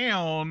sat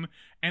down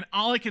and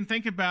all he can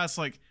think about is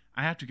like,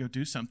 I have to go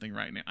do something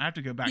right now. I have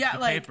to go back to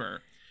the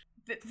paper.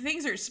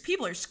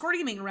 People are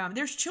screaming around.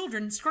 There's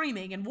children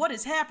screaming, and what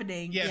is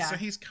happening? Yeah, so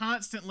he's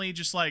constantly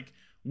just like,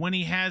 when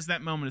he has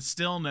that moment of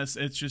stillness,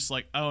 it's just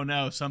like, oh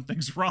no,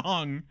 something's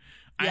wrong.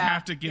 I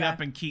have to get up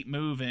and keep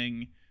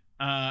moving.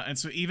 And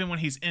so even when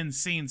he's in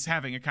scenes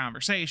having a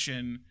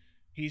conversation,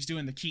 he's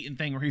doing the Keaton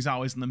thing where he's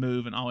always in the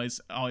move and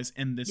always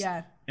in this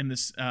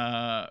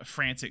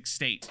frantic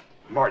state.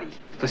 Marty,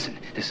 listen,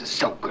 this is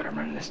so good. I'm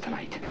running this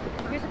tonight.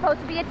 You're supposed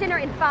to be at dinner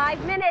in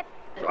 5 minutes.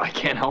 I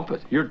can't help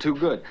it. You're too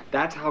good.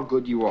 That's how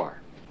good you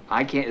are.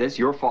 I can't. That's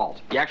your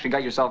fault. You actually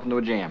got yourself into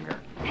a jam here.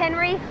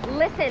 Henry,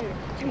 listen.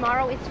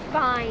 Tomorrow is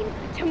fine.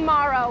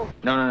 Tomorrow.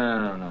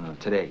 No.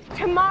 Today.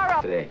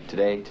 Tomorrow. Today.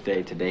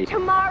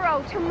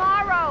 Tomorrow.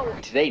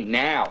 Today,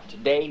 now.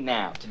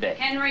 Today.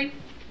 Henry,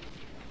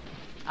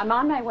 I'm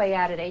on my way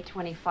out at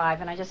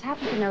 8:25, and I just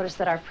happened to notice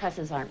that our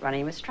presses aren't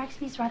running, which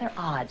strikes me as rather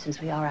odd, since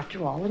we are,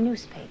 after all, a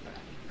newspaper.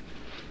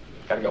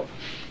 Gotta go.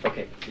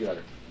 Okay, see you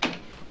later.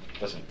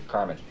 Listen,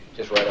 Carmen,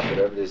 just write up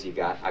whatever it is you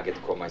got. I'll get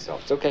the quote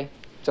myself. It's okay.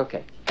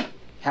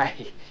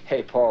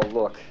 Hey, Paul,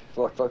 look,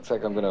 looks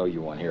like I'm gonna owe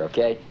you one here,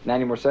 okay?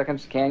 90 more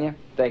seconds, can you?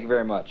 Thank you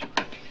very much.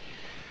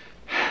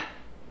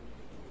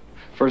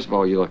 First of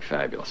all, you look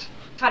fabulous.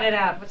 Cut it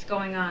out. What's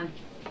going on?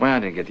 Well, I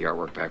didn't get the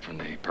artwork back from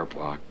the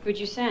Purple Hawk. Who'd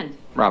you send?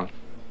 Robin.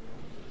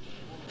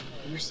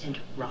 You sent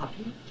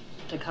Robin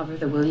to cover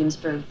the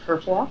Williamsburg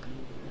Perp Walk?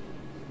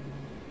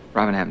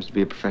 Robin happens to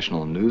be a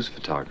professional news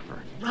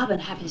photographer. Robin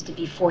happens to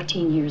be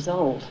 14 years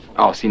old.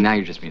 Oh, see, now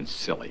you're just being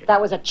silly. That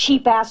was a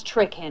cheap-ass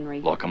trick,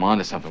 Henry. Look, I'm on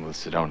to something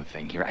with the Sedona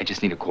thing here. I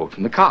just need a quote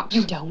from the cops.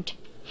 You don't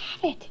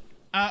have it.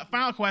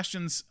 Final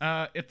questions.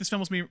 If this film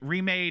was being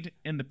remade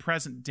in the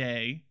present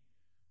day,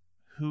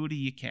 who do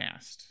you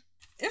cast?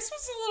 This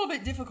was a little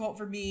bit difficult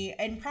for me,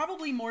 and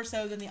probably more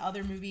so than the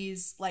other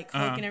movies like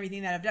Hook and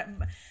everything that I've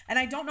done. And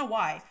I don't know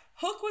why.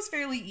 Hook was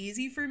fairly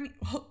easy for me,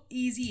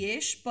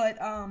 easy-ish, but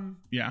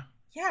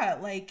yeah,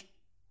 like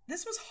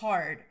this was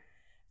hard.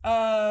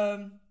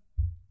 So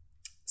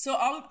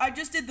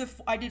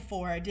I did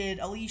 4. I did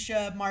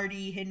Alicia,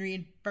 Marty, Henry,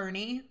 and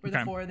Bernie were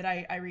the 4 that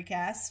I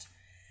recast.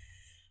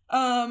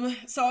 So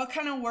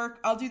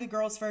I'll do the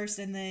girls first,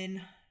 and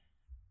then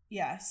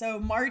so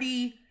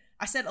Marty,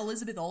 I said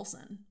Elizabeth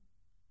Olsen.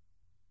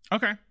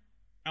 Okay.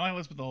 I like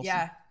Elizabeth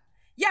Olsen.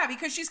 Yeah,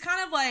 because she's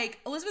kind of like,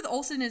 Elizabeth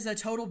Olsen is a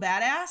total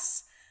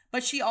badass,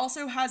 but she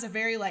also has a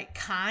very like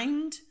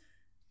kind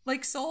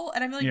like soul,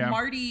 and I feel like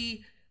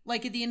Marty,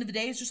 like at the end of the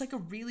day, is just like a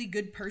really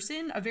good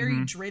person, a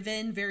very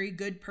driven, very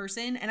good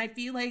person. And I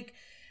feel like,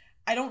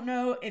 I don't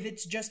know if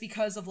it's just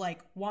because of like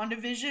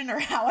WandaVision or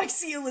how I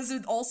see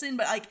Elizabeth Olsen,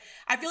 but like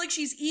I feel like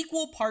she's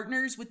equal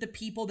partners with the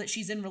people that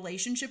she's in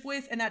relationship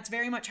with, and that's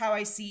very much how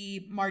I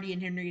see Marty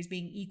and Henry as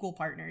being equal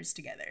partners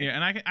together. Yeah,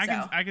 and I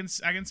can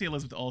see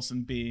Elizabeth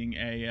Olsen being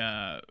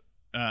a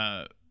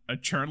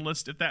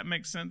journalist, if that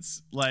makes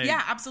sense. Like,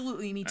 yeah,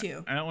 absolutely, me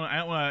too. I don't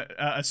want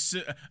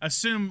to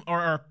assume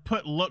or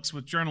put looks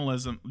with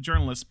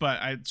journalists,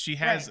 but she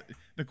has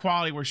the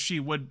quality where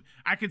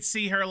I could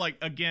see her like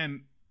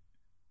again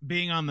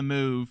being on the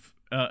move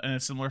in a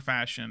similar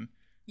fashion.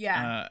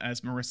 As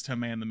Marissa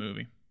Tomei in the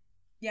movie.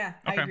 Yeah,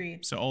 I agree.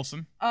 So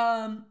Olsen.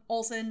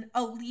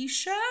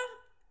 Alicia.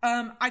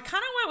 I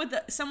kind of went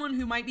with someone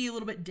who might be a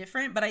little bit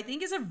different, but I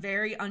think is a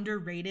very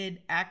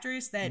underrated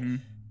actress. That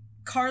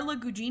Carla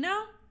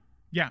Gugino.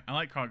 Yeah, I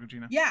like Carla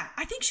Gugino. Yeah,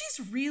 I think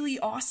she's really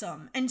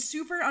awesome and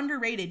super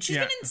underrated. She's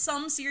been in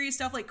some serious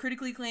stuff, like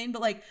critically acclaimed,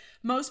 but like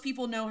most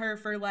people know her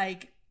for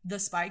like the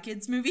Spy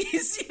Kids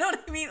movies. You know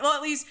what I mean? Well,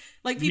 at least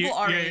like people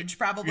our age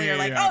probably are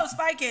like, oh,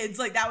 Spy Kids,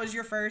 like that was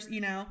your first, you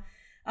know.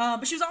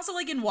 But she was also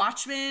like in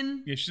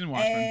Watchmen. Yeah, she's in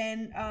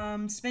Watchmen.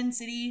 And Spin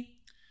City.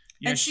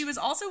 Yeah, and she was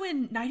also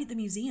in Night at the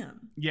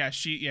Museum.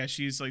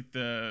 She's like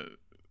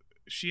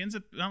she ends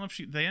up, I don't know if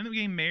they end up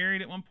getting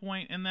married at one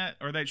point in that,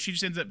 or that she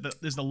just ends up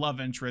as the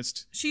love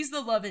interest. She's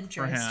the love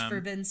interest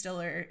for Ben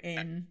Stiller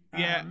in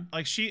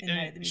like she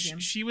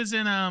was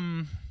in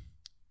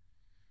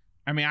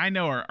I mean, I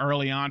know her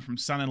early on from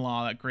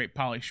Son-in-Law, that great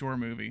Pauly Shore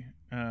movie.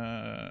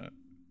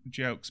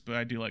 Jokes, but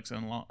I do like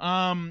Son-in-Law.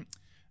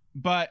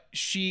 But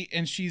she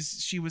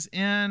was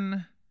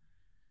in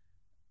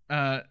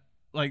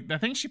like I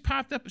think she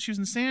popped up. She was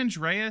in San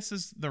Andreas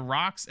as The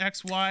Rock's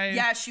ex-wife.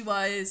 Yeah, she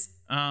was.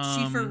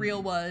 She for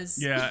real was.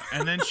 Yeah,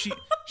 and then she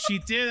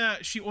did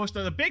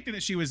the big thing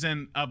that she was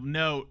in of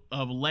note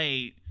of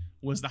late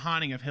was The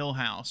Haunting of Hill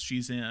House.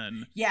 She's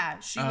in. Yeah,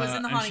 she was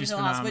in The Haunting of Hill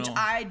House, which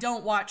I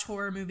don't watch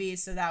horror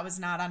movies, so that was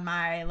not on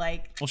my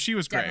Well, she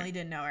was great. Definitely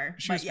didn't know her.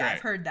 She was great. I've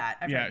heard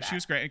that. She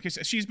was great because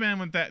she's been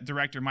with that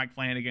director Mike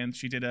Flanagan.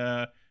 She did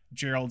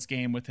Gerald's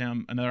Game with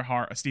him,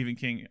 a Stephen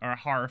King or a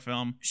horror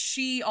film.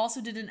 She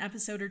also did an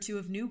episode or two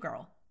of New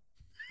Girl,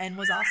 and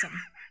was awesome.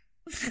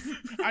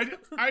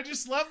 I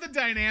just love the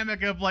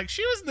dynamic of like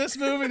she was in this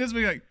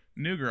movie, like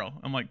New Girl.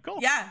 I'm like, cool.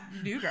 Yeah,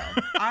 New Girl.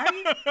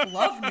 I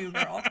love New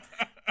Girl.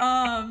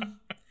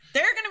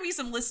 There are going to be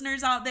some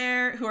listeners out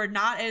there who are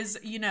not as,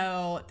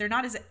 they're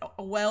not as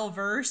well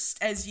versed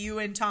as you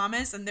and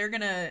Thomas, and they're going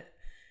to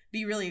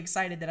be really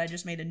excited that I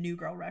just made a New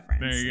Girl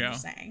reference. There you go.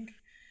 Saying.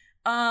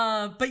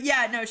 But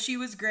yeah, no, she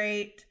was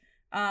great.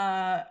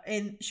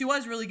 And she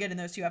was really good in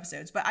those 2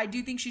 episodes, but I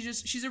do think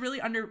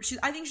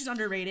I think she's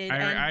underrated.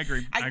 I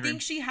agree. I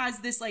think she has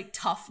this like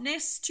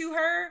toughness to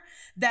her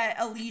that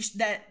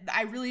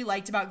I really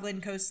liked about Glenn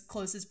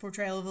Close's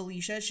portrayal of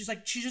Alicia. She's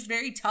just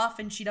very tough,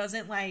 and she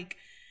doesn't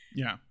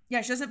she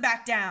doesn't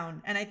back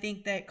down. And I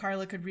think that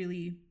Carla could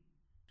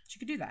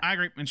do that. I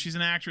agree. And she's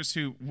an actress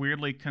who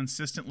weirdly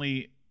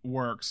consistently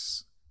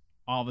works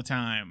all the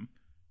time,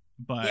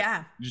 but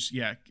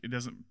it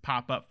doesn't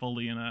pop up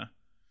fully in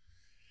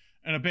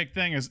a big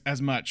thing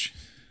as much.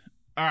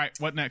 All right,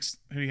 what next?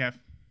 Who do you have?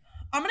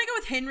 I'm going to go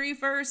with Henry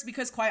first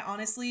because quite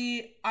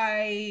honestly,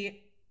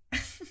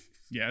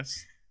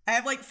 Yes. I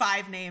have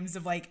 5 names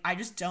of I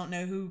just don't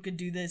know who could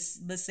do the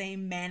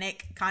same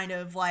manic kind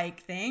of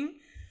thing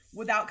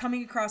without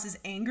coming across as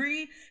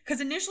angry. Because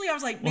initially I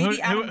was like,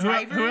 maybe Adam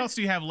Driver. Who else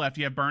do you have left?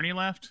 You have Bernie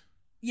left?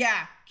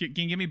 Yeah. Can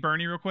you give me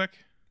Bernie real quick?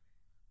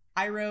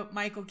 I wrote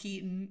Michael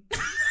Keaton.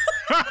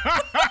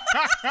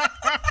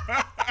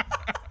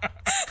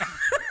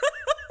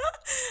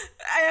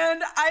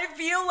 And I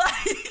feel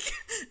like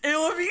it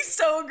would be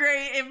so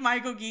great if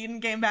Michael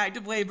Keaton came back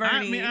to play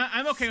Bernie.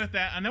 I'm okay with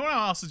that. And then what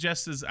I'll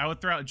suggest is I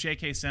would throw out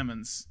J.K.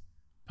 Simmons.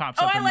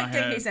 Pops up in I my like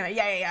head. J.K. Simmons.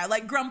 Yeah.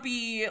 Like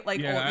grumpy,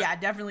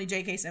 definitely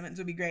J.K. Simmons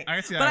would be great. I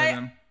can see that with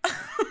him.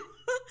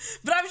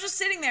 But I was just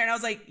sitting there and I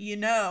was like,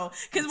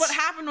 because what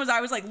happened was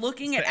I was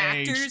looking at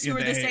actors who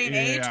were the same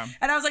age,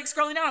 and I was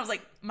scrolling down. I was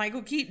like,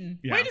 Michael Keaton.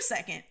 Yeah. Wait a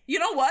second. You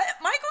know what?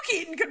 Michael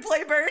Keaton could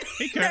play Bernie.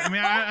 He could. I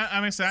mean,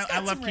 I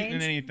love Keaton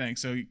in anything,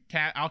 so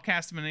I'll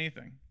cast him in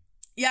anything.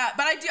 Yeah,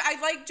 but I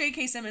like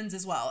J.K. Simmons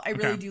as well. I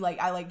really do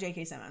I like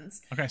J.K.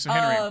 Simmons. Okay, so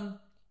Henry.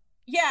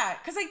 Yeah,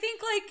 because I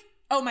think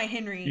my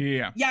Henry.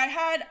 Yeah. Yeah, I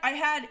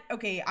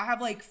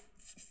have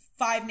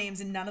 5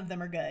 names and none of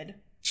them are good.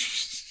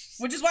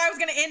 Which is why I was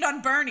going to end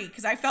on Bernie,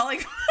 because I felt like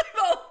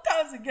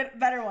that was a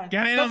better one.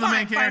 Gotta end on the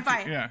main character.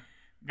 Fine. Yeah.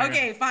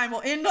 Okay, fine.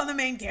 We'll end on the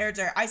main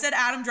character. I said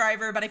Adam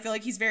Driver, but I feel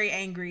like he's very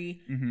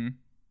angry.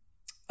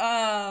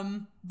 Mm-hmm.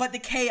 But the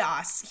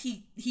chaos,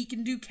 he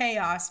can do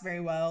chaos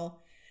very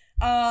well.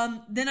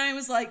 Then I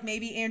was like,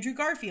 maybe Andrew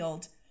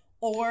Garfield,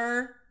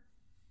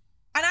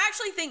 and I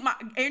actually think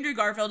Andrew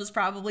Garfield is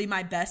probably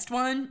my best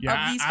one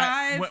of these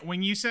 5.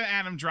 When you said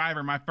Adam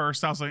Driver, I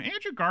was like,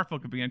 Andrew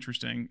Garfield could be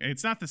interesting.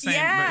 It's not the same, but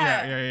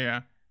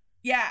yeah.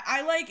 Yeah,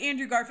 I like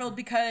Andrew Garfield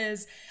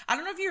because I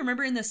don't know if you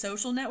remember in The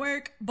Social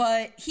Network,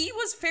 but he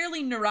was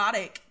fairly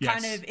neurotic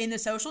kind of in The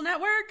Social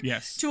Network.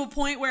 Yes. To a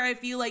point where I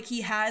feel like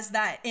he has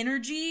that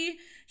energy.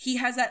 He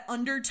has that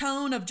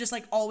undertone of just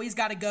always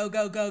got to go.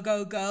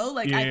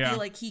 I feel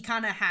like he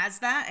kind of has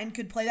that and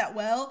could play that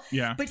well.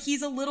 Yeah. But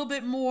he's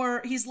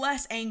he's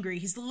less angry.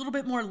 He's a little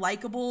bit more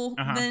likable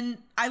than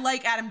I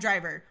like Adam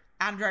Driver.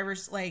 Adam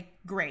Driver's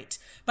great.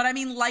 But I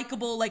mean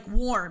likable,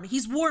 warm.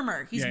 He's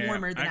warmer. He's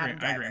warmer than Adam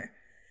Driver.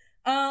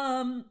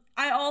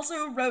 I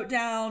also wrote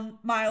down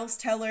Miles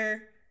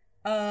Teller,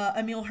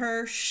 Emile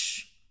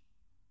Hirsch,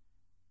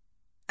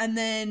 and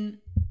then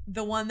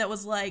the one that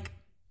was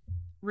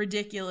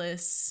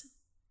ridiculous,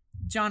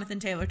 Jonathan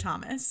Taylor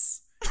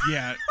Thomas.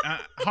 Yeah,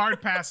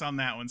 hard pass on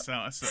that one.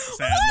 Sadly,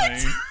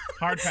 what?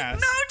 Hard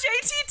pass.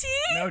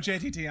 No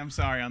JTT. I'm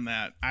sorry on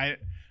that. I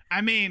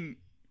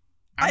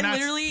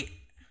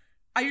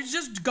was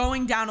just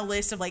going down a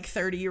list of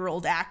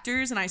 30-year-old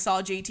actors, and I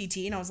saw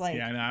JTT, and I was like,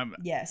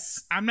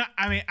 yes. I'm not.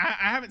 I mean,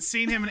 I haven't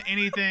seen him in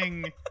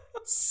anything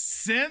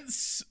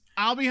since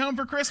I'll Be Home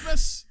for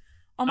Christmas.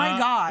 Oh my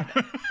God.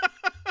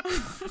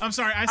 I'm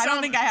sorry. I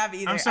don't think I have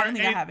either. I'm sorry. I don't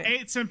think I have it.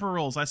 8 Simple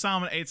Rules. I saw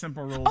him in 8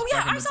 Simple Rules. Oh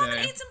yeah, I saw him in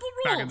 8 Simple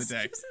Rules. Back in the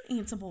day. He was in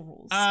 8 Simple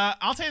Rules.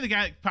 I'll tell you the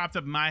guy that popped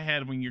up in my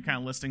head when you're kind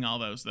of listing all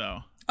those, though.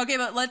 Okay,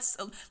 but let's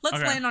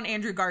land on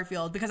Andrew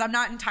Garfield because I'm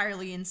not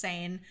entirely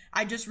insane.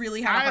 I just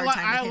really have a hard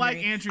time with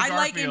Henry. I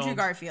like Andrew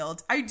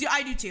Garfield. I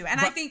do too, and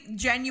I think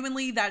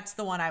genuinely that's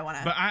the one I want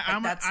to. But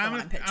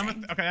I'm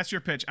pitching. Okay, that's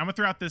your pitch. I'm gonna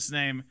throw out this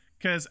name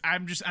because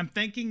I'm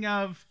thinking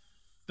of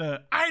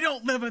I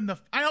don't live in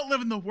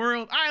the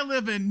world. I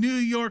live in New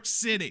York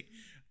City.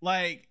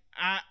 I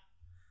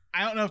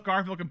don't know if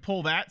Garfield can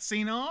pull that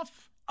scene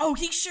off. Oh,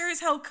 he sure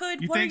as hell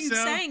could. What are you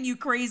saying, you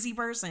crazy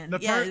person?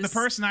 The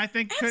person I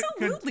think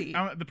absolutely.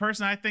 The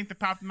person I think that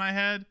popped in my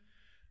head,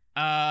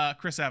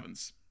 Chris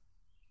Evans.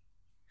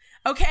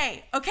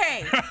 Okay.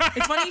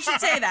 It's funny you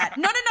should say that.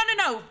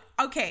 No.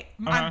 Okay,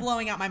 I'm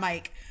blowing out my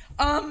mic.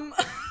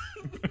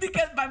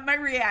 Because my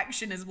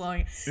reaction is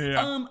blowing.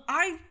 Yeah.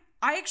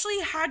 I actually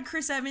had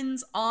Chris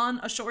Evans on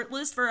a short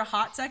list for a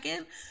hot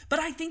second, but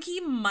I think he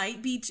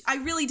might be. I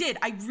really did,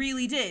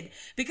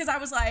 because I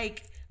was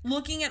like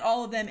looking at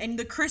all of them, and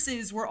the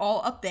Chris's were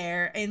all up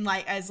there, and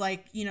like as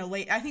like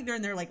late. I think they're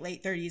in their like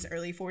late 30s,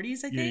 early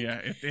 40s. I think.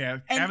 Yeah.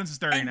 And, Evans is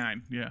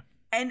 39. Yeah.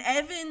 And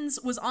Evans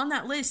was on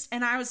that list,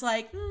 and I was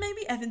like,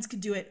 maybe Evans could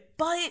do it,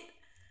 but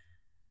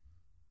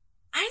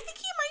I think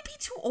he might be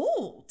too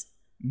old.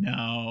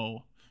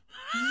 No.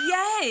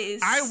 Yes.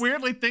 I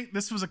weirdly think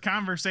this was a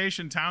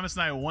conversation Thomas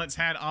and I once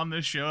had on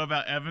this show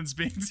about Evans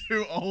being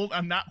too old.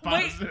 I'm not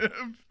positive.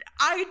 Wait,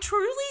 I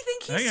truly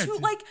think he's too,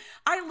 like,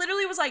 I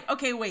literally was like,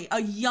 okay, wait, a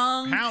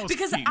young,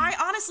 because Keaton? I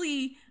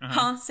honestly,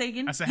 say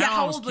again? I said,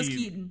 how old was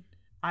Keaton?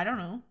 I don't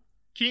know.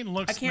 Keaton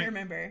looks, I can't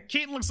remember.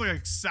 Keaton looks like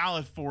a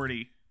solid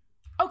 40.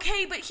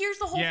 Okay, but here's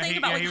the whole thing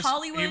about like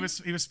Hollywood.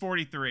 He was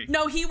 43.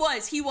 No, he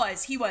was.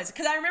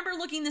 Because I remember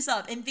looking this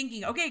up and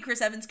thinking, okay,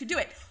 Chris Evans could do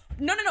it.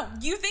 No.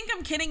 You think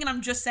I'm kidding, and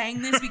I'm just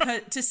saying this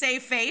because to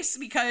save face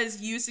because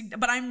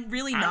but I'm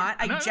really not.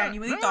 I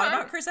genuinely thought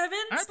about Chris Evans.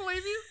 I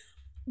believe you.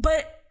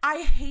 But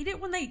I hate it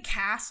when they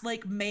cast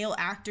like male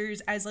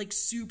actors as like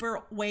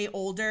super way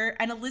older,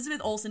 and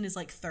Elizabeth Olsen is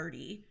like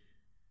 30.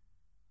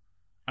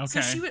 Okay.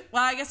 So she would.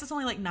 Well, I guess it's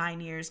only like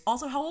 9 years.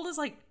 Also, how old is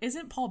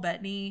isn't Paul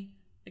Bettany?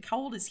 Like, how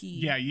old is he?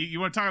 Yeah, you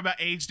want to talk about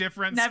age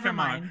difference? Never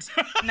mind.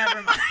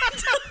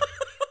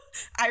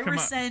 I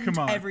rescind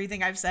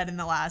everything I've said in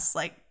the last,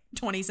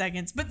 20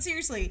 seconds. But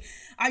seriously,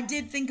 I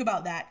did think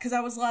about that, because I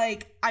was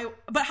like,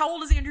 but how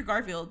old is Andrew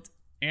Garfield?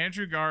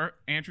 Andrew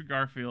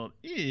Garfield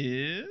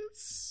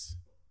is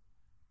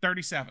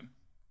 37.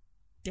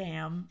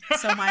 Damn.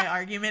 So my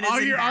argument is all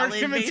your invalid,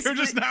 arguments basically. are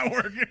just not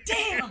working.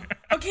 Damn.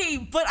 Okay,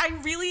 but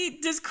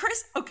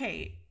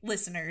okay,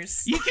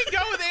 listeners. You can go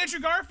with Andrew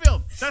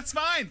Garfield. That's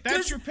fine.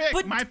 That's your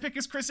pick. My pick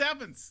is Chris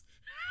Evans.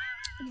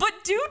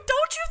 But dude,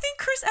 don't you think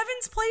Chris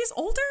Evans plays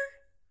older?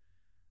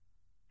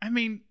 I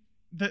mean,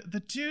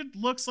 the dude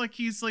looks like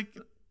he's like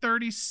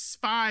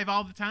 35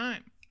 all the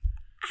time.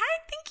 I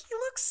think he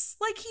looks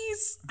like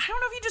I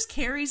don't know if he just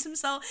carries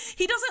himself.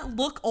 He doesn't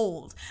look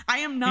old. I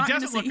am not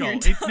going to sit here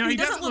and tell he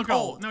doesn't look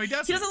old. No, he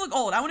doesn't. He doesn't look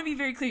old. I want to be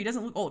very clear. He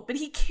doesn't look old. But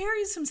he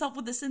carries himself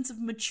with a sense of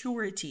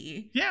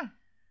maturity. Yeah.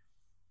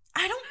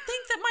 I don't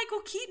think that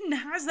Michael Keaton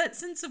has that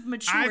sense of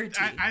maturity.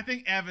 I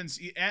think Evans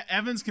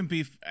can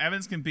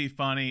be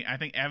funny. I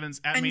think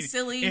Evans. I mean,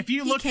 silly. If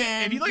you look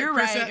at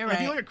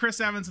Chris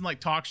Evans and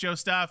like talk show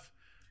stuff,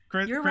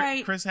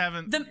 Chris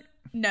Evans.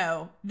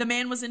 The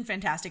man was in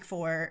Fantastic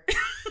Four.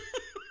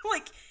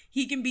 Like,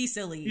 he can be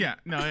silly. Yeah,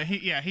 no, I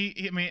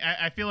mean,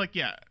 I feel like,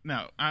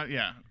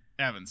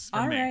 Evans.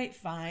 All right,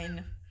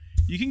 fine.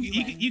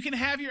 You can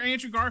have your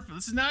Andrew Garfield.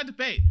 This is not a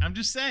debate. I'm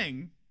just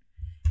saying.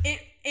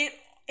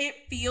 It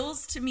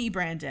feels to me,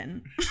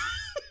 Brandon,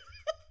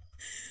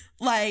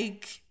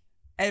 like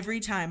every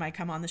time I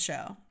come on the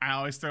show, I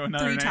always throw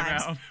another name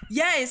out.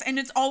 Yes, and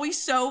it's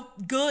always so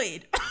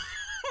good.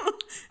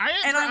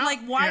 And I'm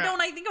like, why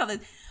don't I think about this?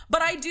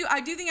 But I do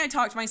think I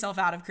talked myself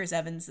out of Chris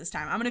Evans this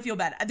time. I'm going to feel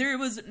bad. There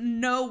was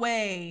no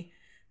way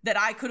that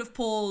I could have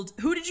pulled.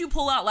 Who did you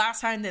pull out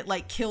last time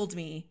that killed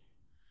me?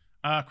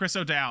 Chris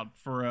O'Dowd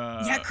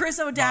for Chris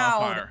O'Dowd.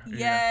 Wildfire.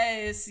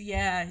 Yes,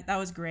 yeah, that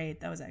was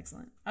great. That was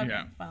excellent. Okay,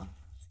 yeah. Well,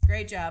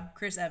 great job,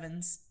 Chris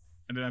Evans.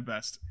 I did my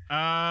best.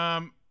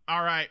 All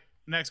right,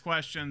 next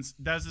questions.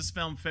 Does this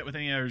film fit with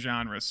any other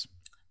genres?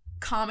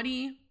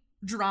 Comedy,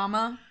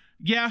 drama.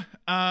 Yeah,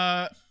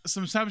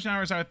 some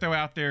subgenres I would throw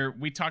out there.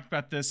 We talked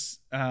about this.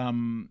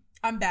 I'm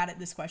bad at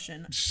this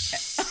question.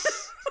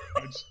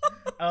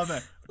 I love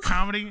that.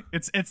 Comedy.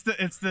 It's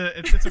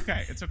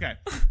okay. It's okay.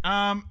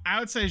 I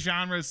would say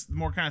genres,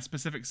 more kind of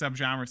specific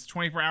subgenres.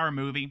 24-hour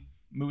movie.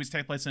 Movies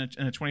take place in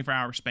a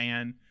 24-hour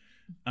span.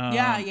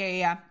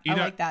 Yeah. I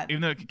like that.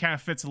 Even though it kind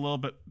of fits a little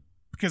bit,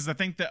 because I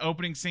think the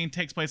opening scene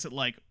takes place at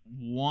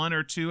 1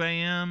 or 2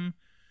 a.m.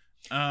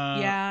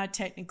 Yeah,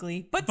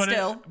 technically, but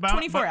still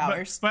 24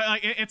 hours. But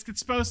it's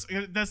supposed.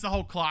 That's the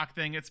whole clock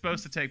thing. It's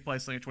supposed to take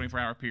place a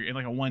 24-hour period,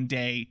 like a 1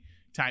 day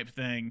type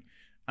thing.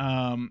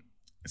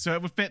 So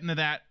it would fit into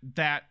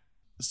that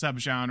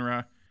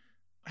subgenre.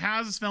 How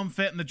does this film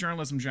fit in the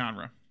journalism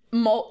genre?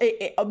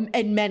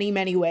 In many,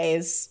 many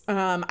ways.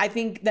 I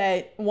think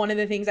that one of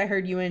the things I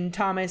heard you and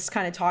Thomas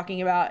kind of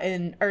talking about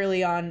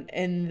early on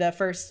in the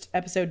first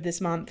episode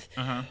this month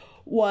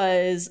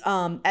was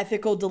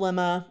ethical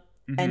dilemma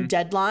and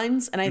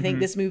deadlines. And I think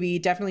this movie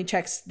definitely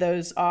checks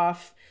those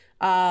off.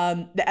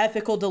 The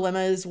ethical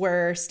dilemmas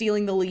were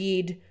stealing the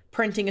lead,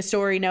 printing a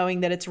story knowing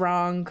that it's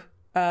wrong.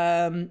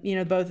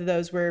 Both of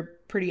those were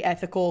pretty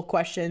ethical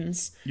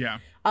questions. Yeah.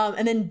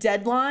 And then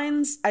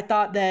deadlines, I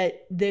thought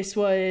that this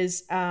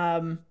was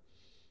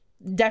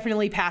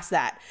definitely past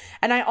that.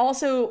 And I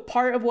also,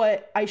 part of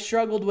what I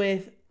struggled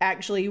with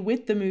actually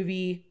with the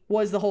movie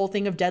was the whole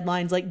thing of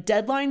deadlines. Like,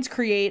 deadlines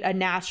create a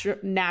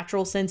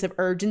natural sense of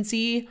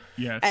urgency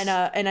and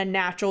a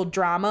natural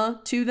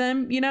drama to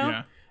them,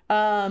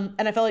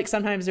 And I felt like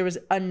sometimes there was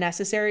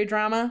unnecessary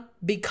drama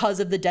because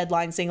of the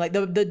deadline thing, like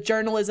the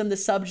journalism,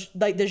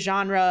 the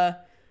genre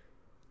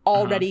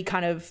already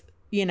kind of,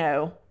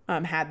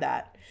 had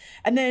that.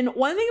 And then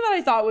one thing that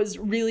I thought was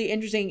really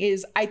interesting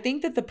is I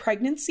think that the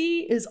pregnancy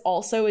is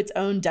also its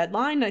own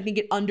deadline. And I think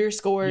it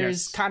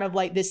underscores kind of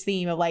like this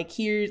theme of like,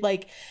 here,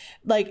 like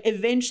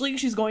eventually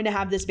she's going to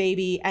have this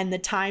baby and the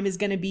time is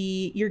going to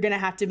be, you're going to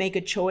have to make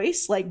a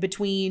choice like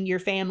between your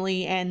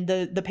family and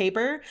the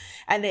paper.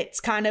 And it's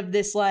kind of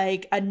this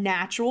like a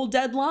natural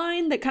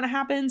deadline that kind of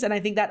happens. And I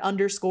think that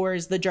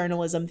underscores the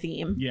journalism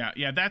theme.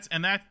 Yeah.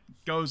 That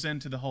goes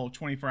into the whole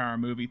 24-hour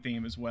movie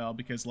theme as well,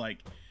 because like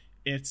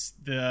it's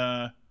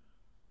a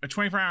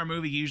 24-hour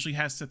movie usually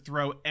has to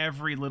throw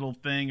every little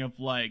thing of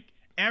like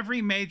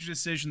every major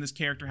decision this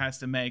character has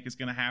to make is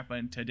going to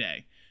happen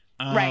today.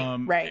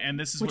 Right. And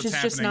this is which what's is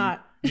happening. Just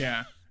not.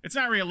 Yeah. It's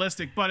not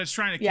realistic, but it's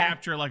trying to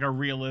capture like a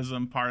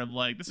realism part of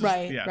like this is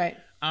right.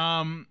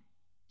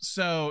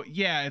 So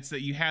yeah, it's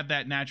that you have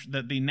that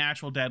the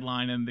natural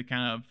deadline and the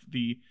kind of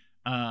the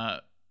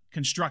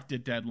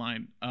constructed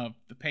deadline of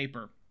the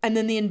paper. And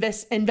then the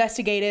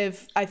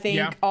investigative, I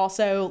think,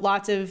 also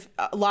lots of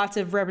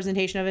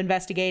representation of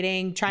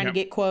investigating, trying to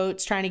get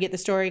quotes, trying to get the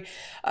story.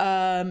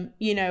 When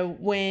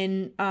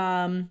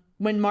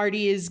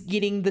Marty is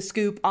getting the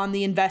scoop on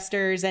the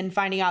investors and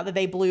finding out that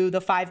they blew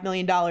the $5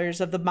 million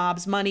of the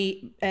mob's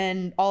money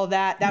and all of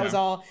that, that was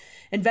all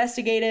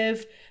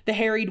investigative. The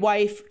harried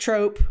wife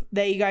trope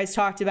that you guys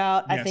talked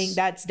about, I think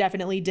that's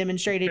definitely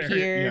demonstrated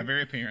here. Yeah,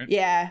 very apparent.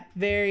 Yeah,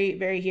 very,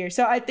 very here.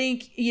 So I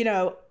think,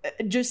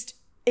 just...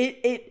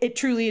 It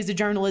truly is a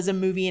journalism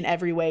movie in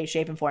every way,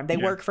 shape, and form. They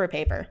work for a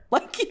paper.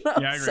 Like,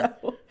 I agree.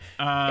 So,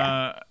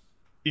 I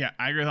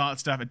agree with all that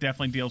stuff. It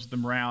definitely deals with the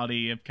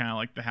morality of kind of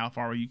like the how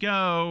far will you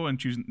go and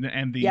choosing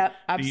and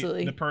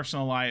absolutely. the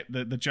personal life,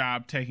 the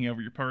job taking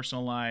over your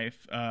personal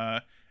life,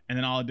 and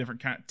then all the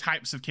different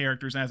types of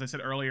characters. And as I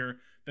said earlier,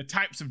 the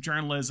types of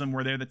journalism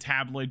where they're the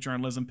tabloid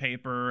journalism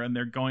paper and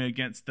they're going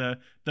against the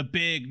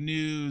big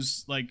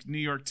news like New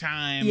York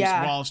Times,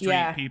 Wall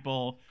Street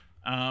people,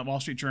 Wall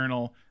Street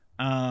Journal.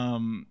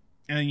 And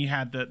then you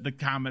had the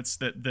comments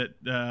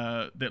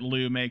that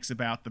Lou makes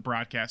about the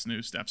broadcast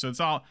news stuff. So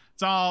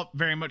it's all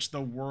very much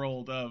the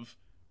world of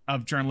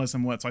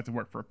journalism, what it's like to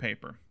work for a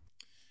paper.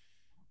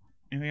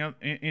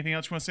 Anything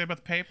else you want to say about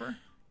the paper?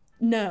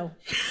 No.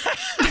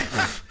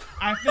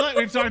 I feel like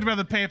we've talked about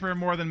the paper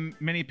more than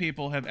many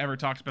people have ever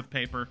talked about the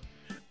paper.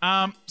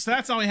 So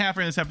that's all we have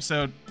for this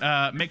episode.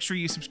 Make sure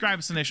you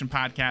subscribe to Cination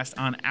Podcast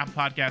on Apple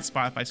Podcasts,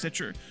 Spotify,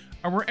 Stitcher,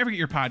 or wherever you get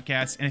your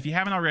podcasts. And if you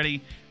haven't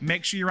already,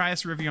 make sure you write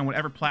us a review on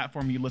whatever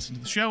platform you listen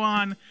to the show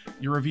on.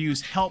 Your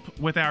reviews help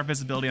with our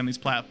visibility on these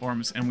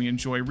platforms, and we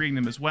enjoy reading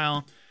them as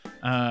well.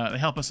 They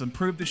help us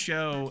improve the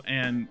show,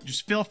 and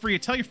just feel free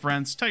to tell your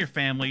friends, tell your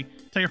family,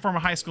 tell your former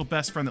high school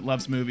best friend that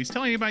loves movies,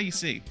 tell anybody you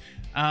see.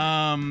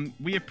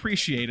 We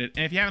appreciate it.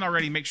 And if you haven't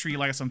already, make sure you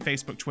like us on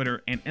Facebook,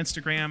 Twitter, and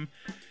Instagram.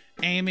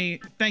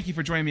 Amy, thank you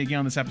for joining me again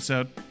on this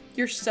episode.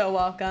 You're so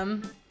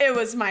welcome. It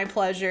was my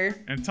pleasure.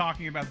 And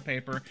talking about the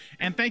paper.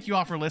 And thank you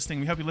all for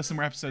listening. We hope you listen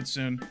to more episodes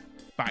soon.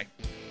 Bye.